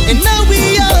 and now we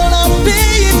all are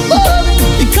paying for it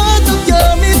because of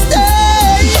your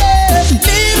mistake.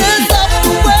 Leaders of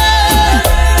the world,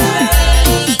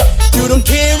 you don't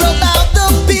care about the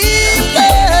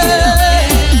people.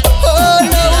 Oh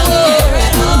no,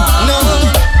 no.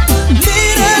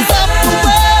 Leaders of the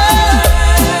world,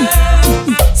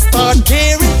 start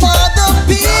caring for the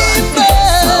people.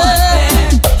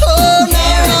 Oh no,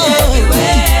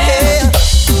 yeah.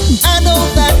 I know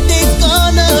that day's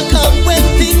gonna come when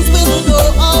things will go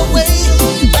our way,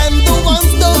 and the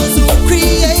ones those who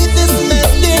create this mess,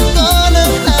 they're gonna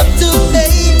have to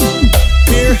pay.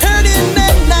 We're hurting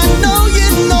and I know you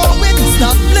know it.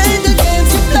 Stop playing the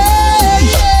games you play.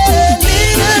 Yeah.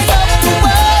 Leaders of the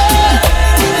world,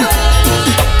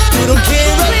 you don't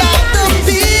care about the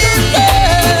people.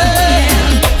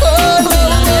 Oh no,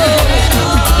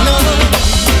 no.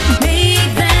 Make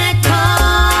that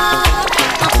call,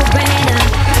 operator,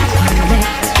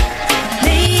 correct.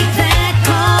 Make that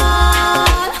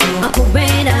call,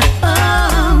 operator,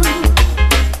 oh.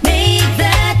 Make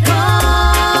that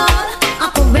call,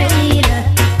 operator,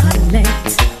 collect.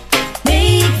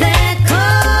 Make that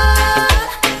call,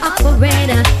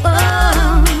 operator,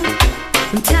 oh.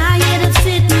 I'm tired of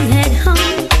sitting at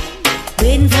home,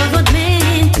 waiting for the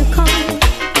man to call.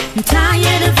 I'm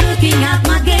tired of looking out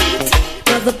my gate,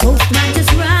 but the postman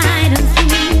just ride on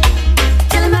through.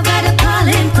 Tell him I gotta call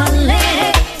and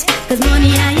collect, 'cause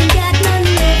money I ain't got none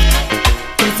left.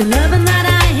 It's the loving that I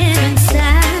have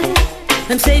inside,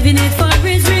 I'm saving it for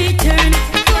his return.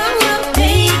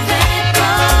 Take that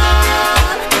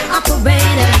call,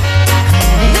 operator.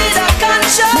 Need a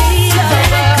conscience. Make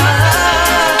that call.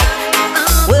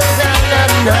 Well,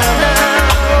 no.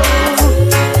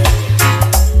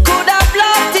 Could have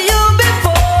loved you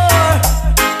before,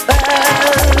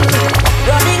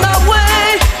 running away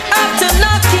after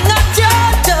knocking at your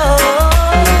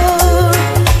door.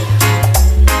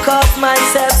 Caused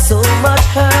myself so much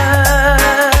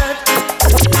hurt,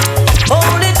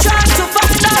 only trying to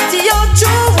find out your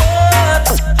true worth,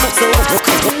 so I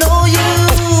could know you.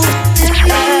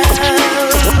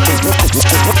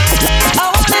 I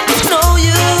wanted to know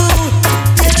you.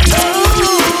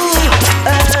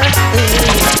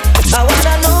 I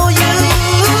wanna know you.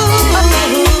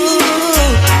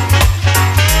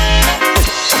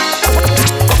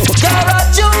 You're a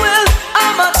jewel,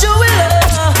 I'm a jeweler.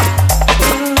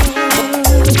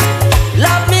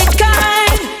 Love me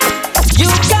kind, you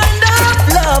kind of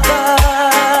lover.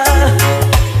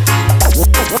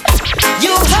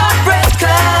 You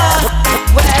heartbreaker,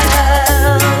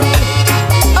 well,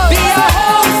 be a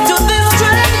host to this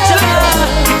stranger.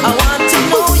 I want to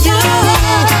know you.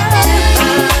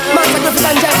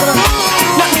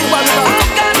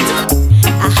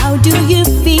 How do you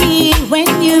feel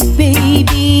when your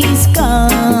baby's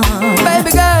gone?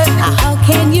 Baby girl, How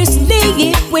can you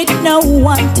sleep with no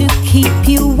one to keep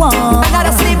you warm?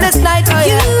 another sleepless night. Oh,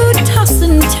 You yeah. toss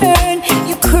and turn,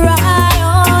 you cry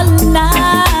all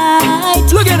night.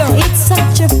 Look at her. It's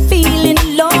such a feeling,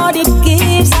 Lord, it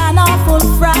gives an awful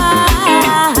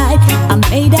fright. I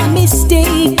made a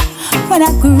mistake when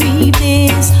I grieved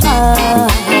his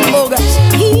heart. Oh gosh.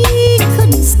 He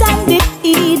couldn't stand it,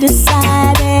 he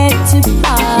decided to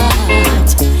part.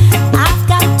 I've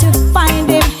got to find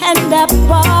him and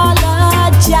apologize.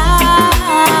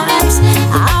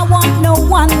 I want no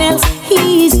one else,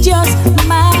 he's just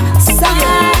my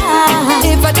side.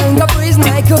 If I think of reason,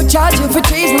 I could charge you for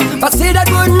treason, but still that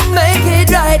wouldn't make it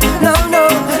right. No,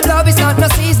 love is not no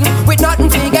season, with nothing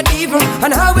to get even.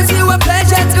 And how is you a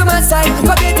pleasure to my side?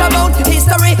 Forget about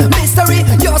history, mystery,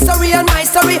 your story and my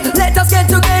story. Let us get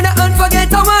together and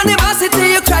forget our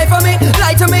animosity. You cry for me,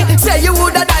 lie to me, say you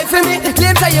woulda died for me,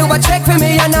 claim say you would check for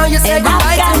me, and now you say And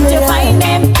goodbye I've to got me. to find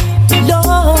him,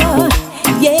 Lord,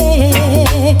 yeah.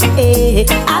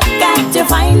 I've got to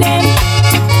find him,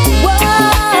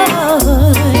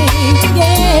 whoa,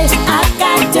 yes. I've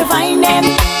got to find him,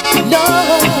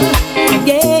 Lord,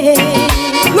 yeah.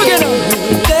 Look at him.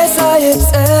 Yes, I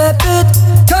accept it.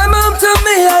 Come home to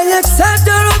me, I accept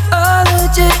your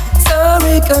apology. So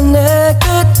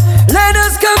reconnected. Let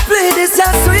us complete this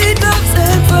sweet love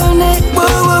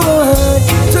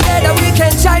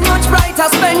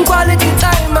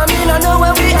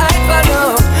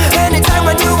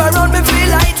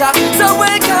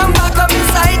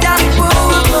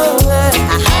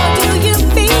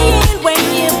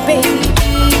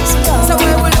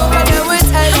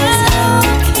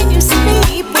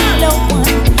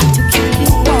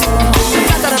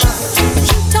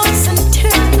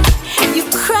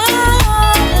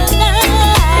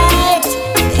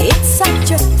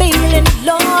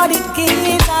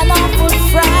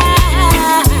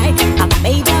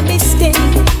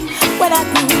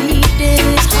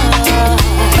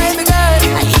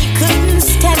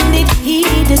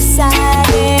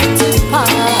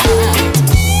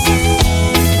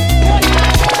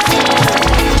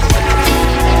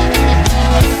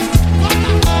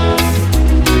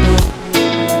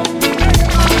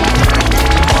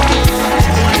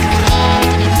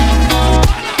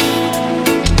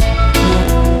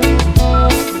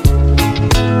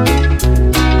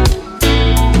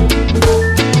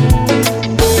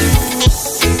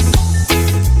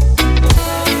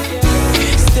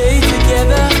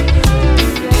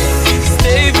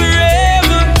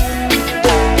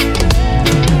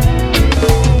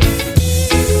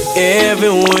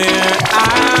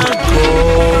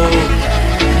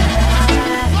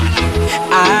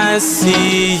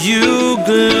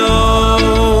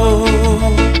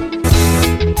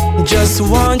just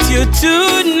want you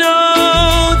to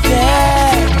know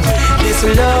that this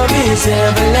love is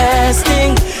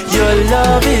everlasting. Your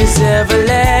love is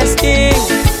everlasting.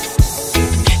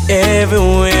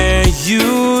 Everywhere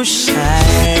you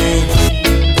shine,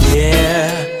 yeah,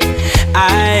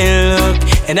 I look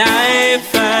and I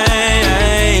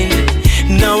find.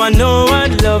 Now I know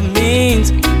what love means,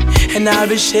 and I'll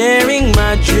be sharing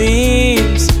my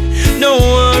dreams. Don't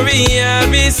worry, I'll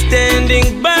be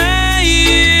standing by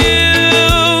you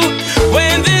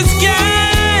when the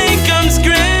sky comes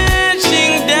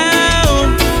crashing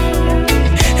down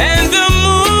and the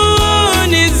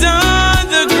moon is on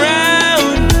the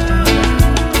ground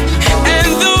and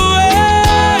the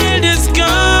world has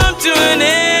come to an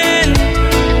end.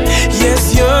 Yes,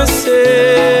 you're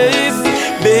safe,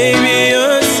 baby,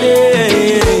 you're safe.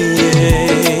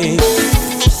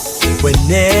 When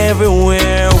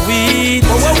everywhere we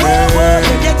turn,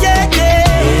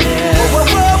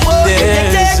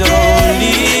 there's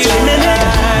only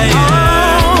fire.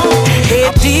 Hey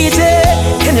DJ,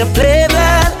 can you play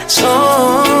that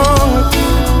song?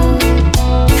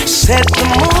 Set the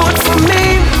mood for me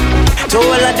to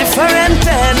all a different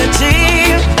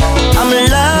energy. I'm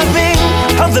loving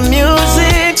how the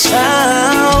music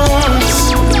sounds.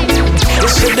 You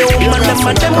see the woman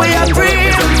and them we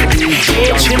agree.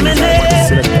 Chimney,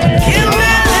 give me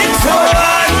like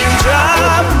one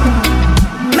drop.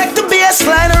 Make the bass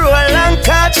line roll and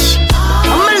catch.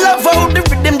 I'm in love how the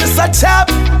rhythm just a tap.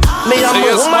 Me and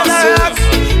my woman a rock.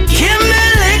 Give me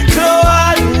like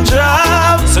one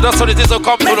drop. So that's what it is to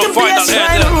come to the final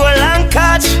end. Roll and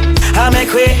catch. I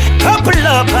make we couple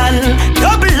up and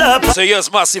double up. So yes,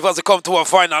 massive as it come to a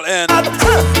final end.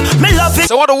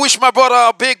 So I want to wish my brother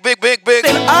a big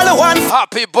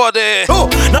happy birthday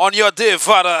on your day,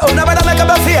 father.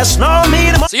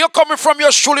 So you're coming from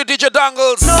your truly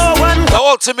DJDangles, the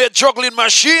ultimate juggling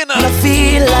machine. I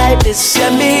feel like this, yeah,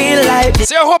 me like this.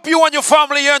 So I hope you and your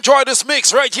family enjoy this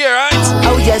mix right here, right?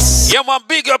 Oh yes. Yeah, man,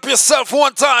 big up yourself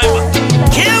one time.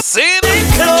 See it?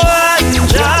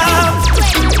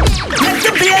 Make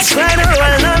the bass line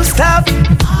roll non-stop.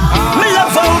 Me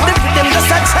love how the rhythm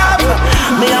just a tap.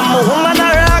 Me and my woman a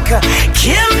rock.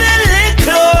 Give me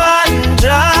little one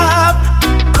drop.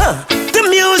 The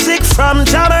music from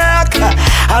Jamaica.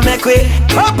 I make we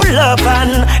couple up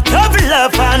and double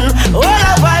up and all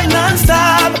I wine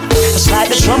non-stop. Just like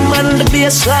the drum and the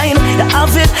bass line. You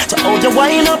have it to how you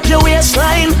wind up your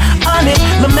waistline. On it,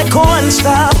 me make one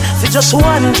stop for just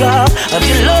one drop of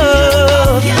your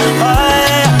love.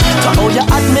 Oh, you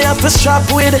had me up a strap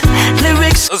with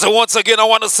lyrics. So once again, I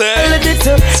want to say,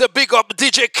 it's a big up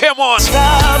DJ Kemon.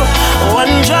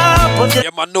 One drop of yeah,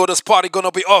 man, know this party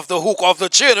gonna be off the hook, off the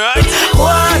chin, right?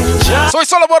 One drop. So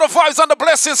it's all about the vibes and the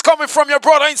blessings coming from your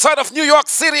brother inside of New York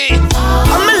City.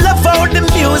 I'm in love how the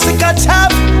music a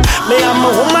tap. Me and my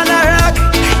woman a rock.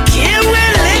 Give me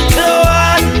little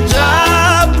one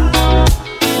drop.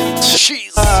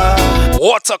 Jeez.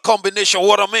 What a combination,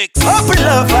 what a mix.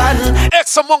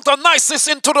 X amount of niceness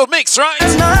into the mix, right?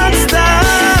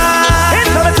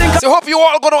 So hope you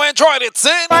all gonna enjoy it,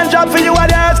 see? One job for you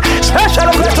others. Special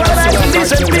request to the nice and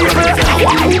decent people.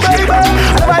 Wow, baby.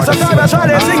 Otherwise, sometimes I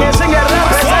sing it,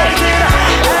 representing.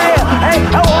 Hey,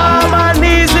 I want my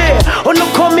easy. Oh, no,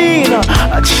 come in.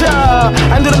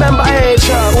 And remember, hey,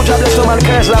 who job bless no man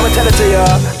curse, I will tell it to you.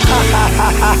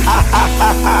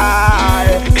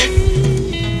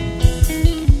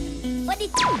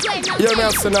 Yeah, me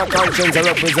have seen a conscience I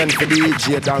represent for the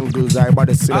DJDangles. I bought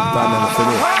the select panel for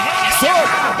me. So